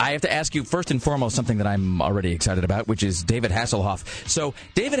 Excellent. I have to ask you first and foremost something that I'm already excited about, which is David Hasselhoff. So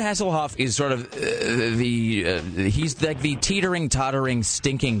David Hasselhoff is sort of he's like the teetering, tottering,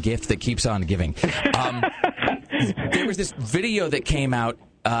 stinking gift that keeps on giving. There was this video that came out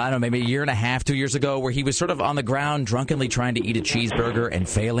I don't know, maybe a year and a half, 2 years ago, where he was sort of on the ground drunkenly trying to eat a cheeseburger and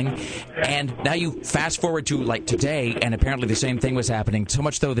failing. And now you fast forward to like today, and apparently the same thing was happening. So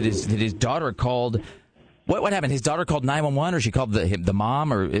much so that his daughter called. What happened? His daughter called 911, or she called the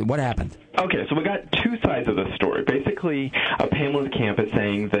mom, or what happened? Okay, so we got two sides of the story. Basically, Pamela's camp is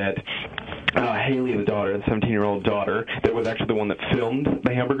saying that Haley, the daughter, the 17-year-old daughter, that was actually the one that filmed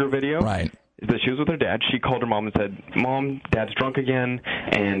the hamburger video. Right. That she was with her dad. She called her mom and said, "Mom, Dad's drunk again."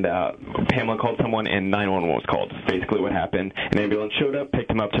 And Pamela called someone, and 911 was called. Basically what happened. An ambulance showed up,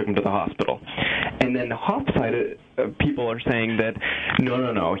 picked him up, took him to the hospital. And then the Hoff-side people are saying that,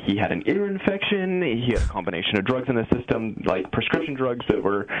 no, he had an ear infection, he had a combination of drugs in his system, like prescription drugs that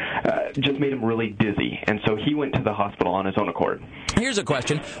were just made him really dizzy. And so he went to the hospital on his own accord. Here's a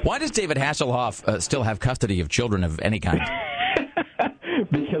question. Why does David Hasselhoff still have custody of children of any kind?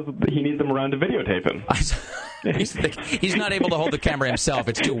 Because he needs them around to videotape him. He's not able to hold the camera himself.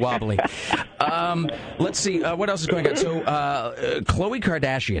 It's too wobbly. Let's see. What else is going on? So, Khloe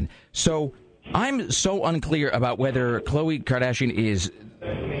Kardashian. So, I'm so unclear about whether Khloe Kardashian is...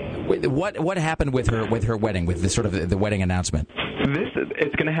 What happened with her wedding, with the wedding announcement?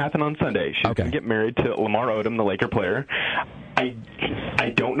 It's going to happen on Sunday. She's going to get married to Lamar Odom, the Laker player. I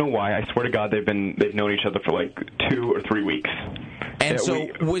don't know why. I swear to God, they've known each other for like 2 or 3 weeks. And so,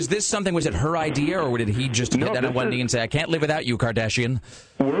 was it her idea, or did he just get down on one knee and say, "I can't live without you, Kardashian"?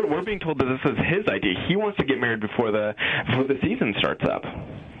 We're being told that this is his idea. He wants to get married before the season starts up.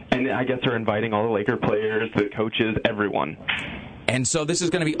 And I guess they're inviting all the Laker players, the coaches, everyone. And so this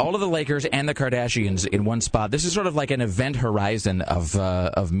is going to be all of the Lakers and the Kardashians in one spot. This is sort of like an event horizon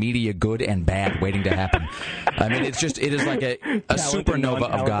of media good and bad waiting to happen. I mean, it is like a supernova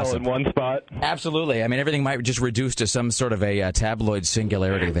of gossip. In one spot. Absolutely. I mean, everything might just reduce to some sort of a tabloid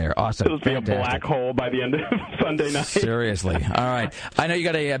singularity there. Awesome. It'll be a black hole by the end of Sunday night. Seriously. All right. I know you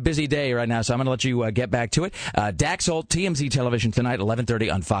got a busy day right now, so I'm going to let you get back to it. Dax Holt, TMZ Television tonight,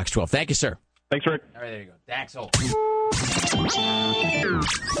 11:30 on Fox 12. Thank you, sir. Thanks, Rick. All right, there you go. Dax Holt.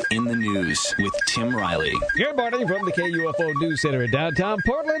 In the news with Tim Riley. Good morning from the KUFO News Center in downtown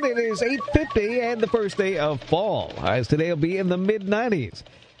Portland. It is 8:50 and the first day of fall, as today will be in the mid-90s.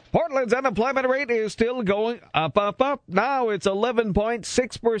 Portland's unemployment rate is still going up. Now it's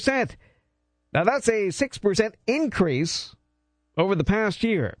 11.6%. Now that's a 6% increase over the past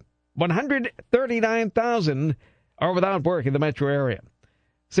year. 139,000 are without work in the metro area.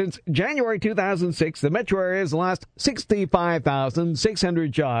 Since January 2006, the metro area has lost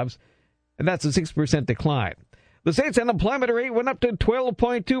 65,600 jobs, and that's a 6% decline. The state's unemployment rate went up to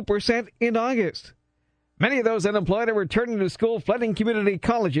 12.2% in August. Many of those unemployed are returning to school, flooding community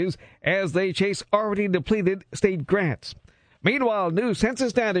colleges as they chase already depleted state grants. Meanwhile, new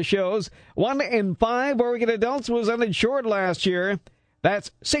census data shows 1 in 5 Oregon adults was uninsured last year.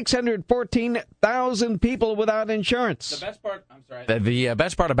 That's 614,000 people without insurance. The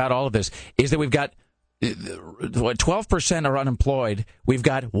best part about all of this is that we've got 12% are unemployed. We've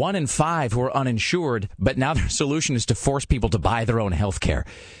got 1 in 5 who are uninsured, but now their solution is to force people to buy their own health care.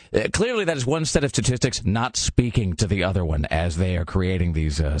 Clearly, that is one set of statistics not speaking to the other one as they are creating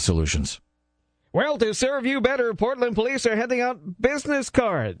these solutions. Well, to serve you better, Portland police are handing out business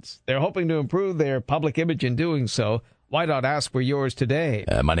cards. They're hoping to improve their public image in doing so. Why not ask for yours today?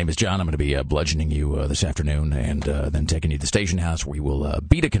 My name is John. I'm going to be bludgeoning you this afternoon and then taking you to the station house where we will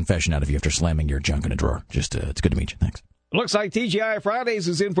beat a confession out of you after slamming your junk in a drawer. Just it's good to meet you. Thanks. Looks like TGI Fridays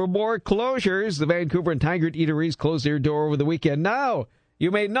is in for more closures. The Vancouver and Tigard eateries closed their door over the weekend. Now,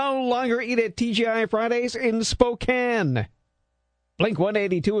 you may no longer eat at TGI Fridays in Spokane.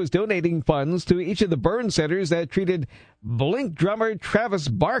 Blink-182 is donating funds to each of the burn centers that treated Blink drummer Travis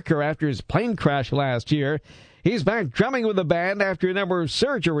Barker after his plane crash last year. He's back drumming with the band after a number of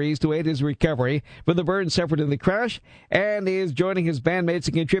surgeries to aid his recovery from the burns suffered in the crash, and is joining his bandmates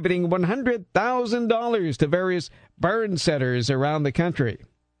in contributing $100,000 to various burn centers around the country.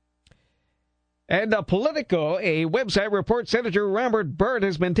 And Politico, a website, reports Senator Robert Byrd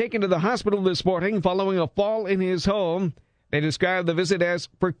has been taken to the hospital this morning following a fall in his home. They describe the visit as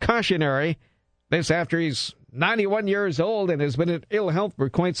precautionary. This after he's 91 years old and has been in ill health for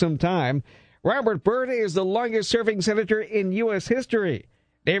quite some time. Robert Byrd is the longest-serving senator in U.S. history.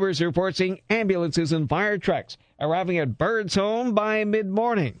 Neighbors report seeing ambulances and fire trucks arriving at Bird's home by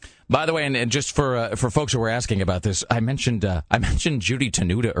mid-morning. By the way, and just for folks who were asking about this, I mentioned Judy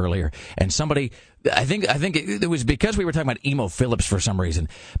Tenuta earlier, and somebody, I think it was because we were talking about Emo Phillips for some reason,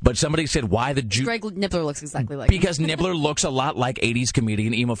 but somebody said why the Greg Nibbler looks exactly like him. because Nibbler looks a lot like 80s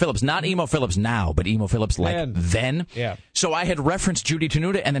comedian Emo Phillips, not Emo Phillips now, but Emo Phillips like then. Yeah. So I had referenced Judy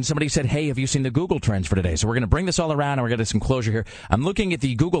Tenuta, and then somebody said, "Hey, have you seen the Google trends for today?" So we're going to bring this all around, and we're going to get some closure here. I'm looking at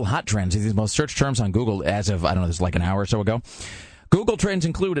the Google Hot Trends, these most searched terms on Google as of I don't know, this is like an hour or so ago. Google trends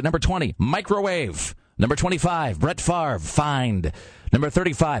include at number 20, microwave. Number 25, Brett Favre, Find. Number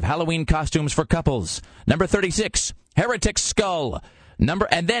 35, Halloween costumes for couples. Number 36, Heretic Skull.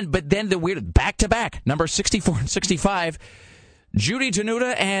 But then the weird back-to-back. Number 64 and 65, Judy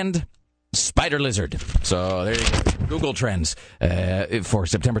Tenuta and Spider Lizard. So there you go. Google Trends for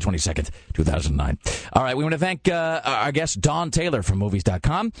September 22nd, 2009. All right, we want to thank our guest, Dawn Taylor from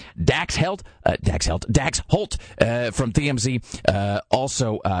Movies.com, Dax Holt from TMZ,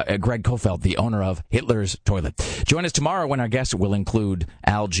 also Greg Kofeld, the owner of Hitler's Toilet. Join us tomorrow when our guests will include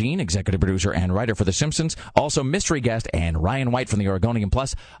Al Jean, executive producer and writer for The Simpsons, also mystery guest, and Ryan White from the Oregonian,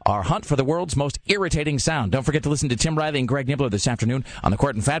 plus our hunt for the world's most irritating sound. Don't forget to listen to Tim Riley and Greg Nibbler this afternoon on the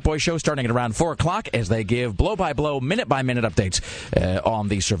Court and Fat Boy Show, starting at around 4 o'clock as they give blow-by-blow, minute-by-minute updates on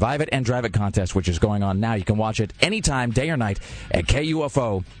the Survive It and Drive It contest, which is going on now. You can watch it anytime, day or night, at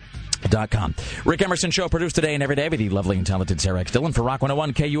KUFO.com. Rick Emerson Show produced today and every day by the lovely and talented Sarah X. Dillon for Rock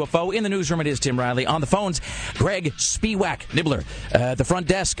 101 KUFO. In the newsroom, it is Tim Riley. On the phones, Greg Spiewak Nibbler. At the front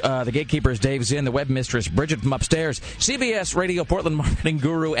desk, the gatekeepers, Dave Zinn, the web mistress, Bridget from upstairs, CBS Radio Portland Marketing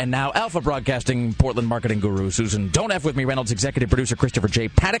Guru, and now Alpha Broadcasting Portland Marketing Guru, Susan Don't F With Me Reynolds, executive producer Christopher J.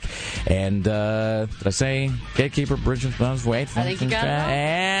 Paddock, and did I say gatekeeper, Bridget? Wait. I think you got it all.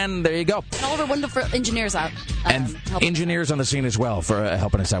 And there you go. And all of our wonderful engineers out. And engineers on the scene as well for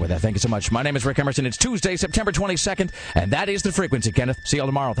helping us out with that. Thank you so much. My name is Rick Emerson. It's Tuesday, September 22nd, and that is The Frequency, Kenneth. See you all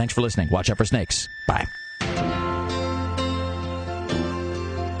tomorrow. Thanks for listening. Watch out for snakes. Bye.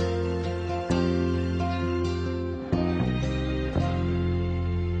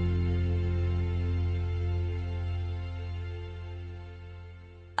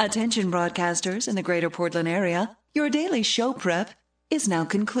 Attention broadcasters in the greater Portland area. Your daily show prep is now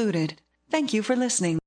concluded. Thank you for listening.